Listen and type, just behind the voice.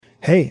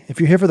Hey, if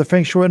you're here for the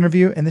Frank Shore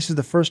interview and this is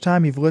the first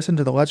time you've listened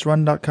to the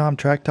LetsRun.com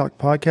Track Talk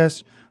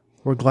podcast,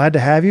 we're glad to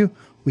have you.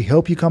 We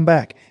hope you come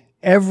back.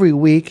 Every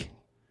week,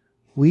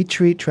 we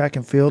treat track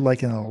and field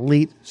like an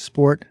elite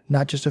sport,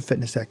 not just a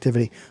fitness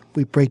activity.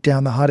 We break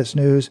down the hottest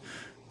news.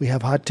 We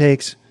have hot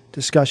takes,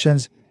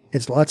 discussions.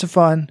 It's lots of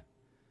fun.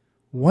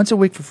 Once a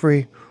week for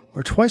free,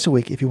 or twice a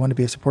week if you want to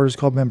be a Supporters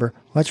Club member.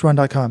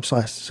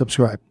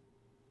 LetsRun.com/subscribe.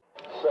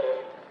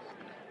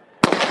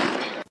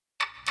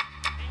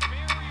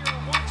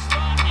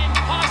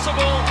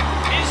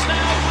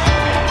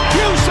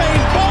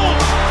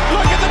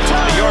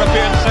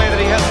 Europeans say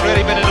that he hasn't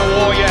really been in a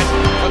war yet,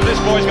 but this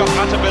boy's got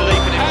utter belief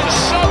in himself. And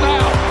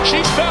somehow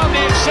she's found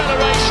the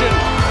acceleration.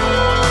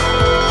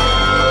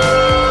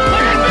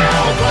 Look at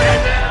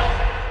now!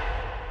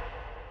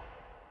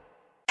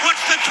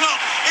 Watch the clock.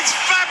 It's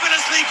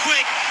fabulously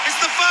quick. It's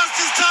the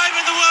fastest time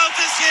in the world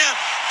this year.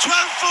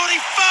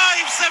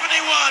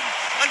 12:45.71.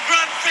 And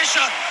Grant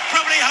Fisher,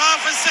 probably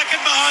half a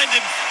second behind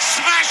him,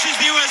 smashes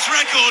the US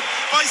record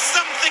by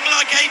something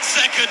like 8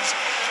 seconds.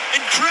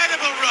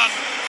 Incredible run.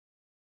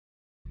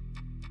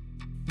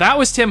 That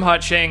was Tim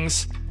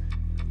Hutchings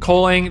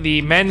calling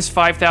the men's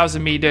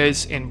 5,000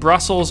 meters in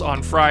Brussels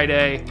on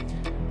Friday,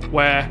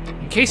 where,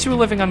 in case you were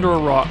living under a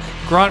rock,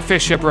 Grant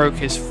Fisher broke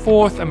his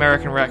 4th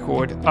American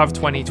record of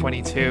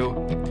 2022.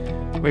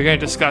 We're going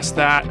to discuss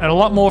that and a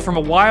lot more from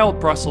a wild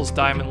Brussels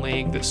Diamond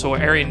League that saw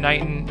Erriyon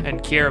Knighton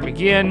and Kiera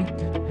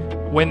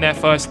McGeehan win their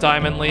first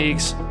Diamond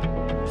Leagues.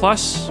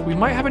 Plus, we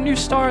might have a new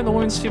star in the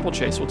women's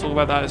steeplechase. We'll talk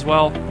about that as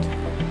well.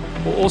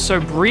 We'll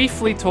also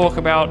briefly talk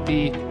about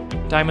the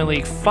Diamond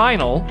League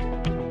final,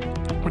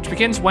 which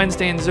begins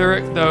Wednesday in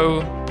Zurich,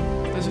 though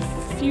there's a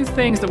few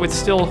things that we'd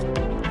still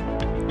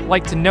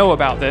like to know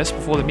about this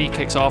before the meet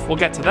kicks off. We'll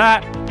get to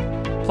that.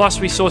 Plus,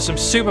 we saw some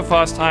super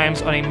fast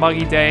times on a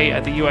muggy day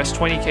at the US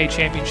 20K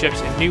Championships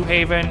in New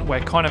Haven,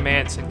 where Conor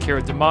Mantz and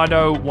Kira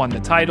D'Amato won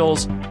the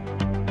titles.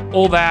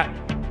 All that.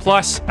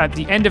 Plus, at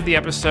the end of the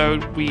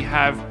episode, we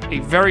have a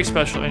very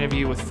special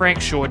interview with Frank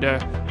Shorter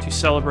to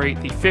celebrate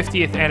the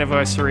 50th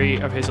anniversary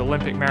of his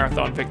Olympic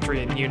marathon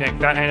victory in Munich.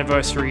 That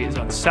anniversary is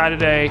on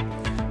Saturday.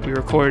 We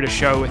recorded a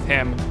show with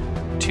him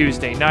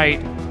Tuesday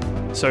night,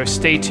 so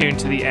stay tuned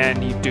to the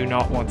end. You do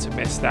not want to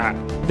miss that.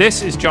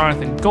 This is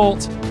Jonathan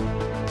Gault.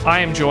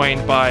 I am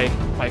joined by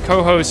my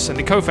co-hosts and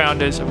the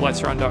co-founders of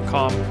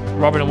LetsRun.com,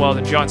 Robin and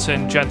Weldon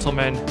Johnson.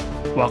 Gentlemen,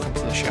 welcome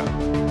to the show.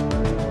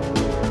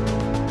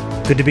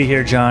 Good to be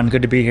here, John.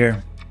 Good to be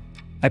here.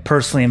 I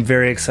personally am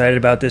very excited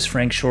about this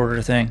Frank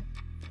Shorter thing.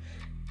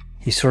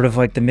 He's sort of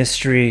like the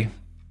mystery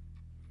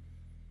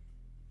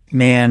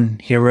man,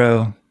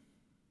 hero,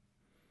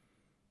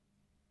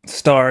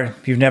 star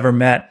you've never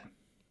met.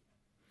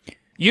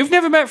 You've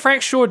never met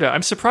Frank Shorter.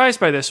 I'm surprised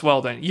by this,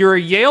 Weldon. You're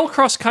a Yale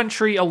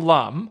cross-country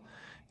alum.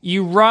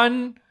 You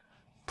run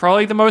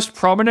probably the most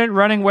prominent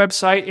running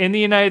website in the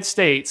United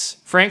States.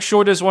 Frank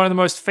Shorter is one of the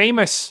most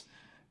famous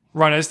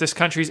runners this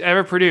country's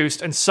ever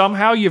produced, and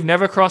somehow you've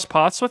never crossed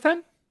paths with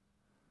him?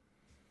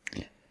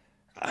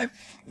 I've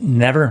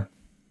never.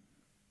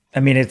 I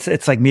mean,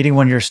 it's like meeting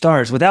one of your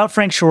stars. Without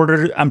Frank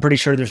Shorter, I'm pretty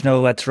sure there's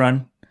no Let's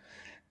Run.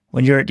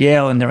 When you're at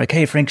Yale and they're like,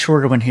 hey, Frank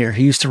Shorter went here.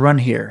 He used to run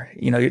here.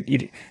 You know,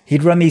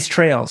 he'd run these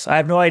trails. I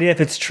have no idea if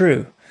it's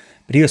true,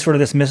 but he was sort of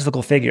this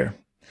mystical figure.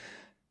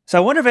 So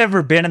I wonder if I've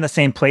ever been in the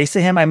same place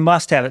to him. I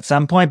must have at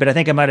some point, but I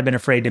think I might have been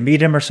afraid to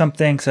meet him or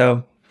something.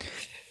 So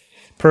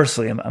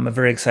personally, I'm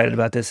very excited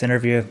about this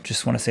interview.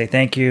 Just want to say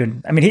thank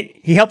you. I mean,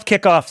 he helped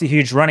kick off the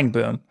huge running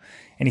boom,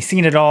 and he's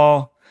seen it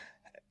all,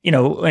 you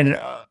know, and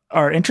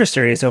our interest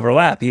areas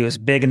overlap. He was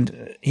big,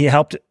 and he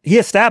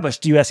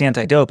established U.S.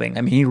 anti-doping.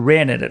 I mean, he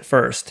ran it at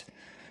first.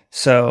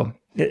 So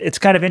it's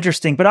kind of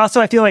interesting. But also,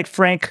 I feel like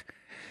Frank,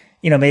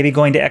 you know, maybe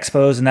going to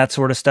expos and that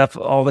sort of stuff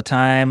all the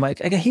time. Like,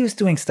 he was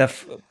doing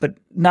stuff, but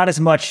not as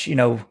much, you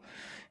know,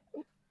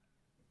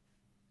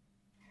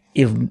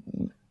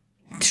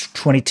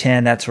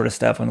 2010, that sort of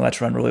stuff, when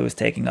Let's Run really was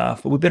taking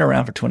off. But we've been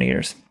around for 20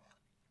 years.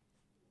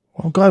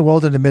 Well, I'm glad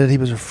Weldon admitted he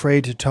was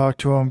afraid to talk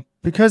to him,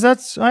 because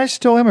I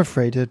still am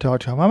afraid to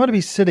talk to him. I'm going to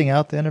be sitting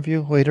out the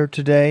interview later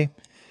today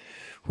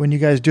when you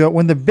guys do it.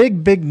 When the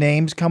big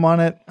names come on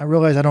it, I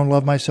realize I don't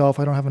love myself.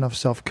 I don't have enough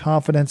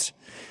self-confidence.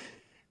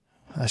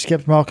 I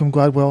skipped Malcolm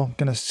Gladwell. I'm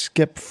going to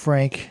skip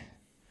Frank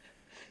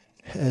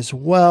as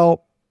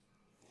well.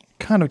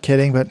 Kind of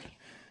kidding, but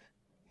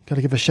got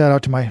to give a shout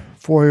out to my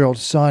 4-year-old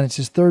son. It's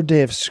his 3rd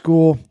day of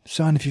school.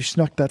 Son, if you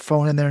snuck that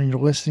phone in there and you're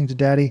listening to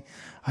Daddy,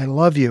 I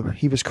love you.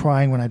 He was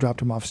crying when I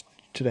dropped him off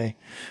today.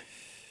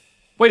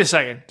 Wait a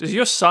second. Does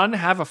your son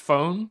have a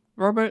phone,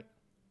 Robert?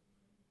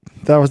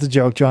 That was the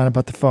joke, John,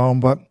 about the phone,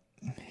 but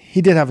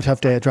he did have a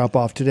tough day at drop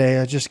off today.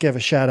 I just gave a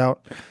shout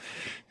out.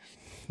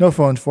 No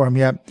phones for him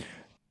yet.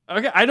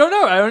 Okay, I don't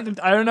know.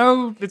 I don't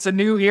know. It's a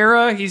new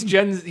era. He's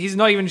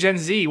not even Gen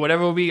Z.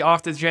 Whatever will be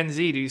after Gen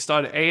Z. Do you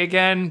start at A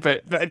again?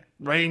 But I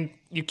mean,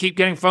 you keep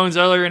getting phones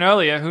earlier and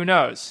earlier. Who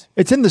knows?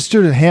 It's in the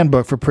student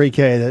handbook for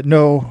pre-K that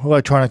no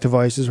electronic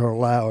devices are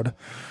allowed.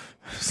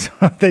 So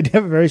they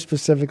have it very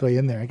specifically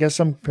in there. I guess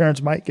some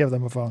parents might give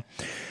them a phone.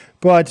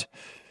 But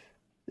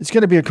It's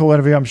going to be a cool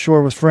interview, I'm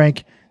sure, with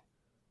Frank.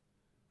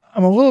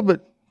 I'm a little bit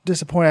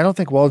disappointed. I don't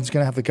think Weldon's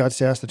going to have the guts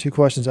to ask the 2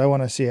 questions I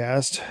want to see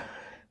asked.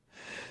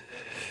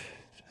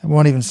 I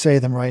won't even say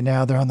them right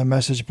now. They're on the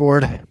message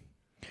board.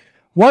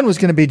 One was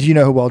going to be, do you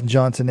know who Weldon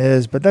Johnson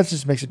is? But that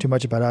just makes it too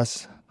much about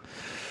us.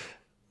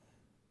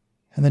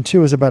 And then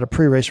 2 was about a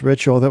pre-race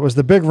ritual that was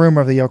the big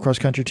rumor of the Yale Cross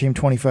Country team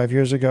 25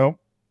 years ago.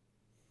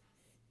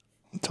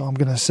 That's all I'm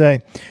going to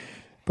say.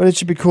 But it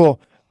should be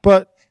cool.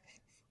 But,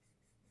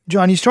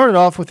 John, you started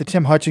off with the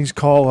Tim Hutchings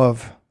call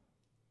of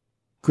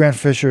Grant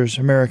Fisher's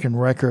American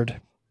record.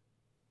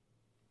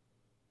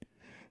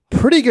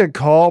 Pretty good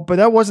call, but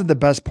that wasn't the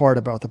best part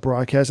about the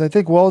broadcast. I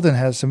think Weldon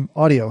has some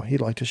audio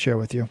he'd like to share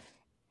with you,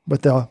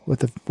 with the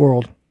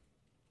world.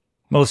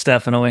 Most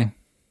definitely.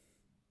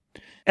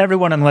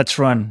 Everyone in Let's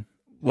Run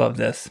loved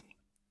this.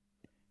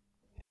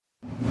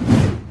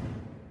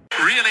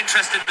 Real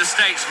interest in the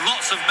States.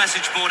 Lots of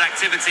message board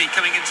activity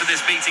coming into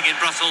this meeting in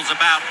Brussels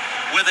about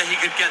whether he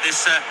could get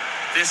this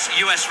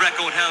US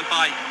record held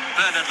by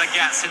Bernard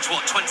Lagat since,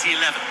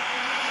 2011.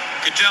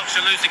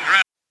 Conjunction losing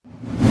ground.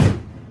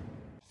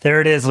 There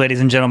it is,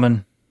 ladies and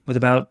gentlemen, with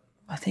about,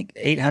 I think,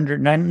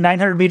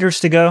 900 meters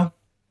to go.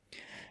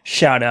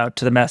 Shout out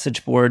to the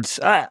message boards.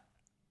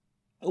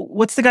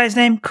 What's the guy's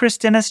name? Chris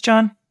Dennis,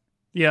 John?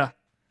 Yeah.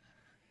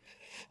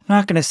 I'm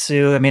not going to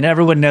sue. I mean,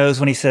 everyone knows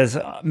when he says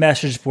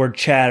message board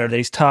chatter that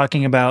he's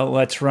talking about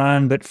Let's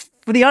Run. But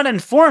for the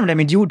uninformed, I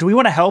mean, do we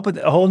want to help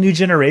a whole new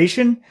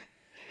generation?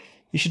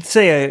 You should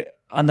say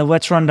on the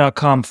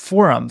Let'sRun.com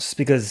forums,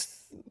 because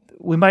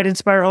we might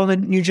inspire a whole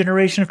new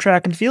generation of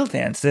track and field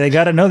fans. They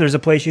got to know there's a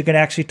place you can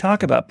actually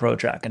talk about pro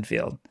track and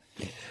field.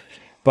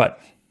 But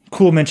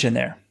cool mention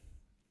there.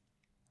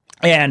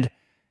 And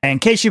in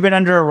case you've been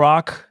under a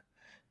rock,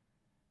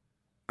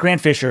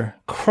 Grant Fisher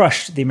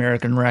crushed the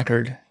American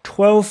record,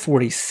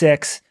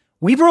 12:46.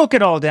 We broke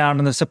it all down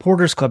in the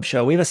Supporters Club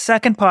show. We have a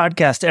second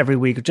podcast every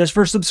week just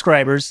for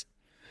subscribers.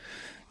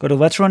 Go to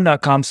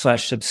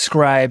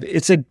letsrun.com/subscribe.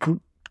 It's a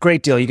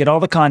great deal. You get all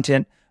the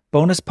content,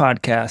 bonus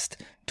podcast,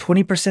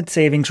 20%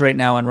 savings right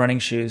now on running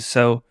shoes.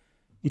 So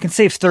you can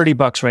save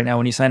 $30 right now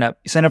when you sign up.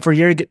 You sign up for a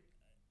year, you get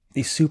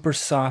the super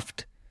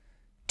soft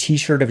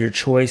t-shirt of your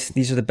choice.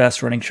 These are the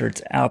best running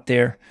shirts out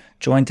there.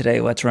 Join today,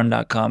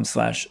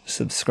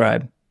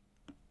 letsrun.com/subscribe.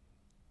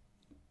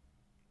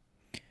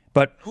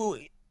 But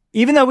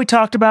even though we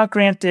talked about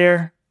Grant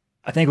there,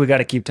 I think we got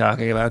to keep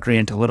talking about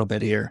Grant a little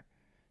bit here,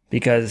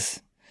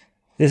 because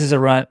this is a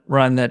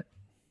run that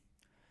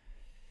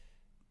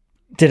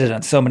did it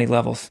on so many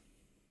levels.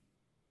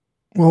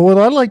 Well, what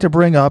I'd like to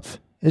bring up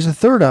is a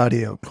third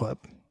audio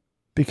clip,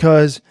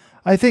 because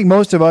I think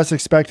most of us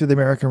expected the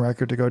American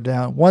record to go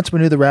down. Once we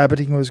knew the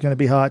rabbiting was going to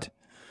be hot,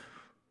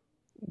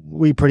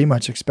 we pretty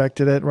much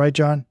expected it, right,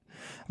 John?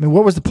 I mean,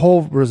 what was the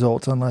poll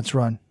results on Let's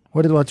Run?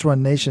 What did Let's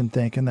Run Nation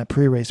think in that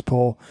pre-race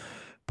poll?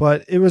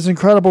 But it was an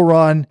incredible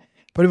run,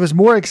 but it was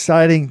more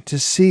exciting to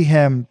see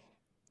him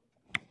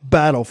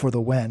battle for the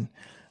win.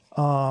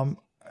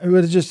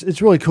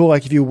 It's really cool.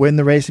 Like if you win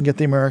the race and get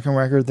the American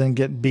record, then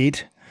get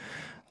beat.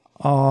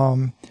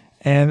 And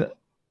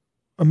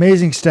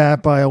amazing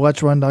stat by a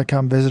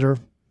Let'sRun.com visitor.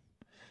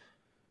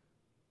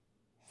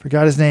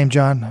 Forgot his name,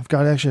 John. I've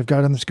got it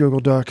in this Google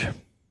Doc.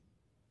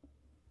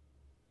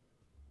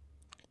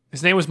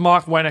 His name was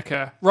Mark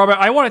Weniker. Robert,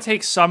 I want to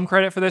take some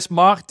credit for this.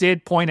 Mark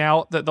did point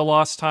out that the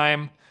last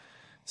time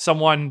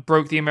someone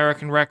broke the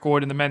American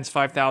record in the men's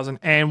 5,000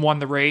 and won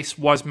the race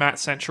was Matt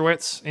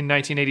Centrowitz in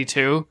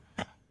 1982.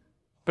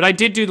 But I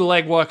did do the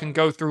legwork and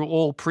go through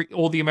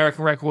all the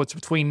American records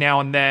between now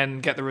and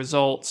then, get the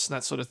results, and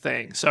that sort of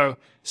thing. So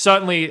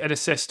certainly an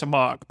assist to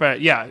Mark.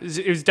 But yeah,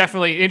 it was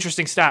definitely an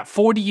interesting stat.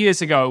 40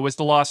 years ago was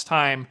the last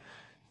time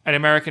an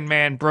American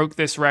man broke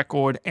this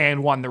record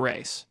and won the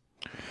race.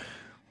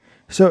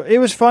 So it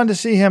was fun to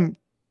see him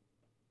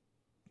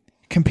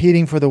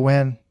competing for the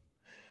win,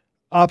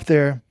 up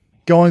there,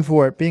 going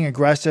for it, being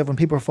aggressive. When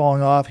people were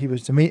falling off, he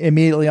was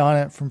immediately on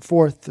it from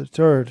fourth to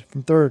third,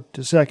 from third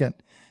to second.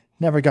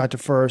 Never got to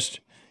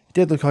first. It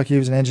did look like he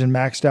was an engine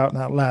maxed out in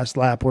that last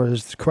lap,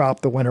 whereas Crop,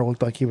 the winner,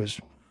 looked like he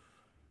was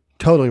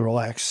totally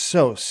relaxed.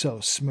 So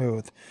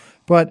smooth.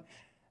 But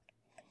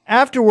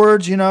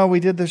afterwards, we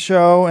did the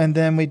show, and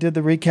then we did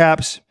the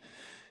recaps.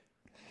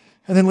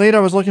 And then later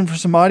I was looking for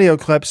some audio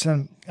clips,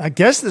 and I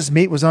guess this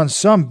meet was on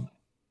some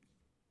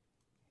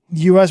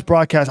U.S.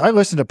 broadcast. I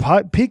listened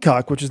to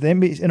Peacock, which is the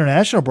NBC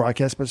international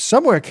broadcast, but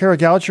somewhere Kara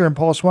Goucher and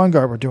Paul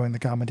Swangard were doing the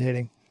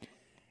commentating.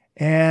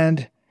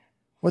 And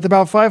with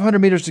about 500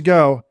 meters to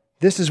go,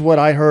 this is what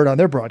I heard on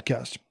their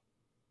broadcast.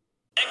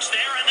 Next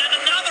there, and then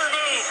another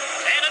move,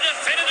 and a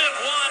definitive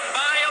one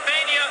by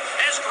Albania,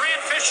 as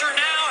Grant Fisher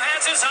now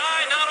has his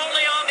eye not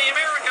only on the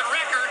American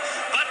record,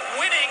 but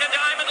winning a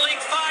Diamond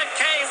League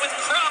 5K with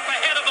Crop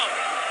ahead of him.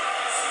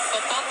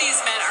 Well, both these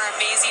men are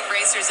amazing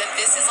racers, and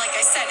this is, like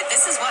I said,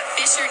 this is what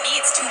Fisher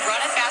needs to run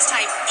a fast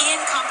time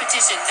in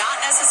competition, not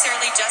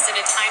necessarily just in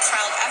a time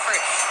trial effort.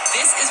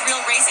 This is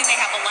real racing. They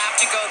have a lap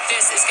to go.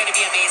 This is going to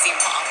be amazing,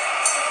 Paul.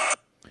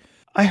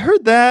 I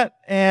heard that,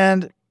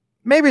 and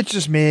maybe it's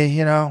just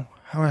me, I'm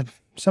a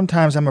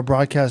sometimes I'm a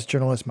broadcast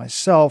journalist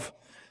myself.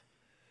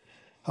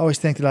 I always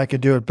think that I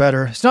could do it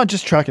better. It's not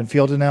just track and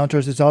field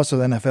announcers. It's also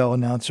NFL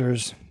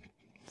announcers,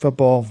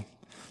 football,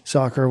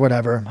 soccer,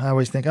 whatever. I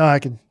always think, I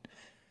could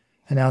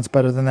announce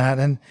better than that.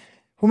 And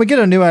when we get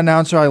a new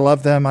announcer, I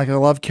love them. Like I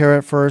loved Kara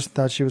at first,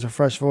 thought she was a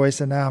fresh voice,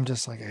 and now I'm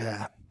just like,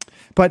 yeah.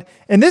 But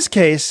in this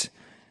case,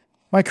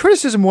 my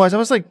criticism was, I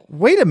was like,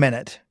 wait a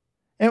minute.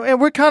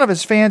 And we're kind of,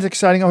 as fans,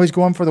 exciting, he's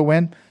going for the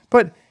win.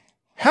 But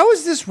how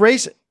is this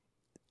race,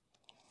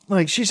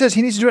 like she says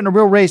he needs to do it in a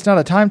real race, not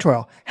a time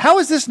trial. How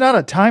is this not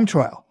a time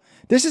trial?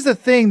 This is the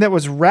thing that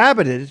was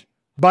rabbited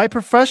by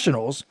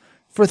professionals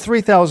for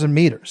 3,000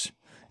 meters.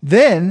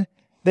 Then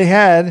they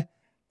had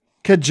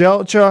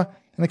Kejelcha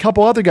and a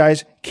couple other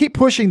guys keep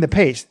pushing the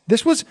pace.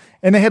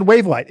 And they had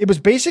wave light. It was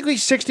basically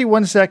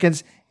 61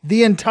 seconds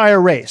the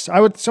entire race.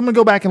 Someone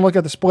go back and look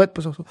at the split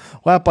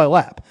lap by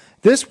lap.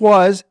 This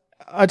was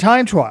a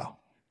time trial.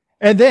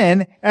 And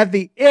then at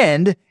the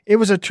end, it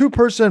was a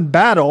 2-person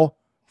battle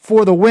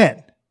for the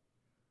win.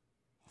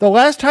 The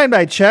last time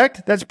I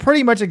checked, that's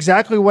pretty much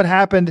exactly what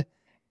happened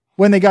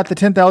when they got the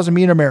 10,000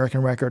 meter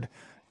American record.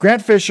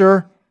 Grant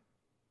Fisher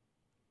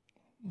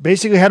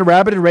basically had a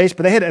rabbited race,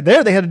 but they had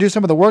to do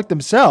some of the work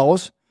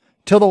themselves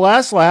till the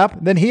last lap.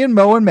 Then he and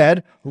Mo and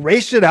Med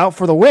raced it out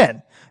for the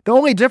win. The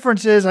only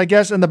difference is, I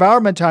guess, in the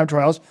Bowerman time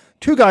trials,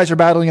 2 guys are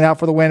battling it out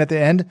for the win at the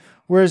end,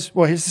 whereas,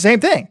 it's the same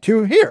thing,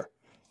 2 here.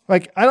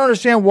 Like, I don't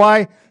understand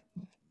why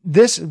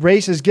this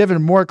race is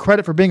given more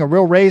credit for being a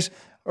real race,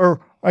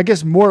 or I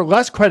guess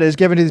less credit is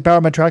given to these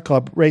Bowerman Track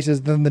Club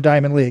races than the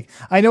Diamond League.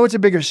 I know it's a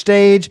bigger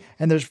stage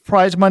and there's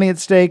prize money at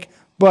stake,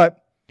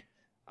 but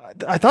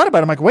I thought about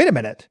it. I'm like, wait a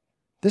minute.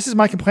 This is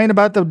my complaint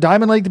about the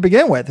Diamond League to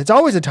begin with. It's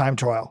always a time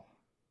trial.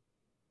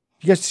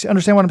 You guys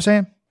understand what I'm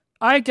saying?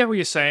 I get what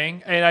you're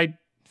saying, and I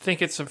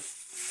think it's a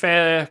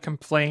fair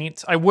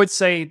complaint. I would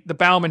say the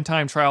Bowerman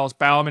time trials,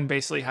 Bowerman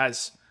basically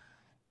has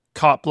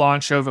carte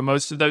blanche over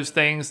most of those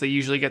things. They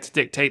usually get to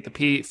dictate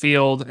the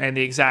field and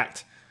the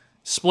exact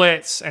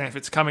splits, and if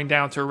it's coming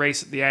down to a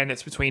race at the end,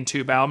 it's between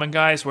 2 Bowerman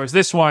guys, whereas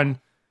this one,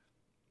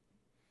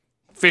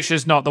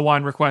 Fisher's not the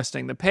one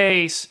requesting the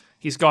pace.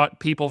 He's got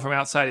people from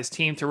outside his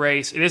team to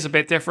race. It is a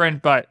bit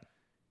different, but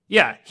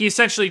yeah, he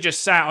essentially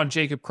just sat on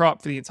Jacob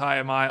Kropp for the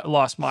entire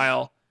last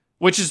mile,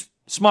 which is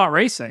smart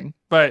racing,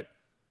 but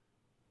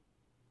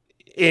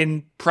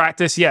in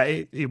practice,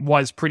 it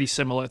was pretty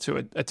similar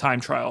to a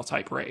time trial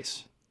type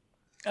race.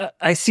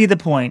 I see the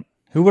point.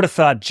 Who would have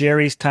thought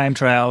Jerry's time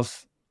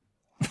trials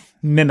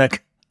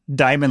mimic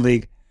Diamond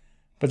League?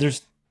 But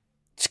there's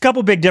a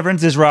couple big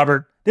differences,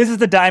 Robert. This is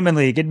the Diamond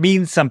League. It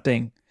means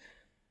something.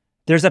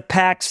 There's a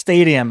packed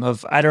stadium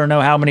of I don't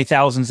know how many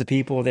thousands of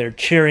people there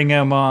cheering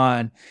him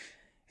on.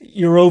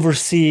 You're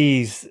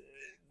overseas.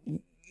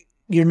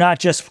 You're not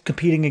just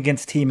competing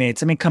against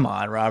teammates. I mean, come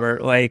on,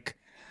 Robert. Like,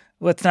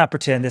 let's not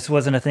pretend this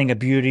wasn't a thing of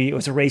beauty. It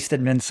was a race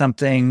that meant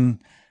something.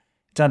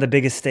 It's on the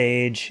biggest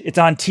stage. It's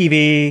on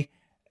TV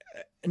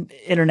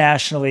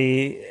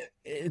internationally.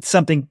 It's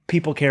something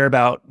people care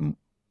about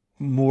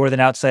more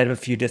than outside of a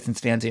few distant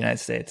fans in the United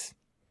States.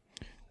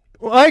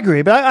 Well, I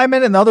agree, but I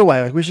meant it another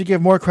way. Like, we should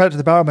give more credit to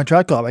the Bowerman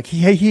Track Club. Like,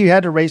 he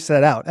had to race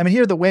that out. I mean,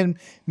 here the win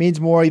means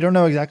more. You don't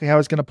know exactly how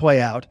it's going to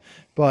play out,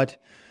 but,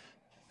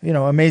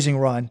 amazing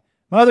run.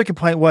 My other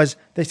complaint was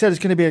they said it's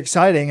going to be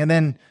exciting, and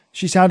then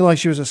she sounded like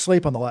she was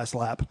asleep on the last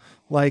lap.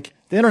 Like,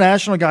 the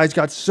international guys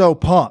got so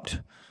pumped,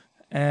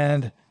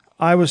 and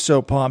I was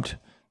so pumped.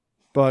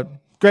 But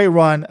great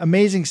run,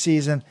 amazing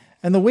season.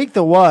 And the week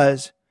that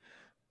was,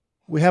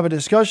 we have a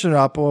discussion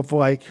up of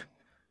like,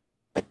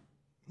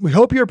 we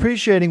hope you're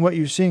appreciating what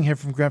you're seeing here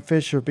from Grant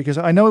Fisher, because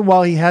I know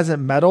while he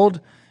hasn't medaled,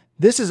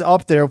 this is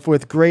up there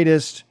with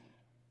greatest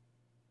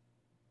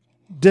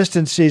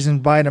distance season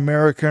by an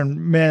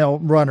American male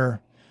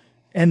runner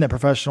in the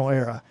professional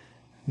era.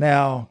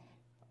 Now,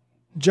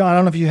 John, I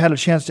don't know if you had a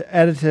chance to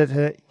edit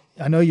it.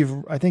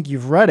 I think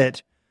you've read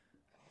it.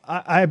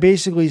 I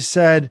basically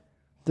said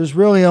there's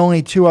really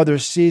only 2 other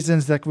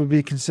seasons that would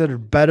be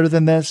considered better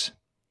than this.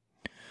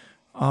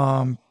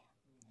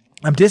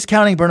 I'm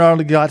discounting Bernard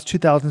Lagat's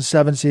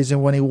 2007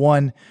 season when he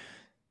won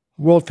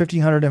World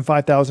 1500 and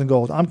 5,000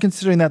 gold. I'm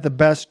considering that the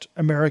best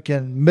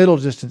American middle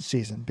distance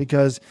season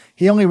because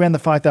he only ran the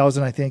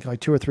 5,000, I think,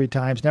 like 2 or 3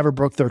 times, never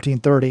broke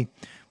 1330,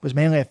 was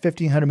mainly a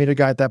 1,500 meter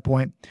guy at that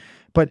point.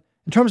 But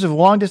in terms of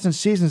long distance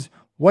seasons,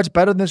 what's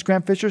better than this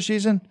Grant Fisher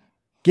season?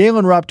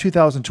 Galen Rupp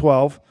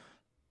 2012.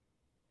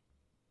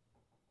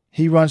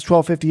 He runs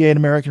 12:58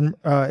 American,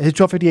 his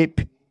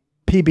 12:58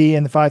 PB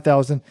in the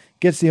 5,000,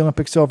 gets the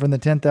Olympic silver in the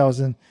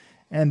 10,000.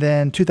 And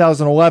then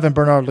 2011,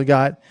 Bernard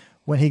Lagat,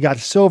 when he got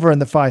silver in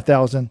the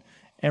 5,000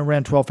 and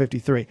ran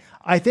 12:53.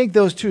 I think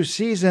those 2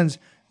 seasons,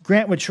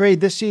 Grant would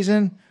trade this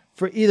season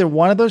for either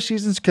one of those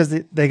seasons because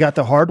they got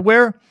the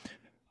hardware.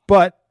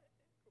 But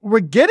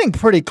we're getting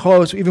pretty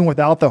close even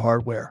without the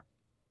hardware.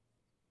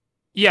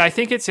 Yeah, I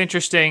think it's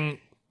interesting.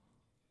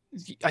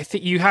 I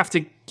think you have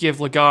to give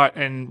Lagat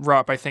and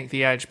Rupp, I think,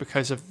 the edge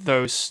because of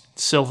those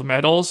silver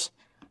medals.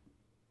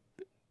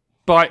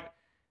 But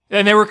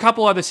And there were a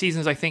couple other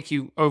seasons I think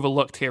you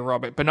overlooked here,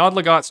 Robert. Bernard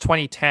Lagat's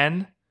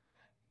 2010.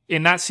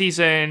 In that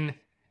season,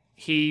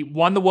 he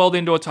won the world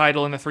indoor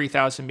title in the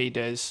 3,000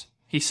 meters.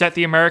 He set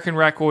the American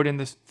record in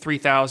the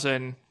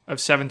 3,000 of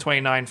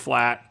 7:29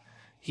 flat.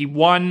 He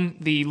won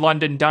the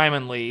London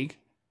Diamond League.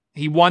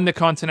 He won the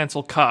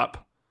Continental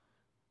Cup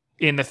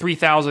in the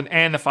 3,000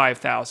 and the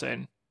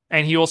 5,000.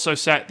 And he also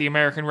set the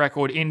American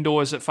record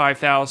indoors at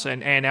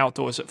 5,000 and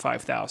outdoors at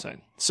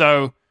 5,000.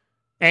 So,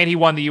 and he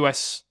won the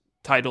US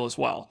title as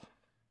well.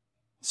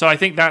 So I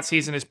think that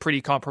season is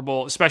pretty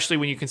comparable, especially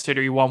when you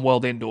consider he won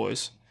world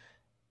indoors.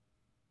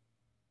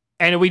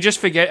 And are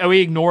we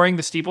ignoring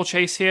the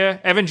steeplechase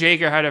here? Evan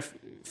Jager had a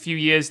few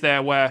years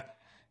there where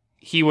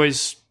he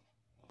was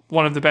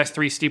one of the best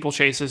 3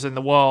 steeplechasers in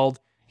the world.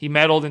 He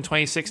medaled in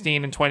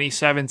 2016 and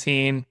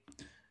 2017.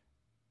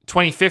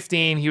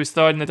 2015, he was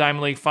 3rd in the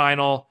Diamond League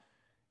final.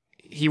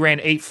 He ran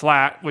 8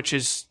 flat, which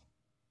is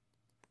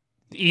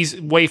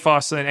way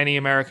faster than any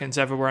Americans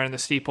ever run in the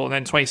steeple. And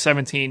then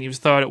 2017, he was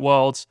 3rd at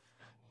Worlds,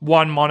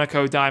 won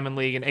Monaco Diamond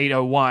League in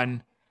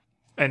 8:01,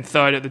 and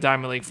 3rd at the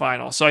Diamond League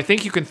final. So I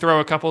think you can throw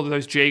a couple of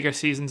those Jager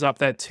seasons up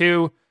there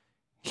too.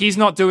 He's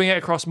not doing it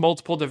across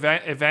multiple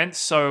events,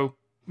 so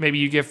maybe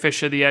you give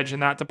Fisher the edge in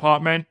that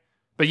department.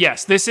 But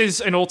yes, this is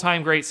an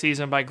all-time great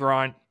season by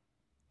Grant.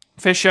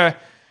 Fisher,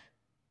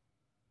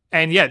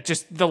 and yeah,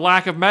 just the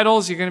lack of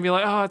medals, you're going to be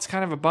like, oh, it's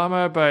kind of a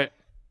bummer, but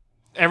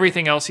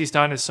everything else he's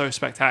done is so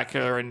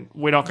spectacular, and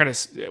we're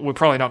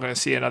probably not going to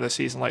see another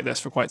season like this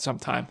for quite some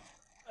time.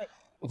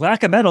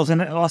 Lack of medals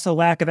and also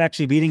lack of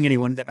actually beating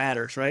anyone that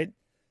matters, right?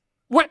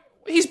 What?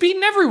 He's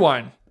beaten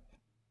everyone.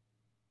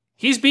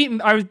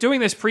 I was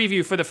doing this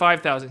preview for the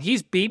 5,000.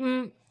 He's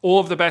beaten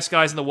all of the best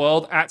guys in the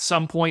world at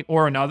some point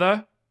or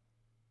another.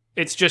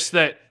 It's just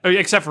that,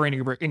 except for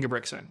Inge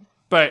Brigtsen.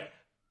 But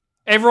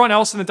everyone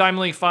else in the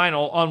Diamond League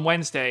final on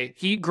Wednesday,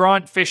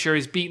 Grant Fisher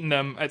has beaten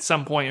them at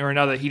some point or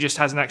another. He just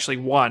hasn't actually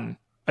won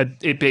a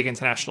big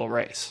international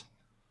race.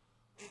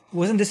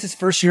 Wasn't this his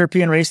first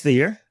European race of the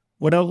year?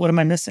 What am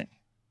I missing?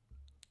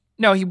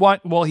 No, he won.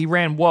 Well, he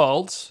ran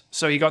Worlds,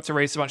 so he got to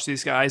race a bunch of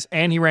these guys,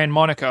 and he ran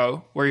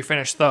Monaco, where he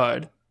finished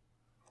 3rd.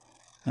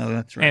 Oh,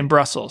 that's right. And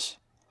Brussels.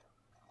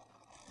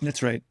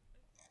 That's right.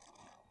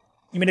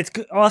 I mean, it's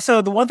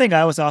also the one thing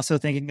I was also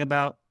thinking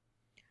about,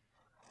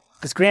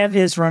 because Grant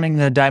is running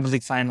the Diamond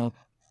League final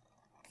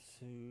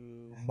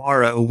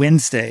tomorrow,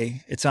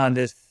 Wednesday. It's on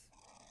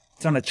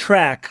a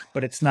track,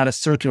 but it's not a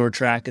circular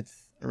track.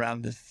 It's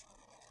around this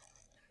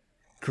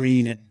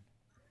green in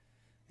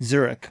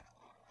Zurich.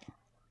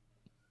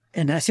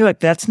 And I feel like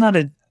that's not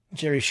a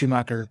Jerry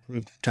Schumacher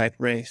approved type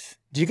race.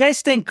 Do you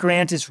guys think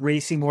Grant is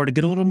racing more to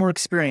get a little more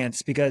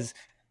experience? Because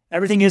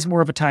everything is more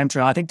of a time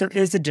trial. I think there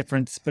is a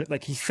difference, but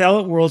like he fell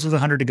at Worlds with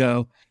 100 to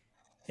go.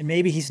 And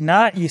maybe he's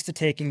not used to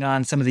taking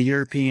on some of the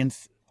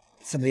Europeans,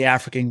 some of the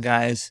African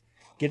guys.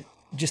 Get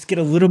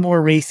a little more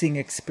racing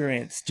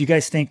experience. Do you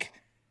guys think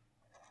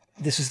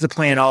this was the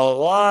plan all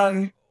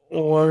along?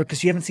 Or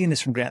because you haven't seen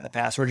this from Grant in the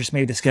past, or just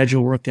maybe the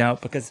schedule worked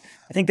out? Because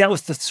I think that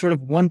was the sort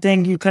of one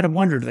thing you kind of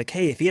wondered, like,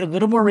 hey, if he had a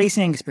little more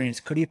racing experience,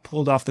 could he have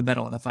pulled off the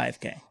medal in the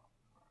 5K?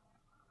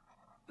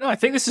 No, I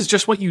think this is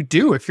just what you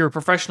do if you're a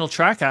professional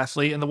track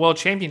athlete and the World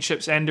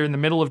Championships end in the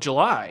middle of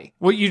July.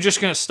 What, you're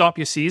just going to stop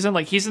your season?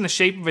 Like, he's in the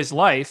shape of his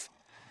life.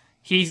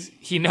 He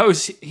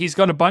knows he's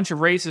got a bunch of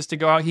races to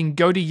go out. He can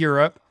go to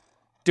Europe,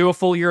 do a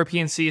full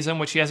European season,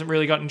 which he hasn't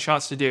really gotten a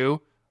chance to do,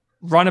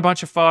 run a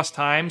bunch of fast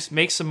times,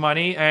 make some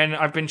money, and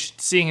I've been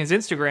seeing his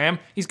Instagram.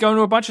 He's going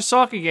to a bunch of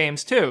soccer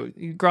games,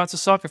 too. Grant's a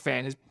soccer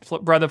fan. His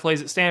brother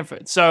plays at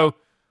Stanford. So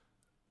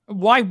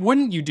why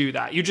wouldn't you do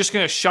that? You're just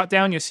going to shut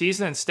down your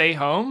season and stay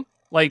home?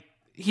 Like,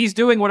 he's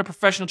doing what a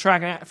professional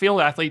track and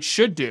field athlete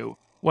should do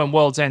when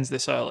Worlds ends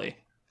this early.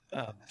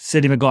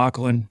 Sidney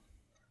McLaughlin,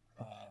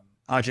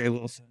 Ajay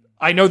Wilson.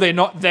 I know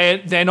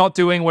they're not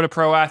doing what a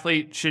pro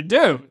athlete should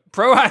do.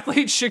 Pro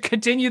athletes should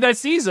continue their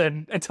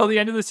season until the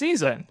end of the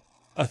season.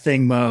 A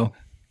thing, Mo.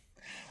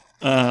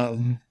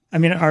 I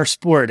mean, our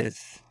sport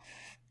has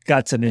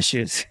got some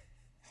issues.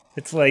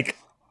 It's like,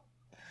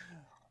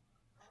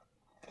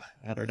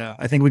 I don't know.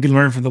 I think we can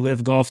learn from the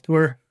Live Golf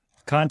Tour.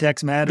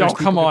 Context matters. No,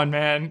 come on,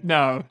 man.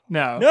 No.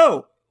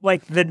 No,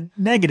 like the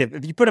negative.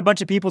 If you put a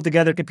bunch of people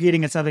together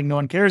competing in something no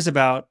one cares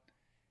about,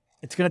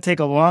 it's going to take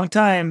a long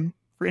time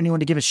for anyone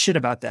to give a shit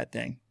about that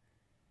thing.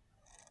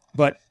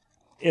 But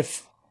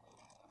if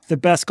the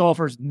best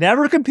golfers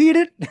never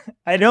competed,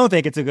 I don't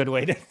think it's a good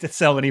way to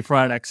sell any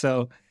product.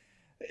 So,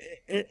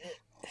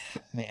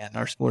 man,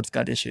 our sport's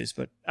got issues.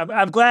 But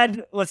I'm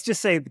glad. Let's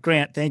just say,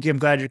 Grant, thank you. I'm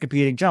glad you're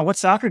competing. John, what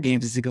soccer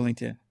games is he going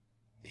to?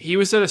 He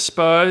was at a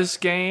Spurs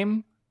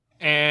game.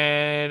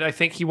 And I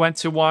think he went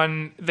to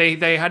one.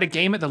 They had a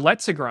game at the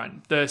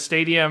Letzigrund, the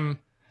stadium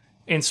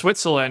in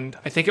Switzerland.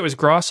 I think it was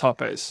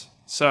Grasshoppers.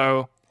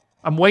 So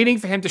I'm waiting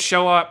for him to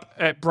show up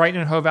at Brighton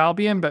and Hove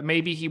Albion, but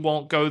maybe he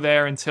won't go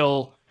there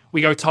until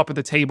we go top of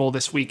the table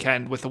this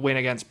weekend with the win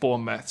against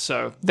Bournemouth.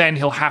 So then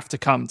he'll have to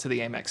come to the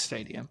Amex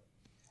Stadium.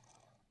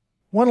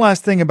 One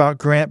last thing about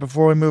Grant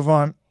before we move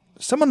on.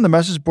 Someone on the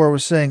message board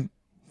was saying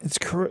it's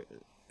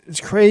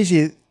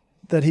crazy.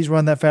 that he's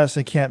run that fast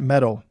and can't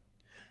medal.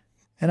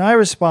 And I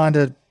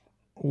responded,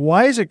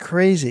 why is it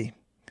crazy?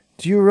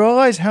 Do you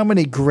realize how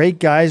many great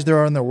guys there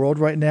are in the world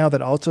right now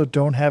that also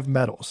don't have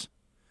medals?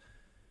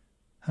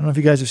 I don't know if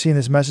you guys have seen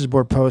this message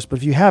board post, but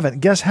if you haven't,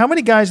 guess how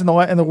many guys in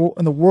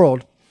the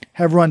world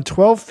have run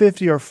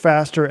 12:50 or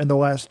faster in the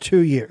last 2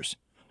 years?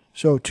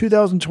 So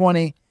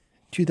 2020,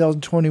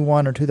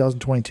 2021, or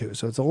 2022.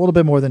 So it's a little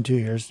bit more than 2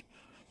 years,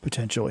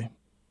 potentially.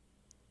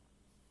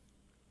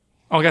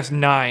 I'll guess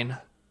 9.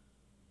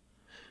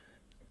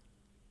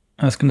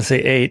 I was going to say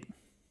 8.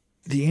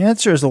 The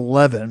answer is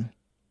 11.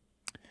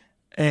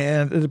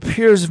 And it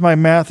appears, if my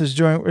math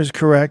is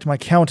correct, my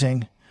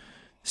counting,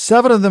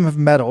 7 of them have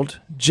medaled.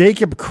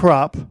 Jacob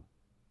Kropp,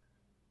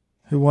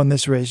 who won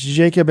this race,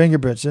 Jacob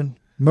Ingebrigtsen,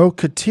 Mo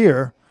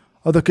Katir.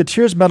 Although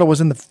Katir's medal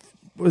was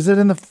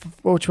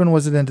which one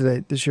was it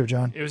in this year,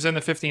 John? It was in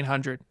the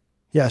 1500.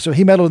 Yeah, so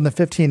he medaled in the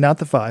 15, not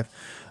the 5.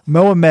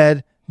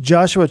 Mohamed,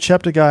 Joshua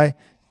Cheptegei,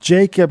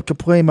 Jacob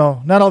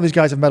Kaplemo. Not all these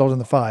guys have medaled in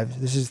the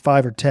 5. This is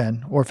 5 or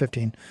 10 or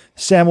 15.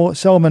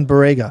 Solomon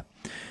Barega.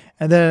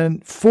 And then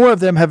 4 of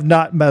them have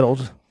not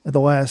medaled at the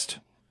last,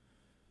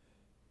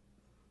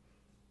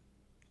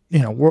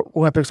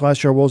 Olympics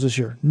last year, Worlds this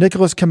year.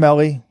 Nicholas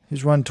Kameli,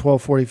 who's run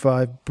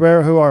 12:45.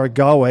 Berahua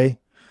Galway.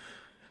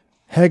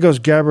 Hegos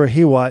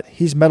Gabor-Hiwat,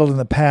 he's medaled in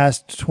the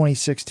past,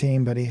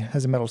 2016, but he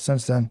hasn't medaled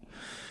since then.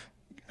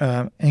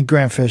 And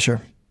Grant Fisher.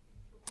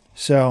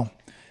 So,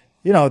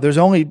 there's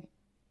only,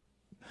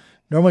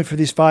 normally for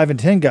these 5 and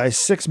 10 guys,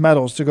 6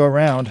 medals to go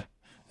around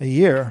a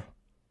year.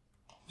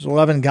 There's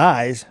 11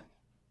 guys.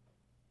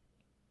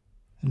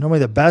 Normally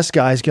the best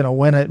guy is going to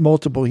win it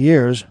multiple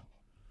years.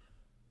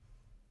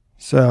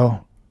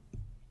 So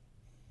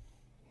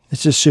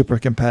it's just super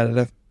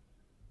competitive.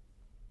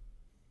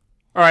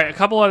 All right, a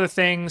couple other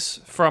things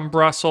from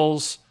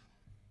Brussels.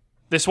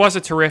 This was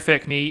a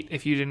terrific meet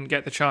if you didn't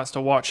get the chance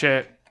to watch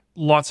it.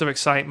 Lots of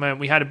excitement.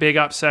 We had a big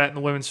upset in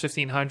the women's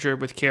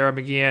 1500 with Ciara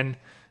Mageean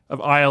of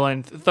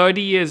Ireland.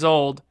 30 years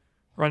old,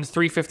 runs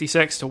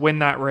 3:56 to win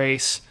that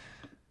race.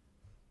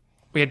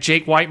 We had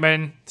Jake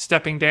Whiteman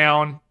stepping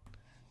down,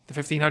 the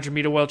 1500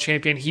 meter world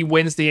champion. He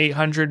wins the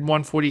 800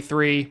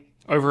 143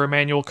 over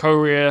Emmanuel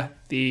Correa,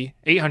 the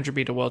 800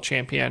 meter world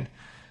champion.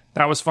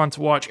 That was fun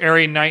to watch.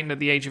 Arian Knighton at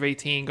the age of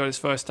 18 got his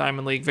first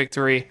Diamond League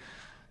victory.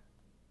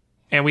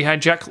 And we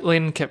had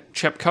Jacqueline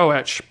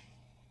Chepkoech,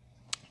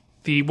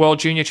 the world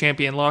junior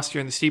champion last year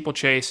in the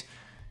steeplechase.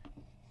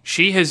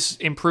 She has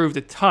improved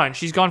a ton.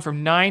 She's gone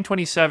from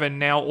 9:27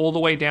 now all the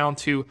way down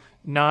to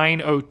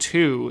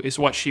 9:02 is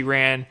what she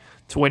ran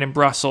to win in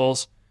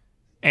Brussels.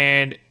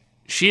 And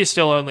she is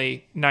still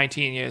only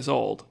 19 years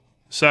old.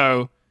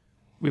 So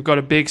we've got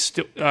a big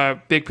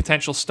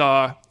potential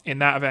star in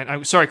that event.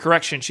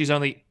 Correction, she's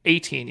only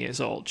 18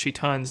 years old. She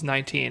turns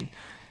 19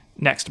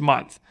 next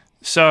month.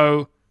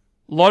 So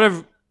a lot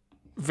of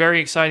very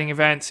exciting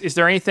events. Is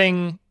there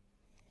anything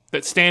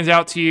that stands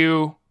out to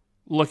you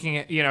looking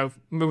at,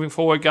 moving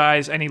forward,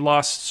 guys? Any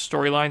lost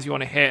storylines you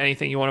want to hit?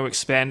 Anything you want to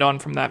expand on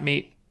from that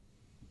meet?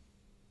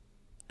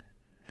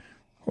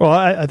 Well,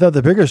 I thought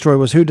the bigger story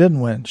was who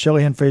didn't win.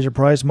 Shelly Ann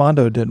Fraser-Price,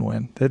 Mondo didn't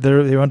win.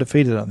 They're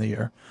undefeated on the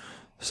year.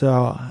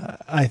 So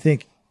I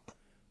think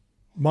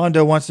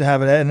Mondo wants to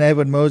have an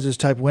Edwin Moses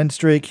type win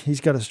streak. He's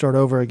got to start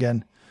over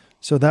again.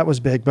 So that was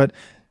big. But,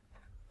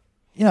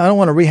 I don't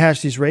want to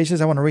rehash these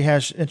races. I want to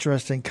rehash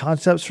interesting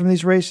concepts from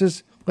these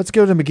races. Let's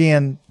go to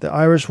Mageean, the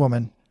Irish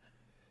woman.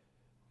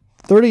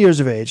 30 years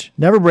of age,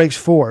 never breaks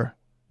 4.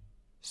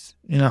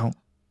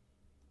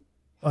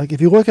 Like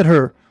if you look at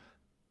her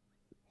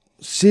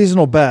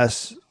seasonal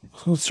best,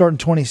 let's start in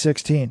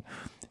 2016.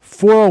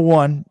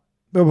 401,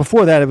 but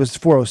before that it was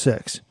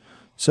 406.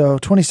 So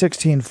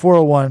 2016,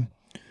 401.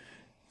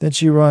 Then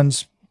she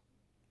runs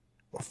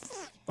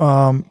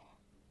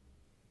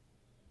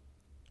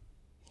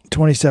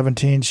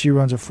 2017, she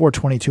runs a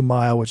 422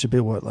 mile, which would be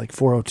like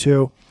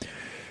 402.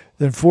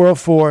 Then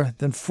 404,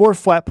 then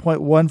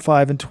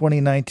 4.15 in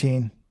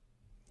 2019.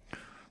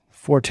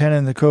 410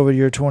 in the COVID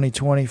year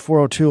 2020,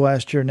 402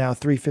 last year, now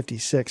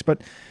 356.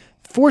 But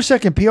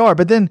 4-second PR.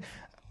 But then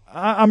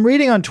I'm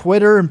reading on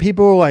Twitter and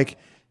people are like,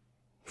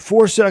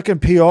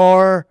 4-second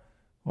PR,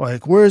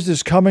 like, where is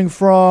this coming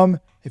from?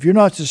 If you're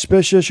not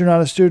suspicious, you're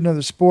not a student of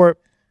the sport.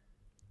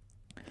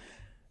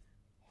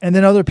 And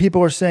then other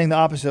people are saying the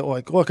opposite,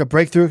 like, look, a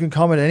breakthrough can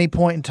come at any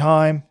point in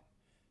time.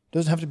 It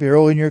doesn't have to be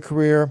early in your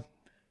career.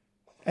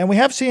 And we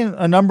have seen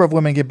a number of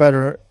women get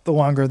better the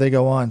longer they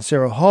go on.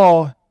 Sarah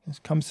Hall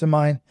comes to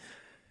mind.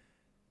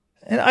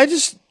 And I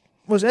just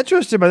was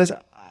interested by this.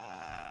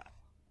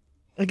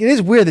 Like, it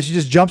is weird that she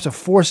just jumps a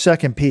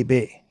 4-second PB.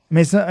 I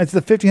mean, it's the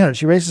 1500.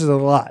 She races a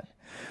lot.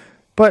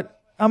 But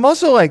I'm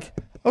also like,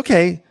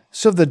 okay,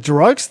 so the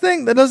drugs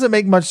thing, that doesn't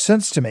make much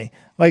sense to me.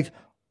 Like,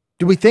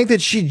 do we think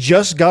that she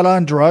just got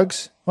on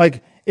drugs?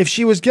 Like, if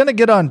she was going to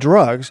get on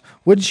drugs,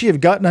 wouldn't she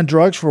have gotten on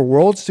drugs for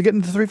Worlds to get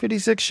into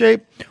 356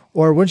 shape?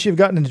 Or wouldn't she have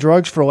gotten into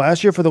drugs for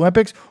last year for the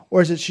Olympics?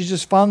 Or is it she's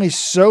just finally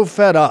so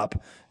fed up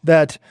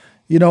that,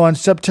 on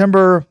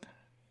September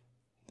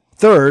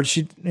 3rd,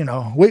 she,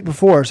 week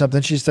before or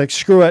something, she's like,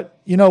 screw it.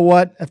 you know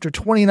what? After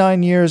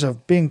 29 years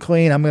of being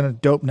clean, I'm going to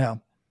dope now.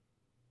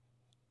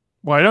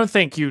 Well, I don't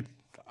think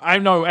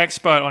I'm no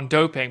expert on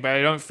doping, but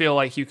I don't feel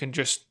like you can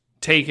just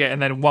take it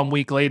and then 1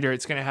 week later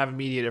it's going to have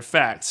immediate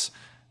effects.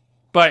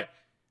 But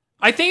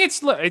I think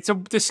it's a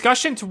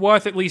discussion to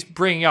worth at least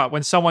bringing up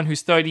when someone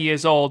who's 30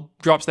 years old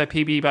drops their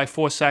PB by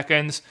 4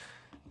 seconds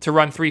to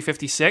run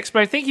 3:56.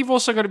 But I think you've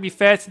also got to be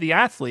fair to the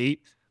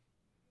athlete.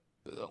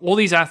 All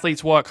these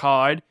athletes work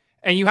hard,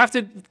 and you have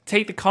to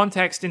take the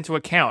context into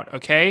account,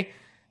 okay?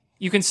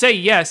 You can say,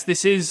 yes,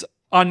 this is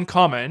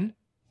uncommon,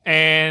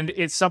 and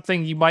it's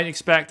something you might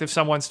expect if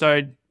someone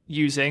started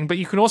using, but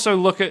you can also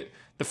look at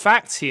the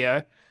facts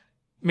here.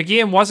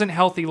 McGeehan wasn't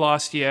healthy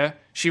last year.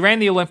 She ran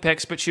the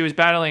Olympics, but she was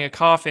battling a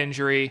calf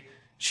injury.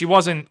 She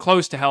wasn't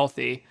close to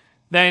healthy.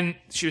 Then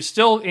she was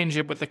still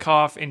injured with the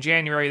calf in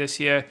January this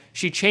year.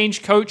 She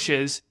changed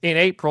coaches in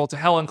April to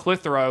Helen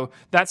Clitheroe.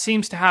 That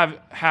seems to have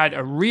had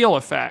a real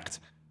effect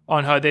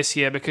on her this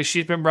year because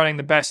she's been running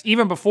the best.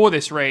 Even before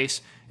this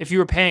race, if you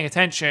were paying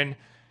attention,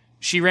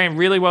 she ran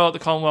really well at the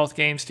Commonwealth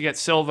Games to get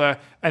silver,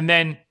 and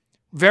then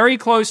very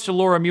close to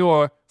Laura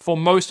Muir for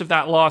most of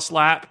that last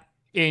lap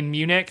in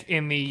Munich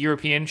in the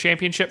European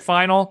Championship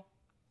final.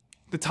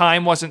 The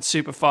time wasn't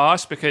super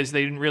fast because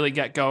they didn't really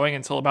get going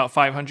until about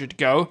 500 to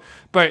go,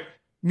 but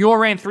Muir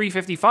ran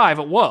 3:55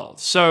 at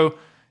Worlds. So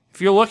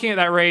if you're looking at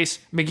that race,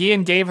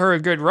 McGeehan gave her a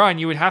good run.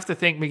 You would have to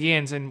think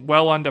McGeehan's in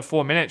well under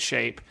 4-minute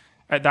shape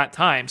at that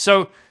time.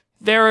 So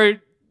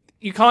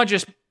you can't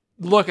just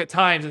look at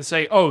times and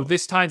say, oh,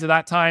 this time to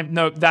that time.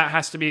 No, that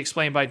has to be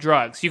explained by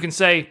drugs. You can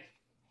say,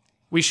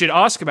 we should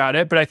ask about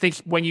it, but I think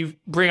when you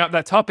bring up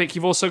that topic,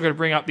 you've also got to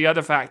bring up the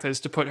other factors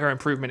to put her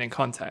improvement in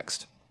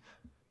context.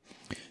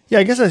 Yeah,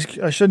 I guess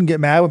I shouldn't get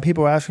mad when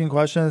people are asking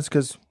questions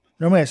because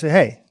normally I say,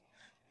 hey,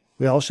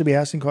 we all should be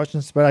asking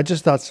questions, but I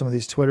just thought some of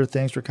these Twitter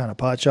things were kind of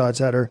pot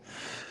shots at her.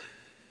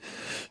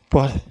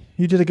 But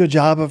you did a good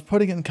job of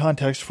putting it in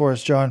context for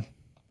us, John.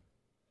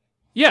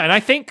 Yeah, and I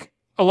think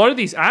a lot of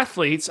these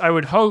athletes, I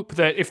would hope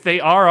that if they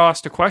are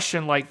asked a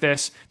question like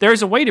this, there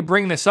is a way to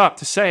bring this up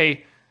to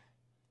say,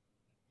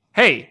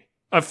 hey,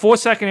 a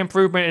 4-second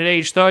improvement at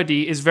age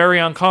 30 is very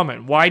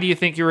uncommon. Why do you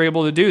think you're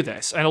able to do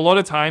this? And a lot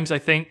of times I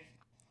think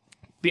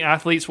the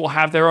athletes will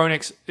have their own...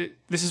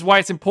 This is why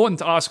it's important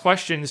to ask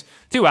questions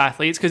to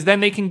athletes, because then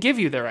they can give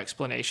you their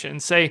explanation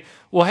and say,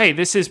 well, hey,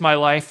 this is my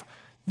life.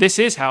 This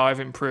is how I've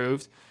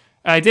improved.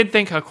 And I did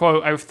think her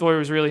quote, I thought it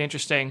was really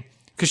interesting,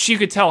 because she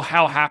could tell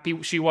how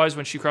happy she was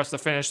when she crossed the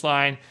finish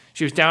line.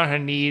 She was down on her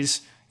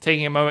knees,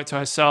 taking a moment to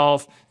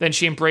herself. Then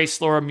she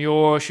embraced Laura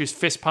Muir. She was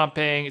fist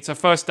pumping. It's her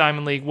first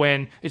Diamond League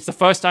win. It's the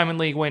first Diamond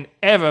League win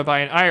ever by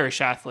an Irish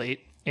athlete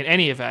in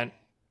any event.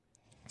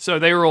 So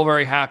they were all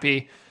very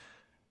happy.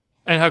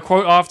 And her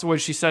quote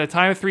afterwards, she said, a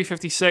time of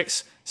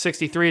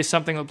 3:56.63 is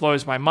something that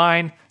blows my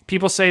mind.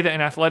 People say that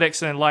in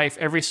athletics and in life,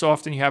 every so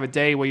often you have a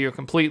day where you're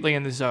completely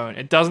in the zone.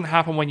 It doesn't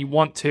happen when you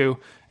want to,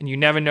 and you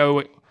never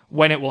know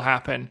when it will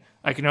happen.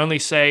 I can only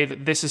say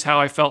that this is how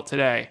I felt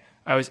today.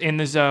 I was in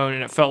the zone,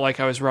 and it felt like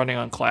I was running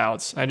on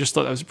clouds. I just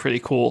thought that was a pretty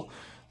cool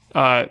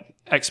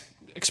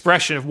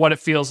expression of what it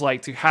feels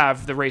like to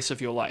have the race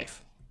of your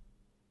life.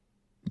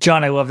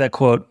 John, I love that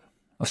quote.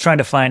 I was trying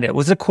to find it.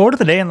 Was it a quote of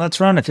the day in Let's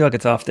Run? I feel like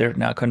it's off there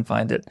now. I couldn't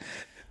find it.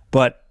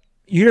 But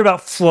you hear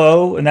about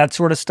flow and that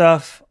sort of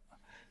stuff.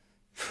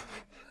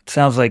 It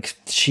sounds like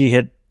she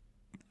hit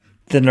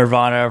the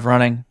nirvana of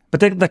running.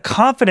 But the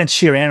confidence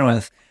she ran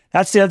with,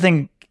 that's the other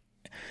thing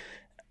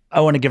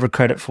I want to give her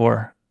credit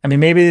for. I mean,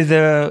 maybe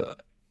the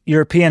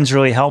Europeans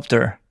really helped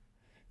her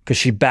because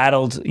she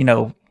battled,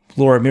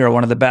 Laura Muir,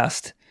 one of the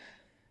best.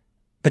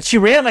 But she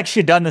ran like she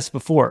had done this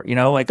before,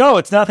 like, oh,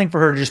 it's nothing for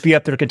her to just be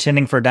up there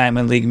contending for a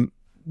Diamond League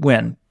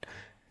win.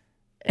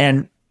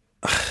 And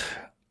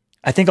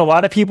I think a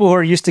lot of people who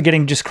are used to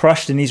getting just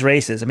crushed in these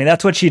races, I mean,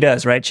 that's what she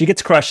does, right? She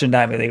gets crushed in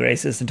Diamond League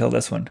races until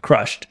this one,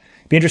 crushed.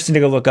 Be interesting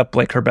to go look up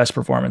like her best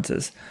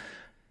performances.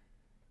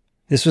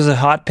 This was a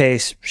hot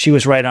pace. She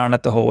was right on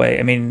it the whole way.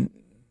 I mean,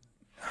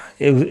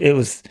 it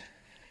was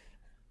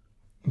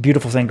a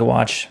beautiful thing to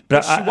watch.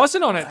 But she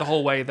wasn't on it the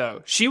whole way,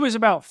 though. She was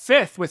about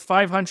 5th with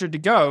 500 to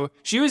go.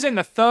 She was in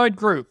the third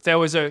group. There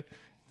was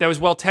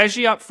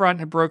Welteji up front,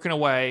 had broken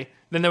away.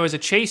 Then there was a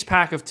chase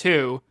pack of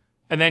 2.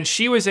 And then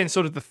she was in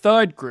sort of the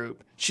third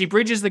group. She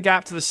bridges the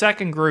gap to the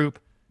second group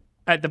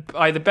by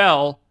the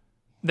bell.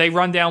 They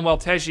run down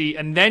Welteji,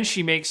 and then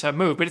she makes her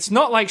move. But it's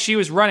not like she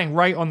was running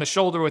right on the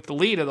shoulder with the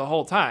leader the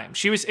whole time.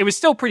 It was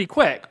still pretty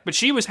quick, but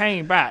she was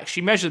hanging back.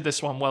 She measured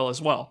this one well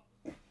as well.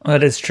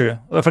 That is true.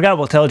 I forgot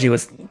Welteji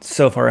was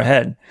so far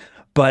ahead.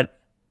 But,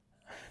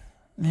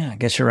 yeah, I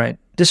guess you're right.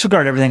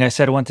 Disregard everything I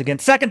said once again.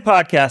 Second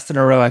podcast in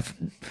a row.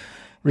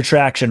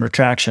 Retraction.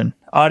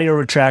 Audio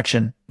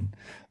retraction.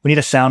 We need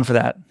a sound for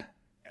that.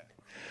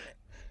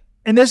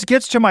 And this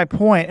gets to my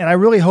point, and I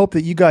really hope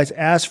that you guys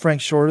ask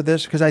Frank Shorter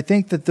this, because I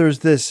think that there's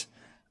this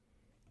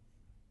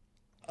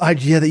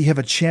idea that you have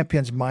a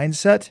champion's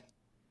mindset.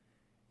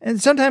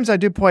 And sometimes I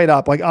do play it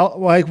up.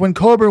 Like when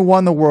Coburn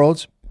won the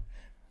Worlds,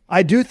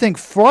 I do think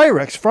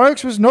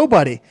Frerichs was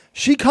nobody.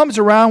 She comes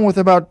around with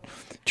about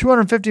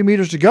 250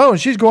 meters to go, and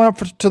she's going up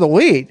to the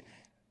lead.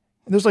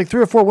 And there's like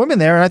 3 or 4 women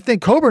there, and I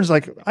think Coburn's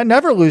like, I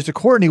never lose to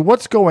Courtney.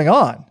 What's going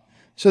on?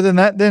 So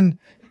then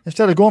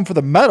instead of going for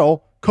the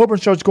medal, Coburn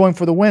starts going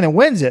for the win and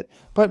wins it.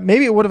 But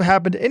maybe it would have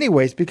happened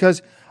anyways,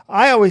 because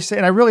I always say,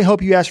 and I really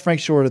hope you ask Frank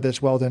Shorter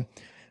this, Weldon.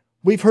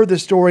 We've heard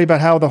this story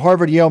about how the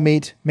Harvard-Yale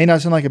meet may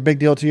not sound like a big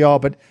deal to y'all,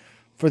 but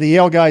for the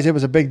Yale guys, it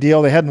was a big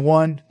deal. They hadn't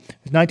won. It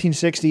was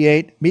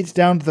 1968. Meets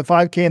down to the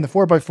 5K and the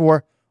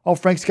 4x4. All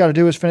Frank's got to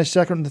do is finish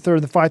second and the third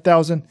in the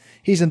 5,000.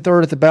 He's in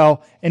third at the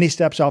bell, and he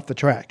steps off the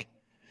track.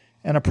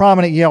 And a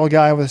prominent Yale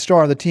guy with a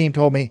star of the team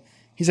told me,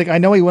 he's like, I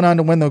know he went on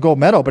to win the gold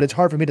medal, but it's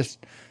hard for me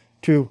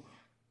to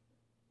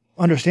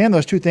understand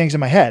those two things in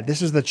my head.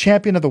 This is the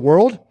champion of the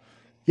world,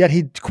 yet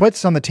he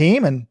quits on the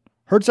team and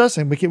hurts us,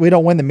 and we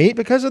don't win the meet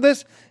because of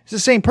this. It's the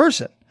same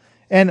person.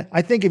 And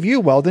I think of you,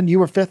 Weldon, you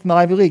were 5th in the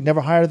Ivy League,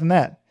 never higher than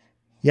that.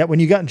 Yet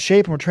when you got in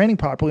shape and were training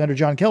properly under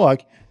John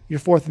Kellogg, you're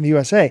 4th in the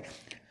USA.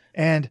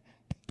 And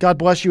God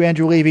bless you,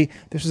 Andrew Levy.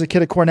 This was a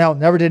kid at Cornell,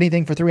 never did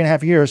anything for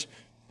 3.5 years.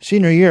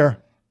 Senior year,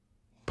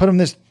 put him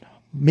this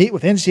meet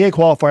with NCAA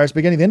qualifiers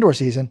beginning of the indoor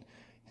season,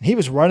 and he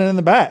was running in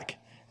the back.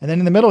 And then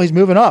in the middle, he's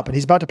moving up, and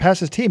he's about to pass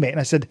his teammate. And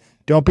I said,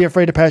 don't be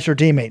afraid to pass your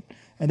teammate.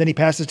 And then he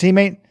passed his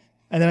teammate,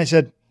 and then I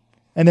said,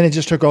 and then it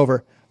just took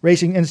over.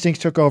 Racing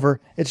instincts took over.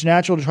 It's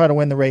natural to try to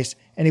win the race,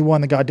 and he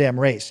won the goddamn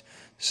race.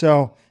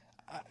 So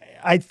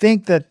I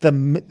think that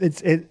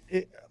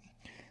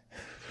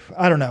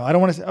I don't know. I don't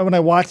want to. When I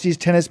watch these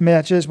tennis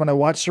matches, when I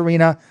watch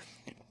Serena,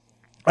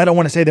 I don't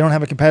want to say they don't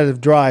have a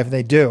competitive drive.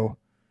 They do,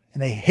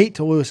 and they hate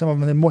to lose. Some of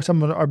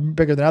them are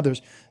bigger than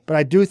others. But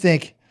I do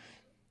think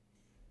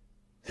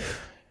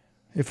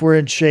if we're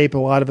in shape, a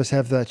lot of us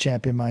have that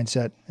champion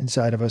mindset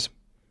inside of us.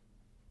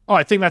 Oh,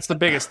 I think that's the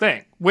biggest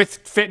thing. With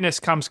fitness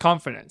comes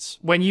confidence.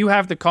 When you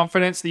have the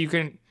confidence that you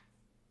can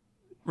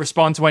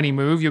respond to any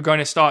move, you're going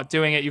to start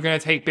doing it. You're going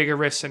to take bigger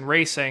risks in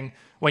racing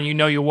when you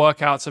know your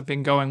workouts have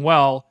been going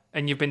well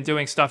and you've been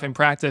doing stuff in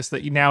practice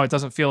that now it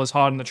doesn't feel as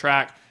hard on the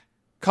track.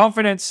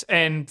 Confidence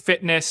and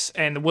fitness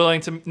and the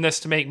willingness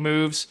to make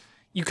moves.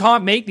 You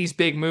can't make these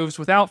big moves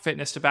without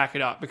fitness to back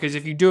it up, because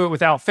if you do it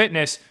without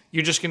fitness,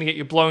 you're just going to get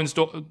your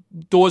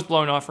doors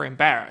blown off or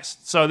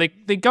embarrassed. So they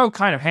go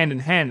kind of hand in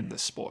hand in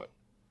this sport.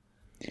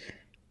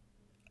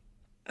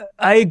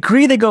 I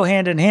agree they go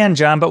hand in hand,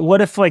 John, but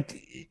what if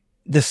like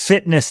the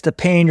fitness, the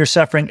pain you're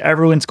suffering,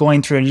 everyone's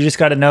going through, and you just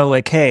got to know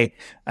like, hey,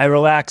 I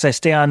relax, I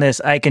stay on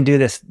this, I can do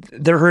this.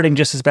 They're hurting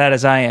just as bad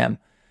as I am.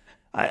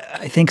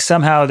 I think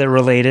somehow they're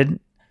related.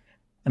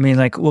 I mean,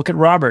 like, look at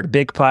Robert,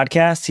 big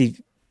podcast, he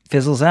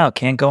fizzles out,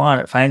 can't go on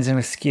it, finds an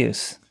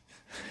excuse.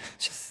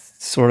 It's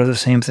just sort of the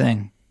same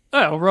thing.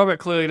 Oh, well, Robert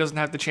clearly doesn't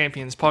have the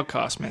Champions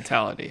podcast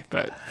mentality,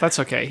 but that's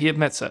okay. He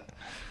admits it.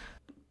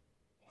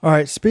 All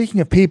right,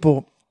 speaking of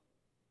people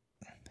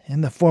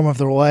in the form of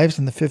their lives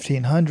in the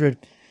 1500,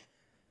 I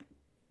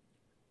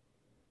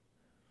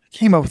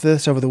came up with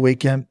this over the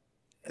weekend.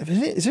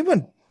 Is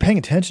anyone paying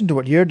attention to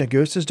what Yared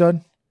Nuguse has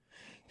done?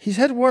 He's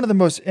had one of the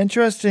most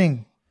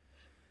interesting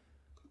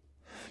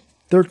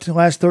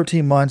last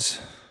 13 months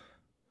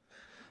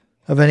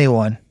of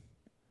anyone.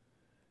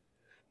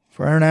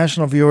 For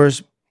international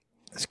viewers,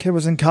 this kid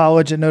was in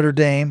college at Notre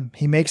Dame.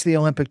 He makes the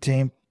Olympic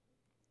team.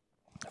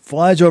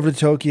 Flies over to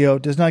Tokyo,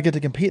 does not get to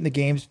compete in the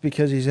games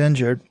because he's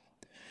injured.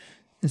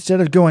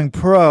 Instead of going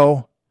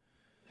pro,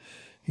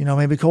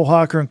 maybe Cole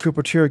Hawker and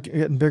Cooper Tier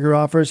getting bigger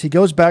offers, he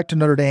goes back to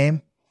Notre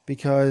Dame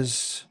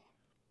because,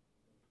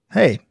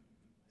 hey,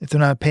 if they're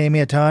not paying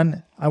me a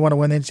ton, I want to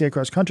win the NCAA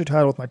cross-country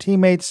title with my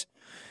teammates.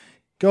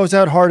 Goes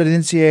out hard at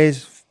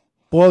NCAAs,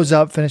 blows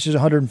up, finishes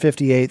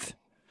 158th.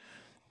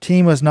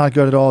 Team was not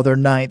good at all. They're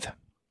 9th.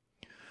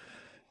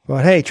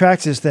 But hey,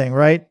 track's his thing,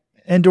 right?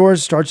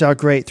 Indoors starts out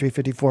great,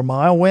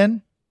 354-mile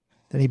win.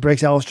 Then he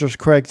breaks Alistair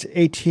Craig's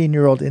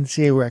 18-year-old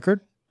NCAA record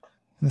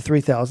in the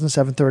 3,000,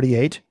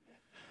 738.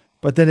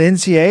 But then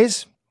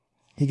NCAAs,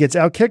 he gets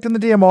outkicked in the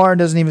DMR and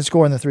doesn't even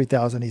score in the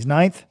 3,000. He's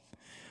 9th.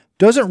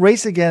 Doesn't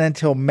race again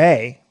until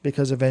May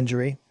because of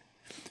injury.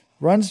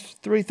 Runs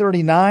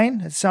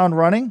 339 at Sound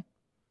Running.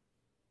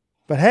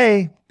 But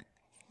hey,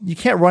 you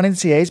can't run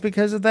NCAAs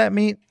because of that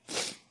meet.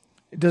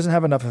 It doesn't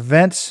have enough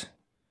events.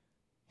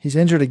 He's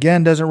injured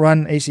again, doesn't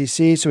run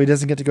ACC, so he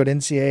doesn't get to go to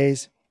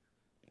NCAAs.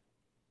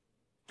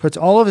 Puts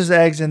all of his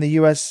eggs in the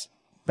U.S.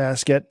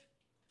 basket.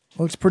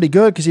 Looks pretty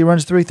good because he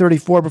runs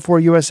 334 before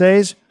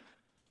USA's.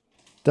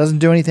 Doesn't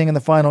do anything in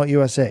the final at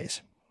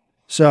USA's.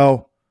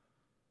 So,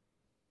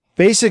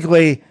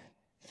 basically,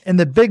 in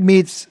the big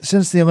meets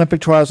since the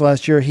Olympic trials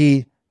last year,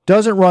 he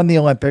doesn't run the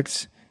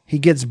Olympics. He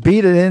gets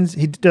beat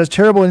he does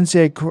terrible at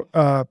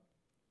NCAA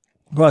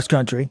cross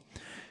country.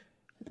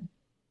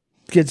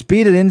 Gets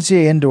beat at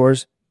NCAA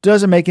indoors.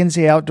 Doesn't make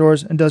NCAA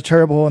outdoors, and does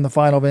terrible in the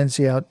final of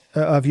NCAA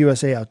of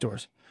USA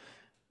outdoors.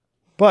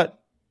 But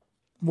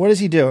what does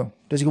he do?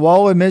 Does he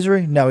wallow in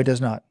misery? No, he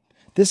does not.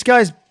 This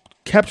guy's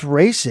kept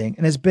racing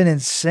and has been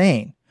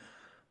insane.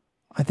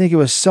 I think it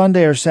was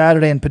Sunday or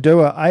Saturday in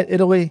Padua,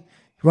 Italy.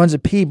 He runs a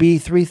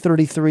PB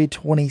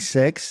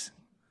 333.26.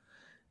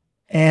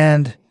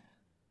 And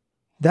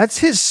That's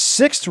his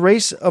 6th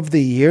race of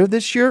the year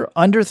this year,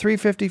 under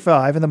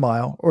 3:55 in the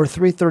mile or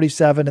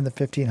 3:37 in the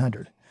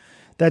 1500.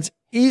 That's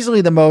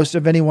easily the most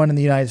of anyone in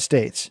the United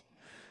States.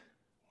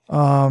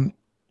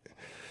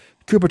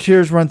 Cooper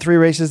Tears run 3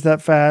 races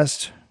that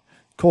fast.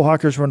 Cole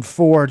Hawker's run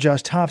 4.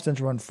 Josh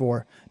Thompson's run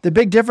 4. The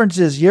big difference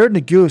is Jared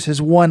Naguse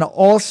has won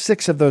all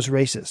 6 of those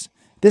races.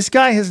 This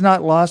guy has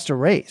not lost a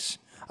race.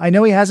 I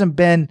know he hasn't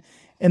been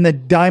in the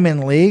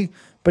Diamond League,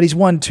 but he's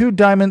won 2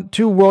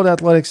 World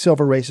Athletics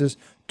silver races,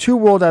 2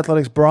 World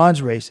Athletics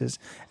bronze races.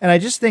 And I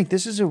just think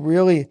this is a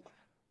really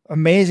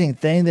amazing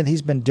thing that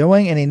he's been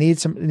doing, and he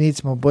needs some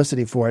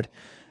publicity for it.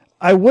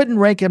 I wouldn't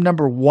rank him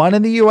number 1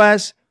 in the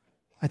U.S.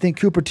 I think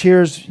Cooper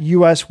Tears'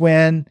 U.S.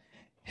 win,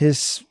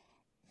 his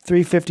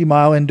 350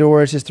 mile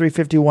indoors, his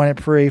 351 at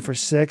Prairie for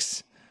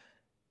 6,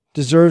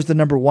 deserves the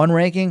number 1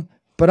 ranking.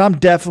 But I'm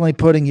definitely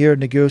putting Jared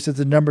Naguse as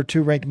the number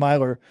 2 ranked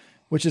miler,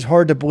 which is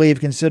hard to believe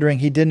considering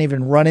he didn't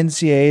even run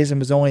NCAAs and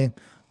was only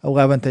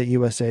 11th at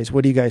USAs.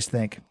 What do you guys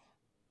think?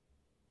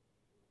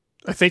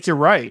 I think you're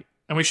right.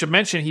 And we should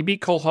mention he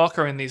beat Cole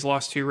Hawker in these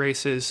last 2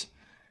 races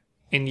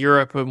in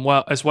Europe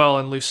as well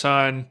in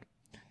Lucerne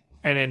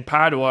and in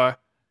Padua.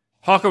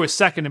 Hawker was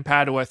second in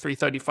Padua,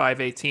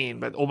 3:35.18,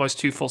 but almost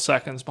 2 full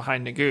seconds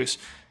behind Naguse.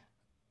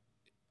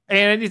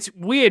 And it's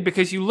weird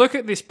because you look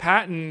at this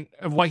pattern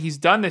of what he's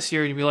done this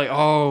year and you be like,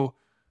 oh,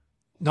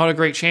 not a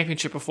great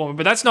championship performer.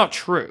 But that's not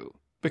true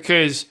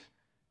because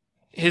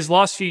his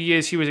last few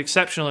years, he was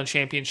exceptional in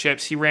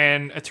championships. He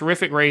ran a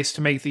terrific race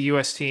to make the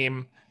U.S.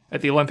 team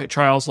at the Olympic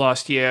trials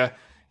last year.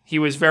 He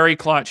was very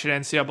clutch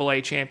at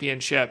NCAA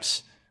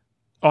championships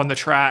on the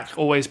track,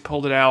 always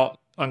pulled it out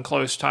on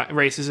close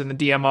races in the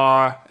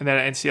DMR and then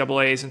at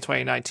NCAAs in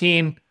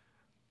 2019.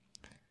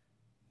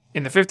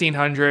 In the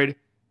 1500,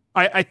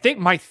 I think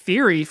my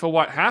theory for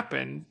what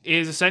happened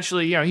is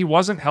essentially, he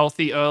wasn't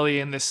healthy early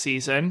in this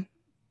season.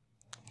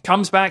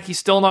 Comes back, he's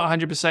still not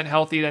 100%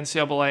 healthy at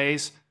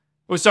NCAAs.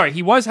 Oh, sorry,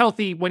 he was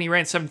healthy when he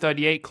ran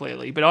 7:38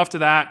 clearly, but after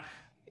that,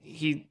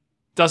 he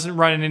doesn't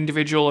run an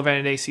individual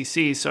event at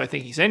ACC, so I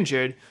think he's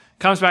injured.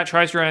 Comes back,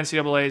 tries to run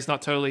NCAAs,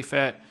 not totally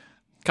fit.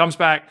 Comes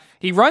back,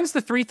 he runs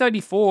the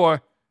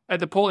 3:34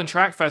 at the Portland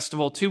Track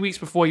Festival 2 weeks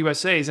before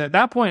USA's, and at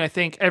that point, I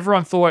think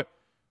everyone thought,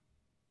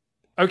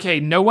 okay,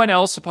 no one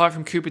else apart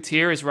from Cooper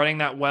Teare is running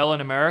that well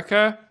in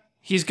America.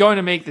 He's going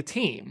to make the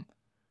team.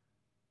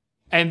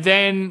 And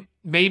then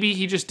maybe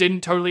he just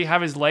didn't totally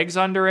have his legs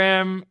under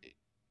him,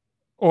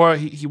 or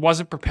he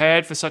wasn't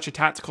prepared for such a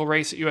tactical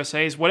race at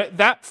USA's.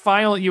 That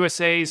final at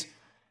USA's,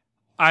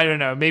 I don't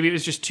know. Maybe it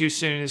was just too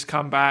soon in his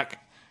comeback.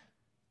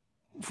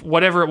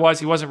 Whatever it was,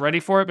 he wasn't ready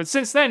for it. But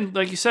since then,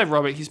 like you said,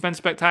 Robert, he's been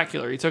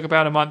spectacular. He took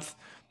about a month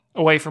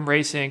away from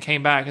racing and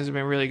came back and has been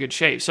in really good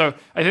shape. So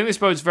I think this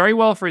bodes very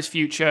well for his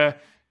future.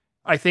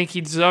 I think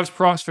he deserves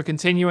props for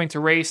continuing to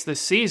race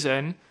this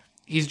season.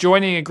 He's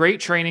joining a great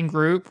training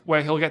group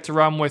where he'll get to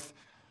run with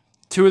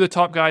 2 of the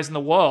top guys in the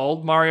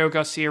world, Mario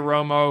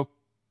Garcia-Romo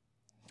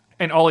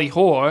and Ollie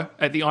Hoare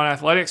at the On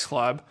Athletics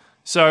Club.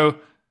 So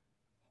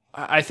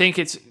I think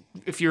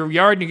if you're a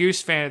Jared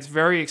Naguse fan, it's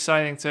very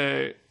exciting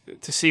to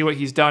see what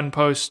he's done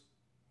post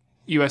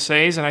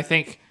USA's. And I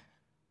think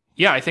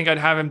I'd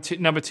have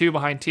him number 2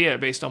 behind Teare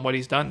based on what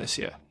he's done this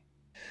year.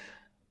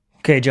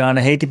 Okay, John,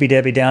 I hate to be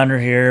Debbie Downer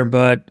here,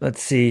 but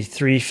let's see,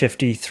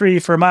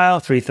 3:53 for a mile,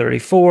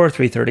 3:34,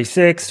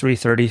 3:36,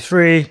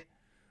 3:33.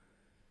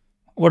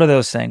 What are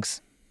those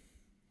things?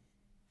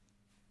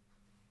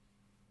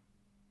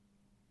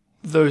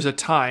 Those are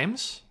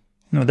times.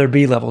 No, they're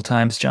B-level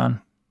times,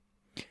 John.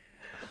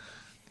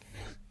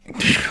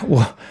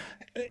 Well,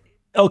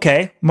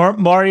 okay,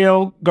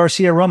 Mario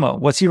Garcia-Romo,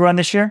 what's he run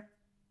this year?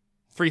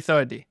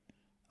 3:30.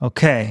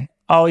 Okay,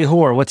 Ollie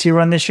Hoare, what's he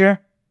run this year?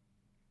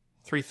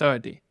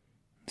 3:30.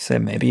 So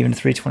maybe even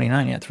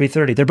 3:29,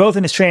 3:30. They're both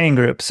in his training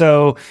group.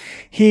 So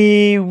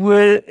he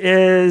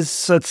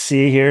is, let's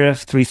see here,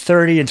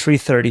 3:30 and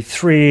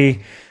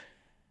 3:33.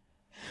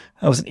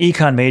 I was an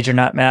econ major,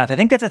 not math. I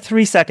think that's a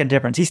 3-second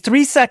difference. He's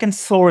 3 seconds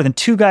slower than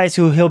 2 guys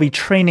who he'll be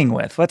training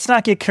with. Let's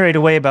not get carried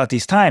away about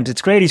these times.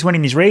 It's great he's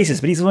winning these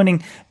races, but he's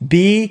winning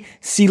B,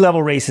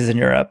 C-level races in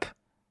Europe.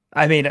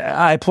 I mean,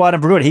 I applaud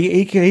him for it.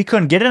 He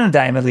couldn't get in a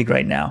Diamond League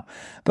right now.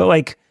 But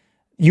like,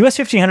 US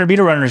 1500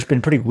 meter runner has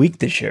been pretty weak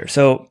this year.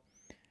 So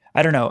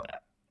I don't know.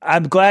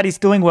 I'm glad he's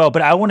doing well,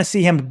 but I want to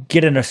see him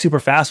get in a super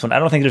fast one. I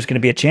don't think there's going to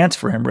be a chance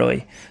for him,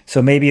 really.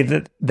 So maybe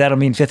that'll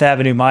mean Fifth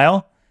Avenue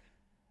Mile.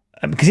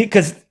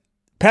 Because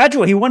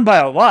Padua, he won by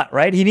a lot,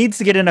 right? He needs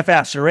to get in a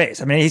faster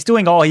race. I mean, he's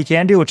doing all he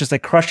can do, which is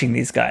like crushing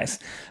these guys.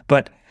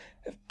 But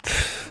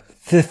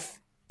the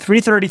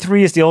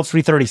 3:33 is the old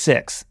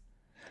 3:36.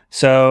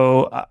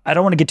 So I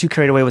don't want to get too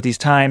carried away with these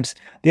times.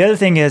 The other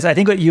thing is, I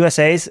think at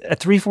USA's, a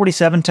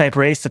 3:47 type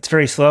race that's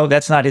very slow,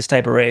 that's not his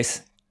type of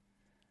race.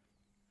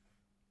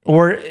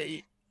 Or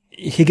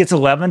he gets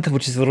 11th,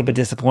 which is a little bit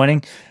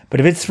disappointing. But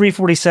if it's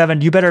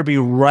 3:47, you better be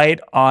right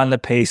on the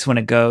pace when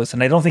it goes.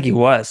 And I don't think he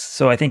was.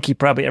 So I think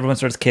everyone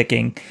starts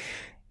kicking.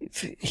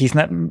 He's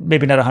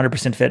maybe not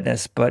 100%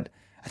 fitness, but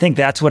I think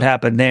that's what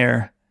happened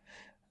there.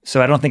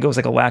 So I don't think it was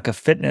like a lack of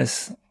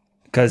fitness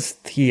because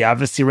he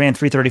obviously ran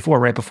 3:34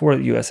 right before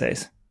the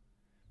USA's.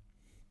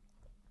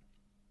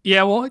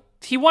 Yeah, well,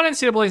 he won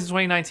NCAAs in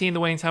 2019. The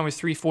winning time was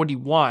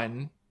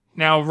 3:41.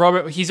 Now,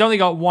 Robert, he's only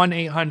got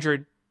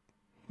 800.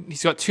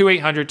 He's got 2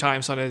 800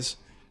 times on his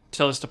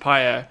Tilis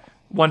Tapaya,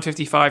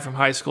 155 from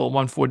high school,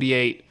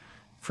 148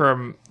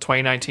 from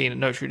 2019 at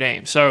Notre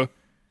Dame. So,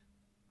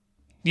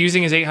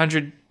 using his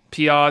 800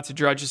 PR to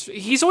Drudge,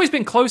 he's always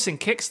been close in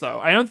kicks, though.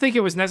 I don't think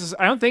it was necessary.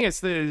 I don't think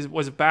it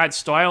was a bad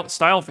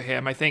style for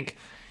him. I think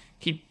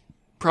he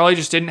probably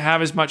just didn't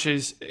have as much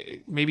as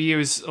maybe it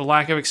was a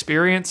lack of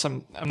experience.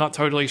 I'm not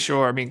totally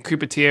sure. I mean,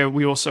 Coupertier,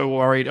 we also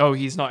worried,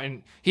 he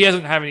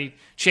doesn't have any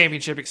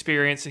championship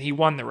experience, and he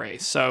won the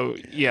race. So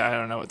yeah, I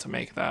don't know what to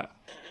make of that.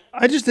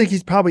 I just think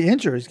he's probably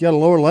injured. He's got a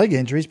lower leg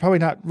injury. He's probably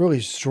not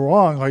really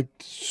strong. Like,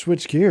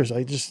 switch gears.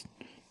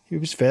 He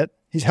was fit.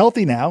 He's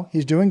healthy now.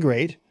 He's doing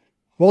great.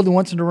 Weldon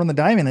wants him to run the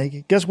Diamond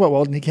League. Guess what,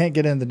 Weldon? He can't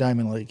get in the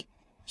Diamond League.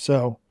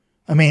 So,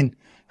 I mean,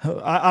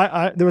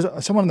 there was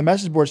someone on the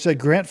message board said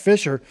Grant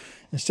Fisher,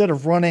 instead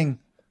of running,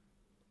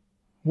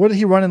 what did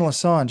he run in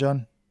Lausanne,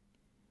 John?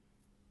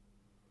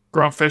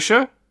 Grant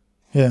Fisher?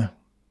 Yeah.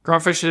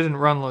 Grant Fisher didn't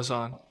run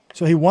Lausanne.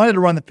 So he wanted to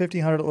run the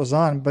 1500 at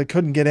Lausanne, but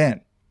couldn't get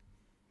in.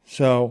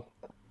 So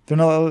they're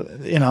not,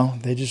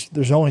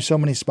 there's only so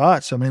many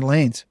spots, so many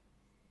lanes.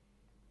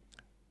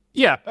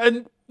 Yeah,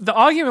 and the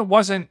argument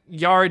wasn't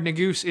Yared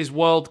Nuguse is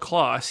world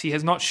class. He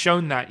has not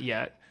shown that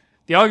yet.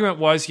 The argument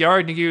was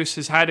Yared Nuguse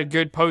has had a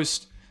good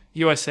post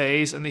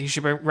USAs and that he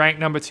should be ranked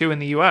number 2 in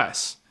the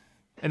US.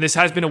 And this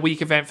has been a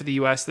weak event for the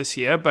US this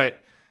year, but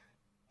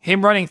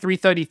him running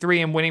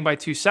 3:33 and winning by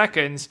 2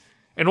 seconds,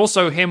 and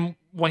also him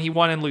when he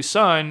won in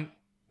Lucerne,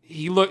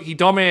 he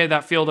dominated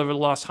that field over the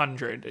last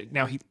 100.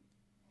 Now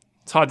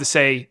it's hard to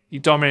say you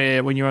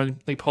dominated when you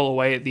only pull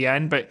away at the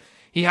end, but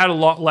he had a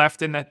lot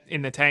left in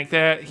the tank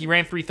there. He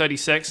ran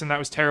 3:36, and that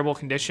was terrible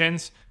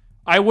conditions.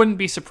 I wouldn't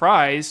be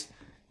surprised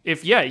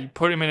if, you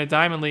put him in a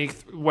Diamond League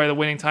where the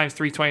winning time's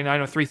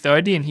 3:29 or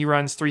 3:30, and he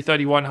runs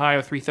 3:31 high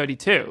or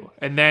 3:32.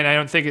 And then I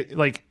don't think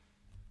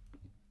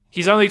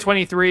he's only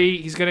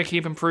 23. He's going to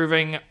keep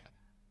improving.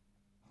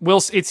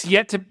 It's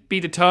yet to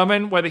be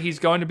determined whether he's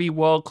going to be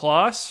world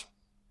class,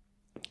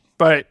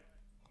 but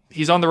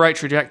he's on the right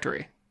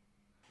trajectory.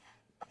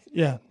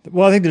 Yeah.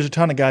 Well, I think there's a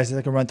ton of guys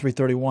that can run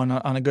 3:31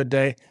 on a good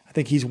day. I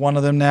think he's one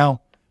of them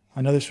now.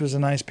 I know this was a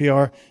nice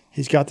PR.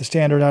 He's got the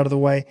standard out of the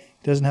way.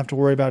 He doesn't have to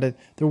worry about it.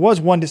 There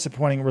was one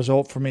disappointing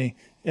result for me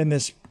in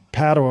this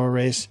Padua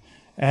race.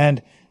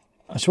 And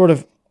sort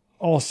of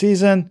all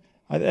season,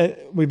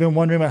 we've been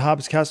wondering about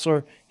Hobbs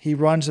Kessler. He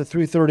runs a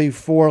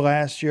 3:34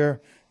 last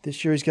year.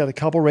 This year he's got a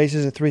couple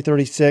races at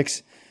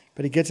 3:36.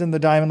 But he gets in the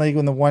Diamond League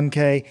in the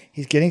 1K.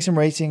 He's getting some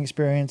racing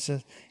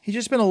experiences. He's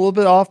just been a little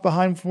bit off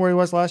behind from where he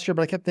was last year,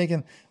 but I kept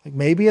thinking,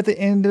 maybe at the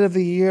end of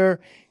the year,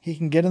 he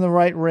can get in the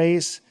right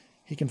race.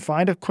 He can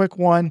find a quick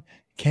one.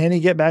 Can he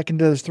get back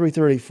into those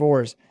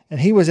 3:34s?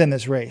 And he was in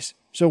this race.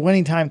 So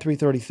winning time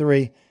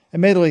 3:33.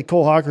 Admittedly,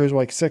 Cole Hocker,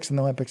 who's 6th in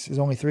the Olympics, is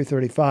only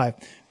 3:35.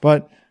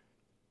 But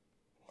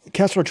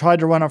Kessler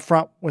tried to run up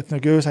front with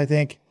Nuguse, I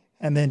think,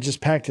 and then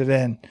just packed it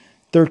in.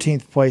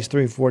 13th place,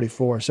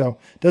 3:44. So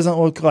it doesn't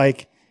look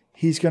like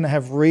he's going to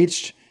have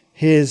reached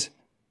his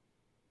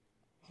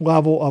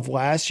level of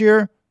last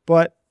year,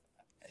 but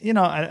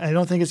I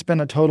don't think it's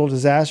been a total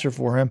disaster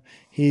for him.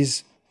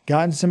 He's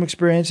gotten some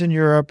experience in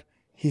Europe.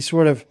 He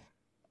sort of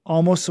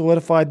almost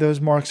solidified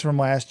those marks from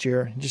last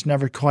year. He just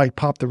never quite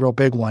popped the real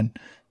big one.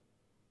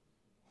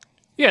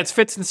 Yeah, it's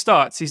fits and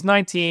starts. He's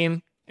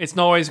 19. It's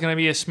not always going to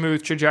be a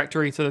smooth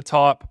trajectory to the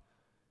top.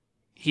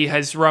 He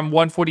has run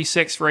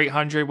 146 for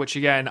 800, which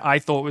again, I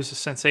thought was a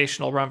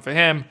sensational run for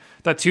him.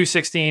 That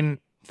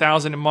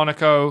 216,000 in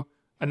Monaco,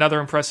 another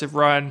impressive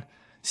run.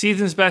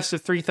 Season's best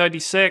of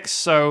 336,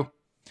 so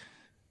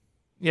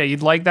yeah,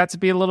 you'd like that to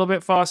be a little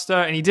bit faster.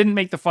 And he didn't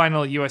make the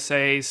final at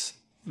USA's.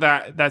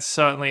 That's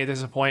certainly a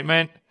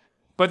disappointment.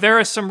 But there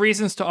are some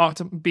reasons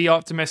to be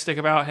optimistic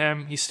about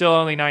him. He's still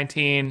only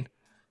 19.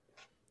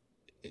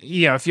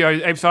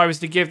 If I was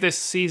to give this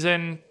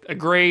season a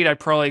grade, I'd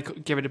probably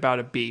give it about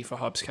a B for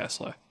Hobbs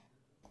Kessler.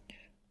 I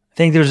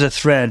think there's a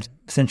thread,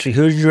 essentially.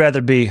 Who would you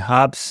rather be,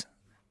 Hobbs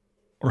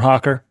or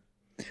Hocker?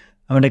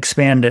 I'm going to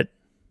expand it.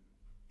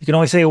 You can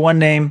only say one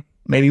name,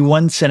 maybe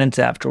one sentence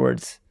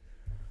afterwards.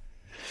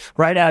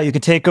 Right now, you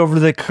could take over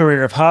the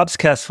career of Hobbs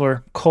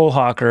Kessler, Cole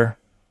Hocker,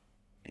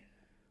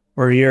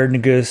 or Yared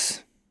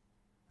Nuguse.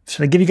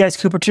 Should I give you guys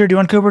Coupertier? Do you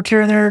want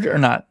Coupertier in there or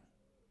not?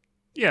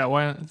 Yeah,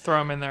 why not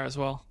throw him in there as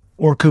well?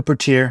 Or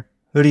Coupertier.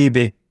 Who do you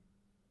be?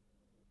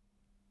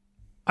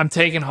 I'm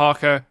taking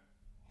Hocker.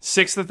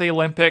 6th at the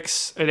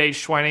Olympics at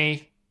age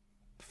 20.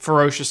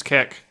 Ferocious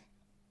kick.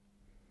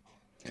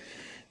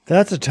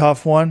 That's a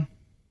tough one.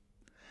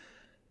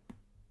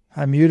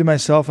 I muted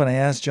myself and I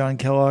asked John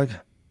Kellogg.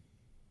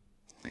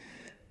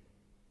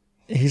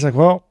 He's like,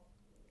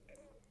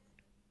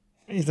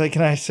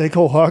 can I say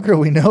Cole Hocker?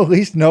 We at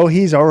least know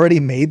he's already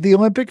made the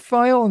Olympic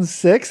final in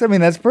 6. I mean,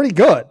 that's pretty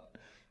good.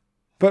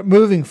 But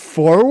moving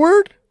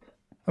forward,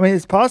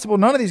 it's possible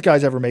none of these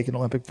guys ever make an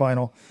Olympic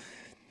final.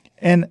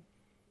 And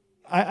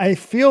I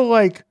feel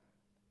like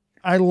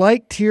I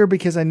like Tier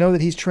because I know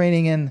that he's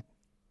training in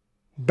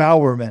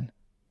Bowerman.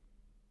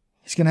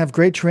 He's going to have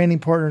great training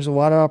partners, a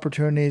lot of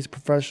opportunities,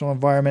 professional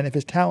environment. If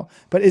his talent,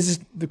 but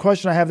the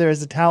question I have there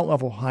is the talent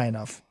level high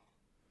enough?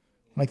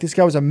 Like this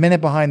guy was a minute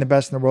behind the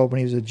best in the world when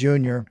he was a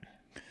junior.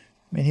 I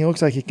mean, he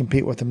looks like he can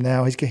compete with them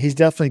now. He's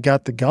definitely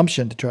got the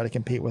gumption to try to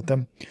compete with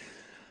them.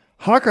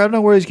 Hawker, I don't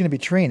know where he's going to be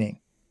training.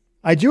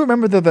 I do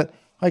remember that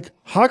like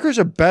Hawker's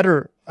a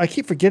better. I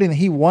keep forgetting that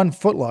he won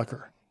Foot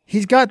Locker.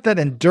 He's got that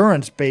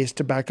endurance base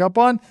to back up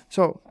on.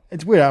 So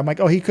it's weird. I'm like,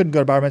 oh, he couldn't go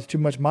to Bowerman. It's too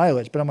much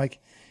mileage. But I'm like,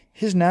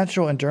 his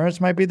natural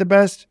endurance might be the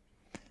best.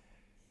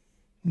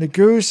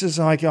 Nagoose is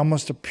like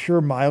almost a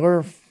pure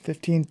miler,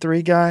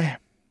 15.3 guy.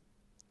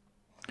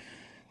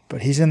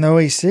 But he's in the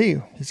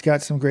OEC. He's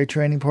got some great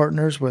training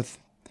partners with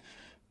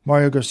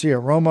Mario Garcia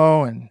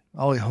Romo and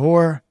Ollie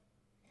Hoare.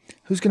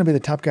 Who's going to be the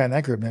top guy in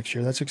that group next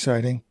year? That's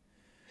exciting.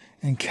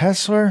 And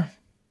Kessler.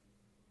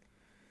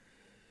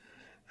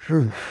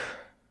 Whew.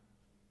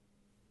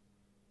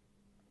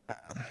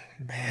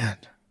 Man.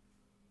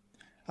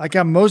 I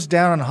got most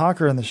down on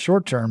Hawker in the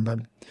short term, but.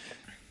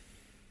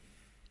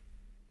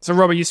 So,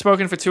 Robert, you've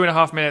spoken for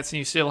 2.5 minutes and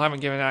you still haven't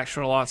given an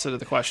actual answer to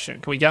the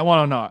question. Can we get one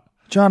or not?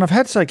 John, I've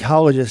had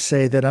psychologists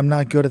say that I'm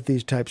not good at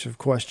these types of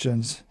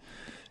questions.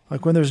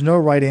 Like when there's no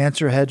right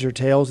answer, heads or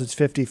tails, it's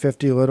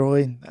 50-50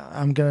 literally.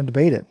 I'm going to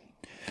debate it.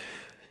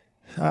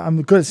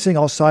 I'm good at seeing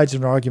all sides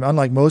of an argument,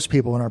 unlike most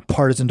people in our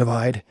partisan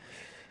divide.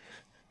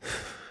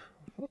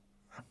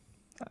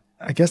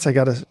 I guess I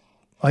got to,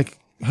 like,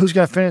 who's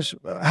going to finish?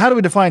 How do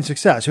we define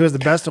success? Who has the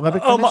best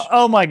Olympic finish?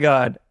 Oh my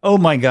God. Oh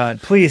my God.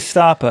 Please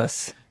stop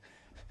us.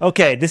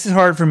 Okay, this is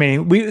hard for me.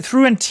 We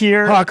threw in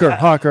Tier.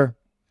 Hawker.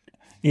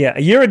 Yeah,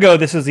 a year ago,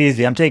 this was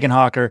easy. I'm taking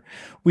Hawker.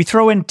 We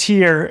throw in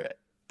Tier.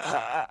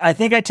 I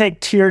think I take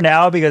Tier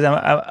now because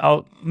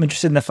I'm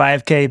interested in the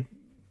 5K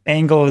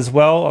angle as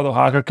well, although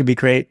Hawker could be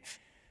great.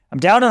 I'm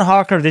down on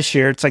Hawker this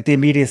year. It's like the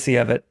immediacy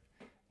of it.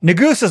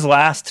 Nagoose is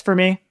last for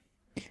me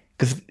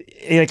because,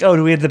 like, oh,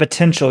 do we have the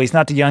potential? He's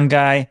not the young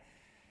guy.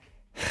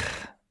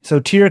 So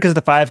Tier because of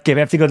the 5K. I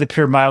have to go to the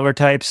pure miler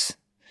types.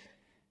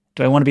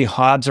 Do I want to be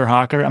Hobbs or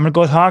Hawker? I'm going to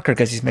go with Hawker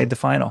because he's made the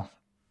final.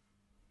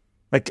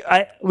 Like,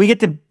 we get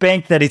to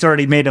bank that he's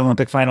already made an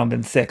Olympic final and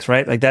been 6,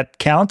 right? Like, that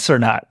counts or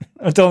not?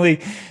 It's only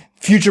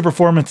future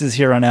performances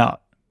here on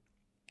out.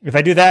 If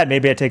I do that,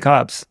 maybe I take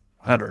Hobbs.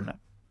 I don't know.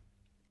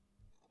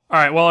 All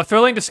right, well, a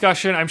thrilling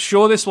discussion. I'm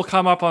sure this will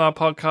come up on our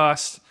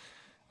podcast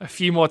a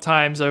few more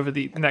times over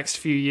the next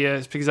few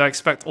years because I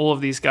expect all of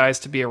these guys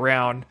to be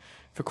around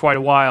for quite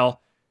a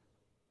while.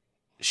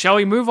 Shall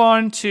we move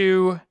on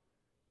to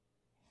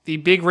the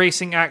big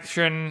racing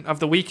action of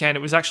the weekend?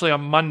 It was actually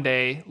on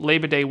Monday,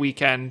 Labor Day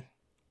weekend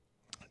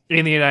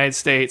in the United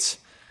States,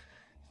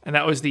 and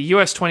that was the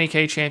US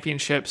 20K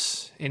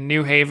Championships in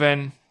New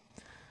Haven.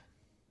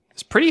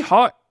 It's pretty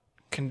hot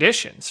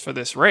conditions for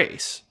this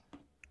race.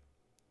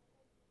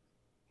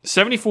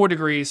 74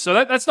 degrees,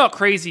 so that's not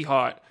crazy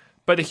hot,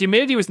 but the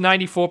humidity was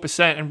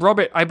 94%, and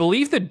Robert, I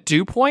believe the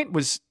dew point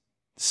was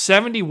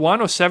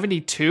 71 or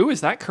 72, is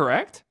that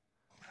correct?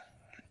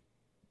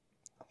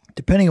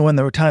 Depending on when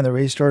the time the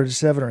race started,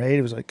 7 or 8,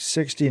 it was like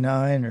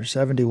 69 or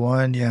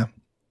 71, yeah.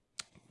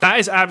 That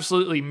is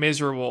absolutely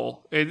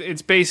miserable.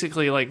 It's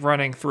basically like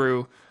running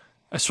through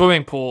a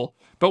swimming pool.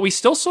 But we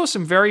still saw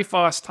some very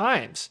fast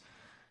times.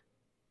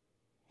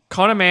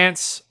 Conor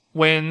Mantz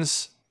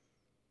wins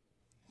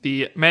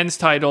the men's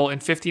title in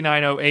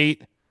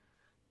 59.08.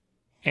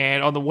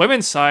 And on the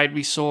women's side,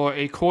 we saw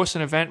a course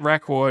and event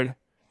record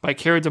by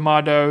Keira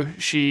D'Amato.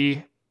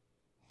 She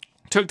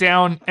took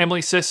down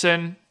Emily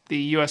Sisson, the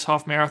U.S.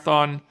 half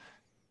marathon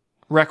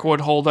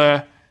record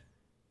holder,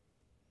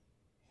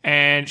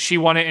 and she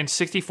won it in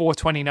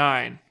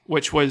 64.29,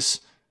 which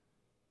was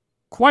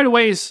quite a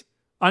ways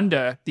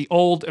under the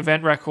old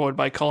event record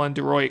by Colin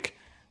DeRoik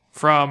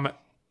from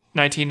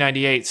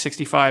 1998,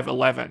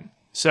 65.11.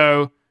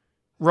 So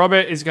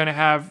Robert is going to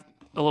have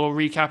a little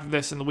recap of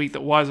this in the week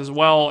that was as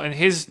well, and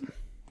his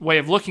way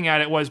of looking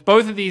at it was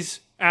both of these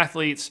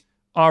athletes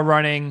are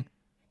running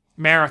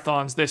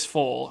marathons this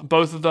fall.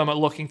 Both of them are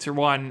looking to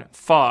run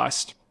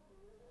fast.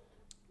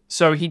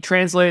 So he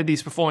translated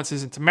these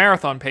performances into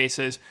marathon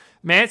paces.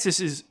 Mantz's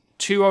is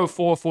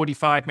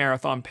 2:04:45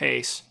 marathon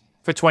pace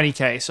for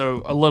 20K,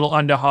 so a little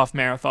under half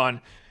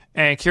marathon.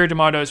 And Keira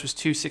D'Amato's was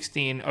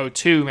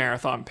 2:16:02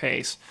 marathon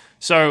pace.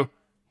 So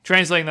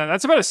translating that,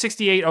 that's about a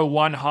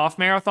 68:01 half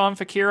marathon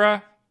for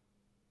Keira.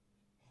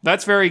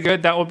 That's very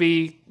good. That will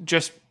be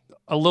just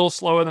a little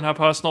slower than her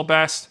personal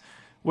best,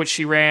 which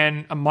she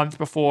ran a month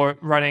before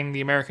running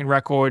the American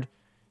record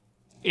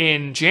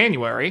in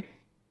January.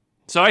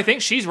 So I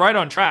think she's right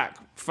on track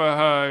for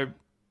her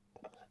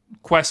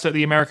quest at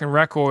the American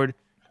record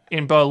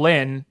in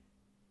Berlin.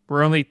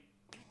 We're only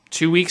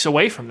 2 weeks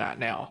away from that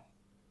now.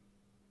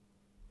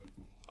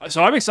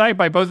 So I'm excited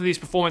by both of these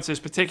performances,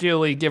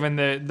 particularly given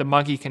the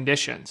muggy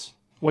conditions.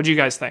 What do you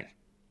guys think?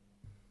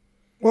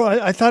 Well,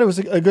 I thought it was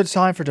a good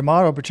sign for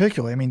D'Amato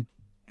particularly. I mean,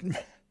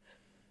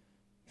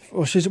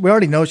 well, we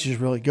already know she's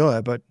really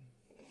good, but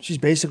she's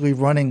basically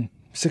running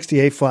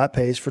 68 flat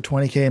pace for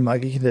 20K in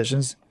muggy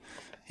conditions.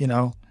 You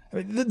know, I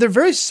mean, they're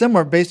very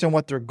similar based on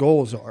what their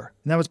goals are.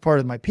 And that was part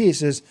of my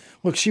piece is,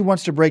 look, she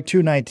wants to break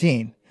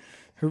 2:19.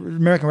 Her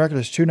American record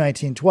is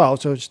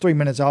 2:19.12, so it's 3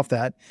 minutes off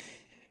that.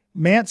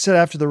 Mance said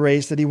after the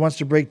race that he wants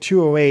to break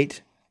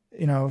 2:08,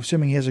 you know,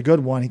 assuming he has a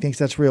good one. He thinks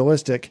that's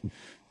realistic.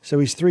 So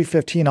he's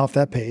 3:15 off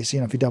that pace, you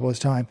know, if he double his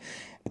time.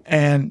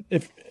 And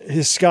if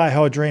his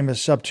sky-high dream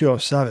is sub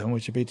 2:07,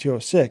 which would be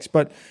 2:06.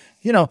 But,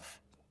 you know,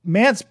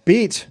 Mance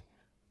beat,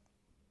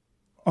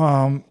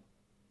 you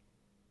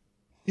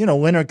know,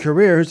 Leonard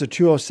Career, who's a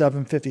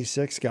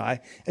 2:07.56 guy.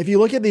 If you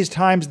look at these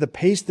times, the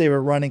pace they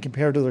were running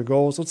compared to their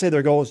goals, let's say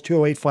their goal is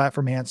 2:08 flat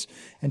for Mance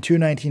and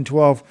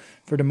 2:19.12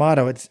 for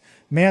D'Amato. It's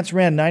Mance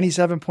ran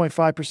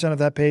 97.5% of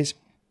that pace,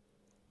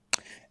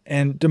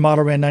 and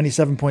D'Amato ran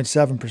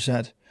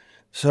 97.7%.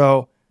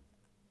 So,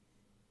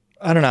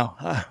 I don't know.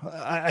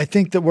 I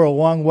think that we're a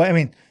long way. I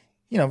mean,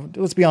 you know,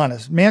 let's be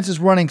honest. Mance is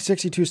running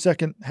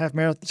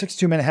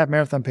 62-minute half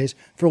marathon pace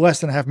for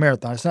less than a half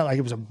marathon. It's not like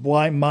it was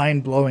a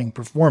mind-blowing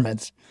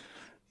performance.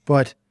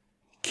 But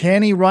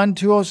can he run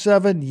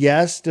 2:07?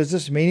 Yes. Does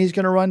this mean he's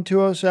going to run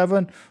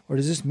 2:07? Or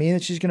does this mean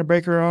that she's going to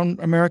break her own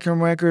American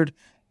record?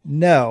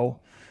 No.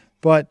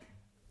 But,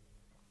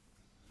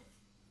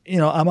 you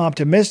know, I'm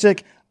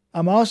optimistic.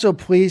 I'm also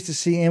pleased to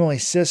see Emily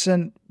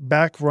Sisson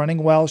back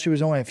running well. She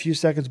was only a few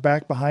seconds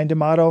back behind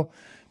D'Amato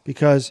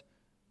because,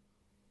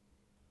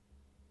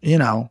 you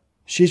know,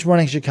 she's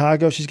running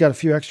Chicago. She's got a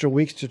few extra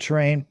weeks to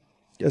train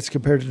as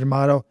compared to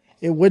D'Amato.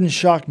 It wouldn't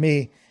shock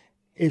me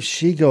if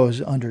she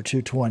goes under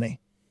 2:20.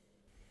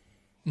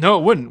 No,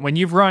 it wouldn't. When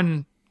you've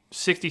run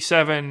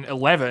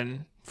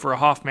 67:11 for a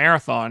half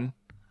marathon,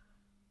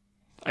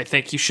 I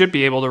think you should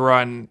be able to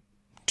run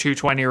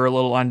 2:20 or a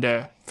little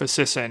under for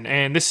Sisson.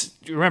 And this,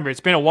 remember, it's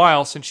been a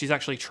while since she's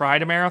actually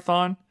tried a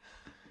marathon.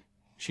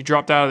 She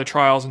dropped out of the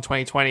trials in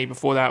 2020.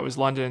 Before that was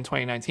London in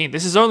 2019.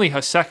 This is only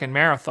her second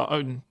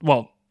marathon.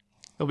 Well,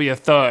 it'll be a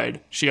third.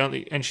 She's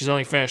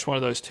only finished one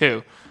of those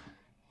two.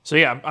 So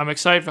yeah, I'm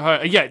excited for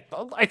her. Yeah,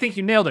 I think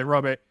you nailed it,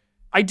 Robert.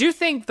 I do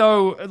think,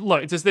 though,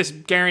 look, does this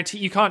guarantee,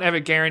 you can't ever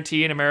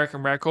guarantee an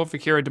American record for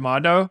Keira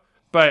D'Amato,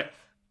 but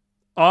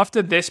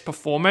after this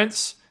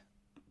performance,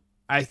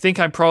 I think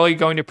I'm probably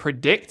going to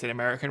predict an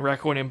American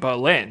record in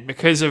Berlin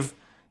because of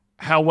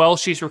how well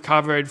she's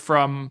recovered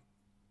from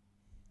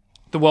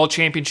the World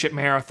Championship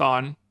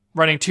Marathon,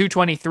 running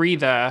 2:23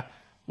 there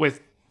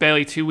with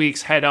barely 2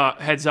 weeks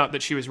heads up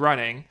that she was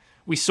running.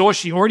 We saw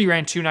she already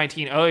ran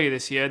 2:19 earlier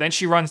this year. Then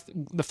she runs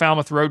the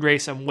Falmouth Road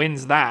Race and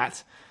wins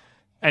that.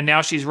 And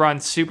now she's run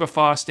super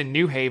fast in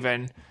New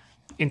Haven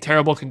in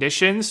terrible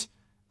conditions.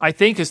 I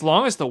think as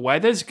long as the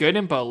weather's good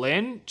in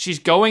Berlin, she's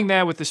going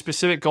there with the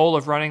specific goal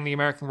of running the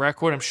American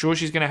record. I'm sure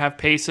she's going to have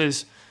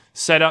paces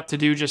set up to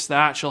do just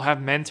that. She'll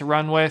have men to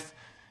run with.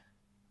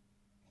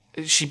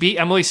 She beat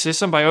Emily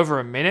Sisson by over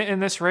a minute in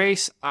this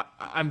race.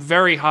 I'm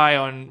very high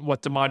on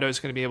what D'Amato is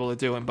going to be able to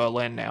do in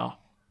Berlin now.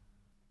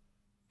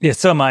 Yeah,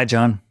 so am I,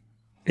 John.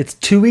 It's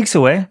 2 weeks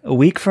away. A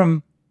week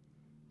from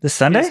this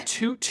Sunday? It's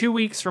two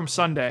weeks from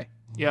Sunday.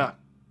 Yeah.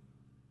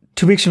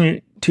 2 weeks from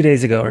 2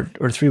 days ago,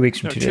 or 3 weeks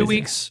from 2 days 2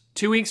 weeks. Ago.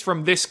 2 weeks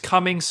from this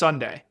coming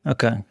Sunday.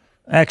 Okay.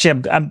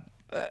 Actually, I'm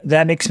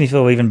that makes me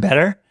feel even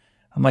better.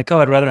 I'm like,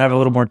 I'd rather have a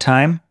little more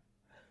time.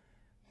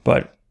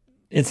 But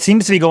it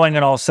seems to be going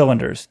on all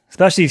cylinders,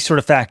 especially sort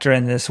of factor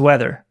in this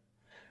weather,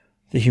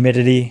 the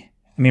humidity.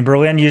 I mean,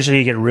 Berlin, usually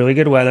you get really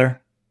good weather.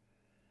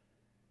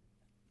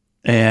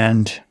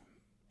 And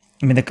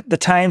I mean, the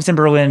times in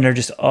Berlin are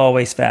just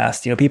always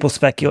fast. You know, people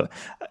speculate.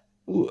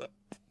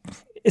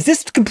 Is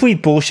this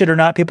complete bullshit or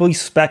not? People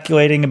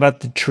speculating about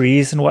the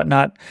trees and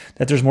whatnot,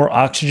 that there's more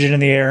oxygen in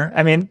the air.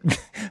 I mean,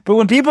 but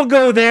when people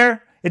go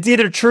there, it's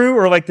either true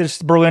or like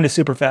this Berlin is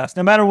super fast.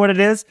 No matter what it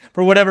is,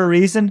 for whatever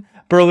reason,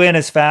 Berlin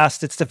is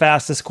fast. It's the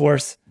fastest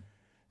course.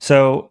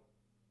 So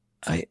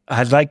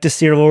I'd like to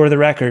see her lower the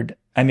record.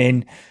 I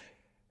mean,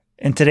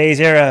 in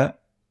today's era,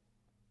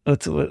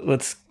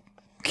 let's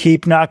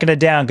keep knocking it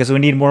down because we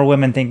need more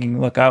women thinking,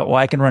 look,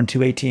 I can run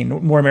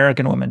 2:18. More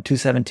American women,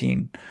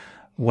 2:17,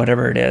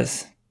 whatever it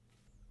is.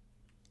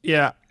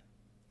 Yeah.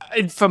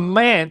 For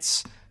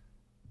Mance,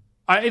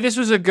 this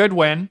was a good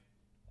win.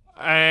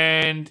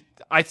 And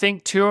I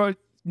think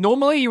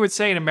normally you would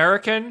say an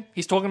American,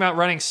 he's talking about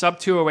running sub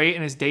 2:08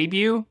 in his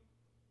debut,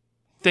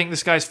 think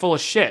this guy's full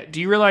of shit. Do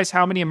you realize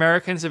how many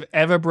Americans have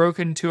ever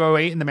broken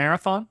 2:08 in the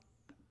marathon?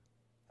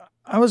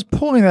 I was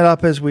pulling that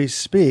up as we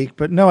speak,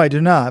 but no, I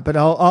do not. But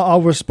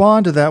I'll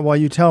respond to that while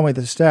you tell me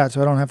the stats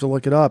so I don't have to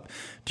look it up.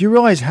 Do you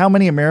realize how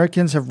many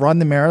Americans have run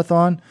the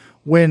marathon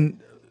when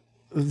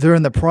they're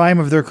in the prime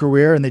of their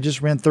career and they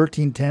just ran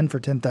 13:10 for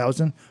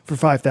 10,000, for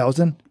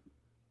 5,000?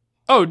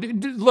 Oh,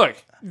 look,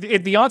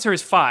 the answer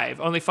is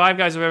 5. Only 5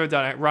 guys have ever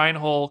done it. Ryan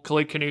Hall,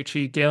 Khalid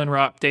Kanuchi, Galen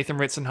Rupp, Dathan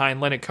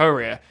Ritzenheim, Leonard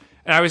Courier.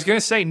 And I was going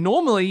to say,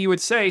 normally you would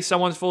say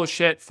someone's full of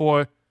shit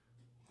for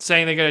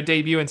saying they're going to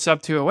debut in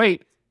sub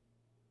 2:08.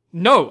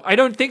 No, I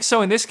don't think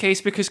so in this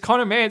case because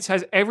Conor Mance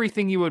has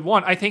everything you would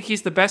want. I think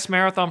he's the best American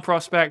marathon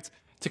prospect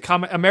to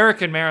come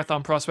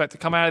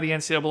out of the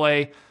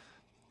NCAA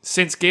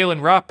since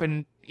Galen Rupp,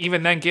 and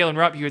even then Galen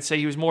Rupp, you would say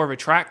he was more of a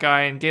track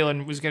guy, and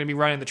Galen was going to be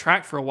running the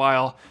track for a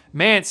while.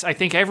 Mance, I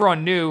think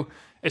everyone knew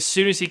as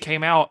soon as he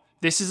came out,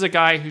 this is a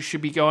guy who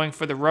should be going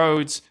for the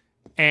roads,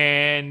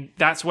 and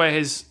that's where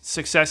his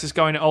success is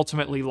going to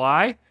ultimately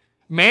lie.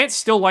 Mance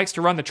still likes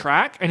to run the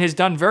track and has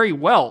done very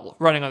well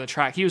running on the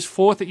track. He was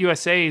 4th at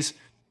USA's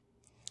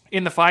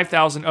in the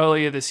 5,000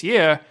 earlier this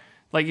year.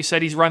 Like you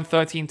said, he's run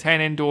 13:10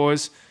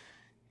 indoors.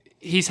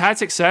 He's had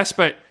success,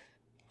 but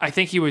I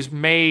think he was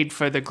made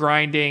for the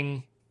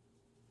grinding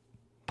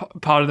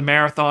part of the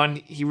marathon.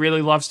 He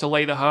really loves to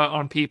lay the hurt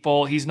on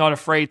people. He's not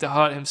afraid to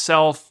hurt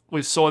himself.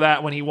 We saw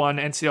that when he won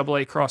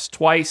NCAA cross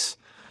twice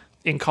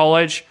in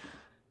college.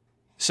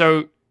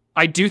 So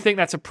I do think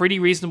that's a pretty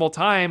reasonable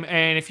time.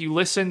 And if you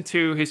listen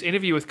to his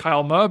interview with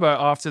Kyle Merber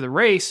after the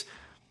race,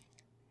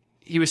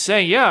 he was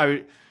saying, yeah,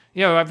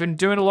 I've been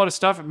doing a lot of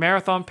stuff at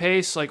marathon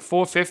pace, like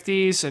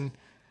 450s, and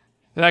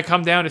then I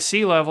come down to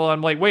sea level.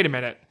 I'm like, wait a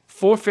minute,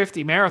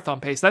 450 marathon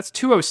pace, that's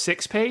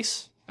 206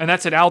 pace, and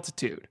that's at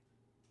altitude.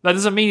 That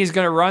doesn't mean he's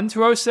going to run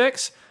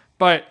 206,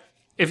 but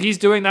if he's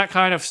doing that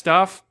kind of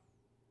stuff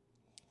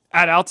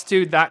at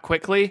altitude that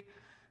quickly,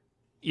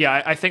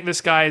 yeah, I think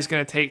this guy is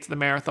going to take to the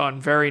marathon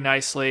very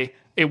nicely.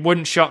 It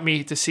wouldn't shock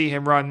me to see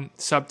him run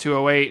sub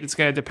 208. It's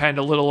going to depend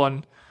a little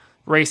on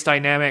race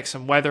dynamics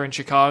and weather in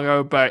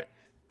Chicago, but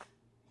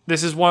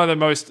this is going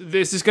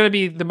to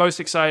be the most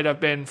excited I've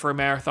been for a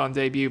marathon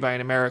debut by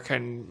an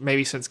American,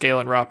 maybe since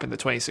Galen Rupp in the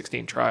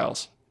 2016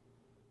 trials.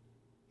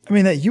 I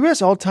mean, that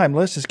U.S. all-time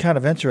list is kind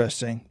of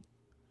interesting.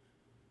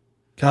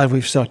 God,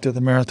 we've sucked at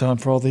the marathon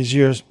for all these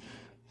years.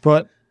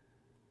 But,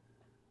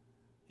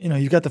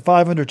 you've got the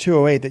 500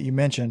 208 that you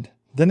mentioned.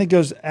 Then it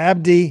goes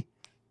Abdi,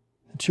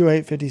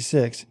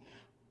 2856.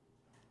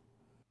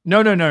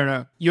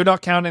 No. You're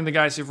not counting the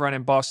guys who've run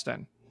in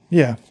Boston.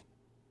 Yeah,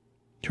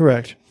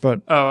 correct.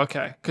 But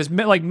okay. Because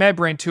Meb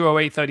ran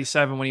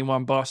 208.37 when he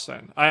won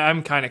Boston.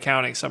 I'm kind of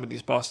counting some of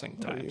these Boston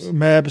times.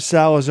 Meb,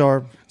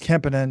 Salazar,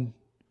 Kempinen,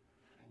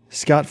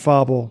 Scott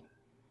Fauble,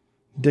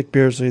 Dick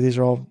Beardsley, these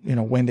are all,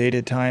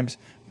 wind-aided times.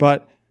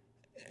 But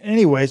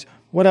anyways,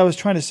 what I was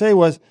trying to say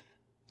was,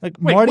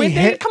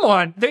 Marty... Come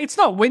on. It's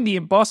not windy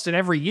in Boston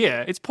every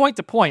year. It's point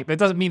to point, but it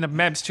doesn't mean that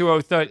Meb's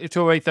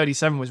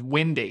 208.37 was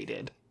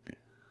wind-aided.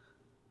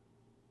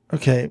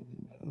 Okay,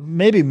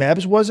 maybe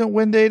Meb's wasn't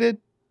wind-aided?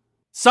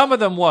 Some of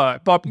them were.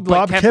 Bob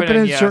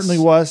Kempinen yes. certainly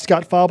was.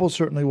 Scott Fauble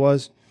certainly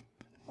was.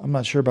 I'm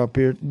not sure about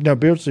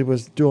Beardsley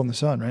was dual in the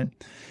sun, right?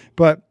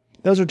 But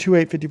those are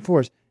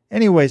 2854s.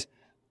 Anyways,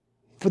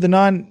 for the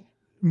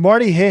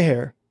Marty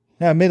Hayher,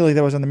 now admittedly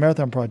that was on the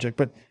Marathon Project,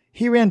 but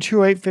he ran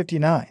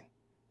 2859.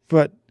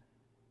 But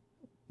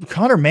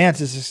Conor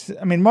Mance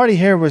Marty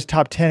Hayher was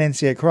top 10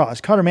 NCAA cross.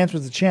 Conor Mance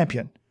was the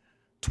champion.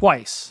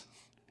 Twice.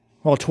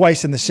 Well,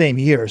 twice in the same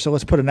year. So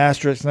let's put an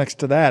asterisk next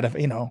to that,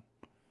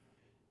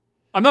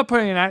 I'm not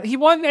putting he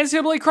won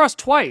NCAA cross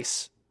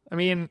twice. I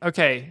mean,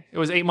 okay, it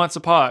was 8 months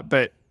apart,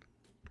 but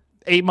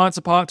 8 months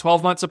apart,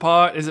 12 months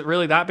apart, is it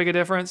really that big a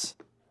difference?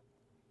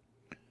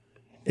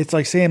 It's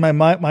like saying my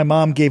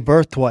mom gave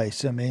birth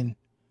twice.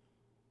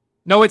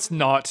 No, it's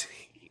not.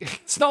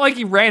 It's not like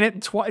he ran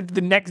it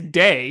the next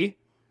day.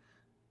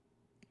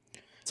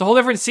 It's a whole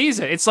different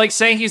season. It's like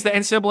saying he's the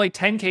NCAA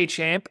 10K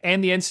champ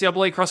and the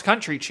NCAA cross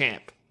country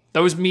champ.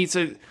 Those meets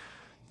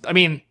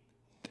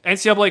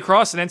NCAA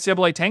cross and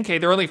NCAA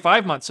 10K, they're only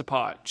 5 months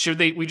apart. Should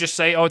we just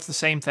say, oh, it's the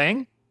same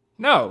thing?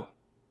 No.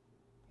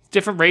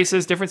 Different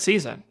races, different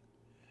season.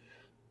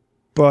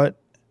 But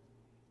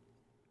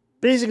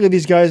basically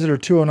these guys that are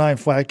 209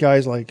 flat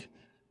guys like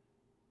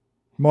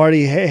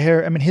Marty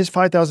Hayher, his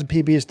 5,000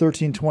 PB is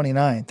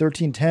 13:29.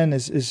 13:10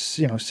 is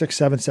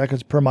 6-7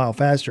 seconds per mile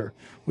faster,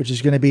 which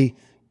is going to be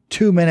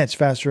 2 minutes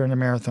faster in a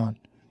marathon,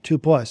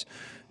 2+.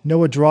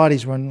 Noah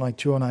Drawdy's run like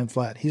 209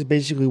 flat. He's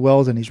basically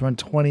Weldon. He's run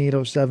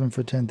 28:07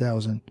 for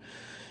 10,000.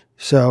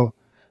 So,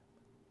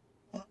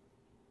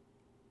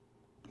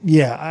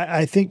 yeah,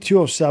 I think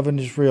 207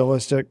 is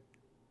realistic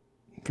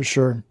for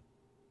sure.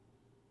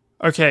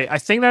 Okay, I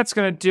think that's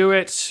going to do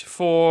it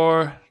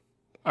for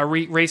a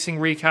racing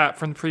recap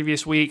from the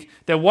previous week.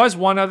 There was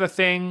one other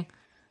thing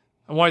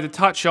I wanted to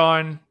touch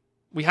on.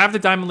 We have the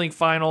Diamond League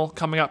final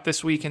coming up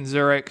this week in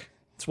Zurich.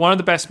 It's one of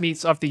the best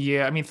meets of the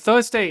year.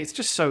 Thursday, it's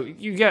just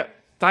you get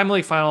Diamond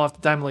League final after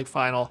Diamond League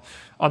final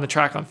on the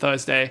track on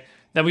Thursday.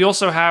 Then we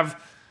also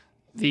have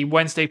the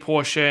Wednesday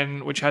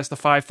portion, which has the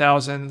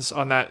 5,000s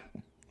on that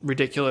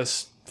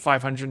ridiculous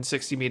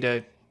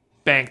 560-meter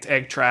banked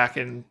egg track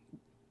in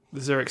the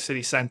Zurich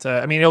City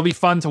Center. It'll be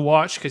fun to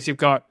watch because you've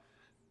got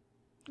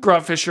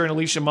Grant Fisher and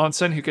Alicia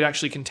Monson who could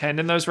actually contend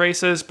in those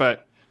races,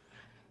 but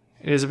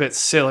it is a bit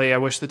silly. I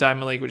wish the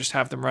Diamond League would just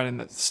have them run in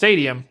the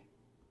stadium.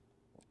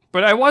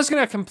 But I was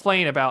going to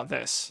complain about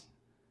this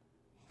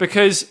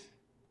because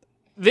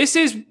this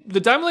is the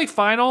Diamond League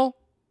final,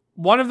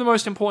 one of the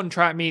most important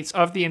track meets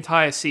of the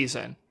entire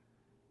season.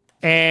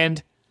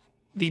 And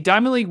the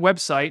Diamond League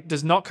website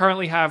does not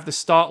currently have the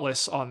start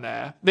lists on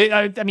there.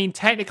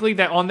 Technically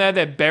they're on there.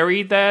 They're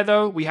buried there,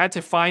 though. We had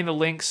to find the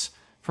links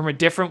from a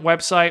different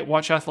website,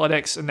 Watch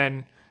Athletics, and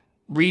then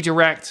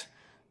redirect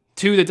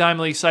to the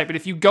Diamond League site. But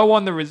if you go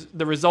on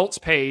the results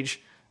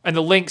page and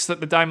the links that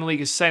the Diamond League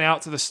has sent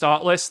out to the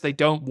start list, they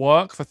don't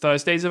work for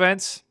Thursday's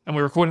events. And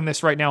we're recording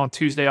this right now on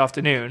Tuesday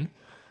afternoon.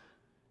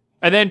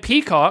 And then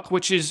Peacock,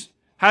 which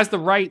has the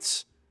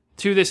rights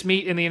to this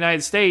meet in the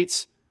United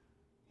States,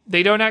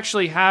 they don't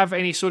actually have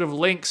any sort of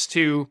links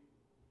to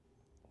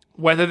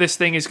whether this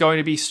thing is going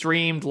to be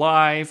streamed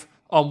live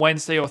on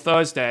Wednesday or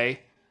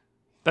Thursday.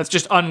 That's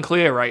just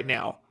unclear right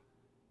now.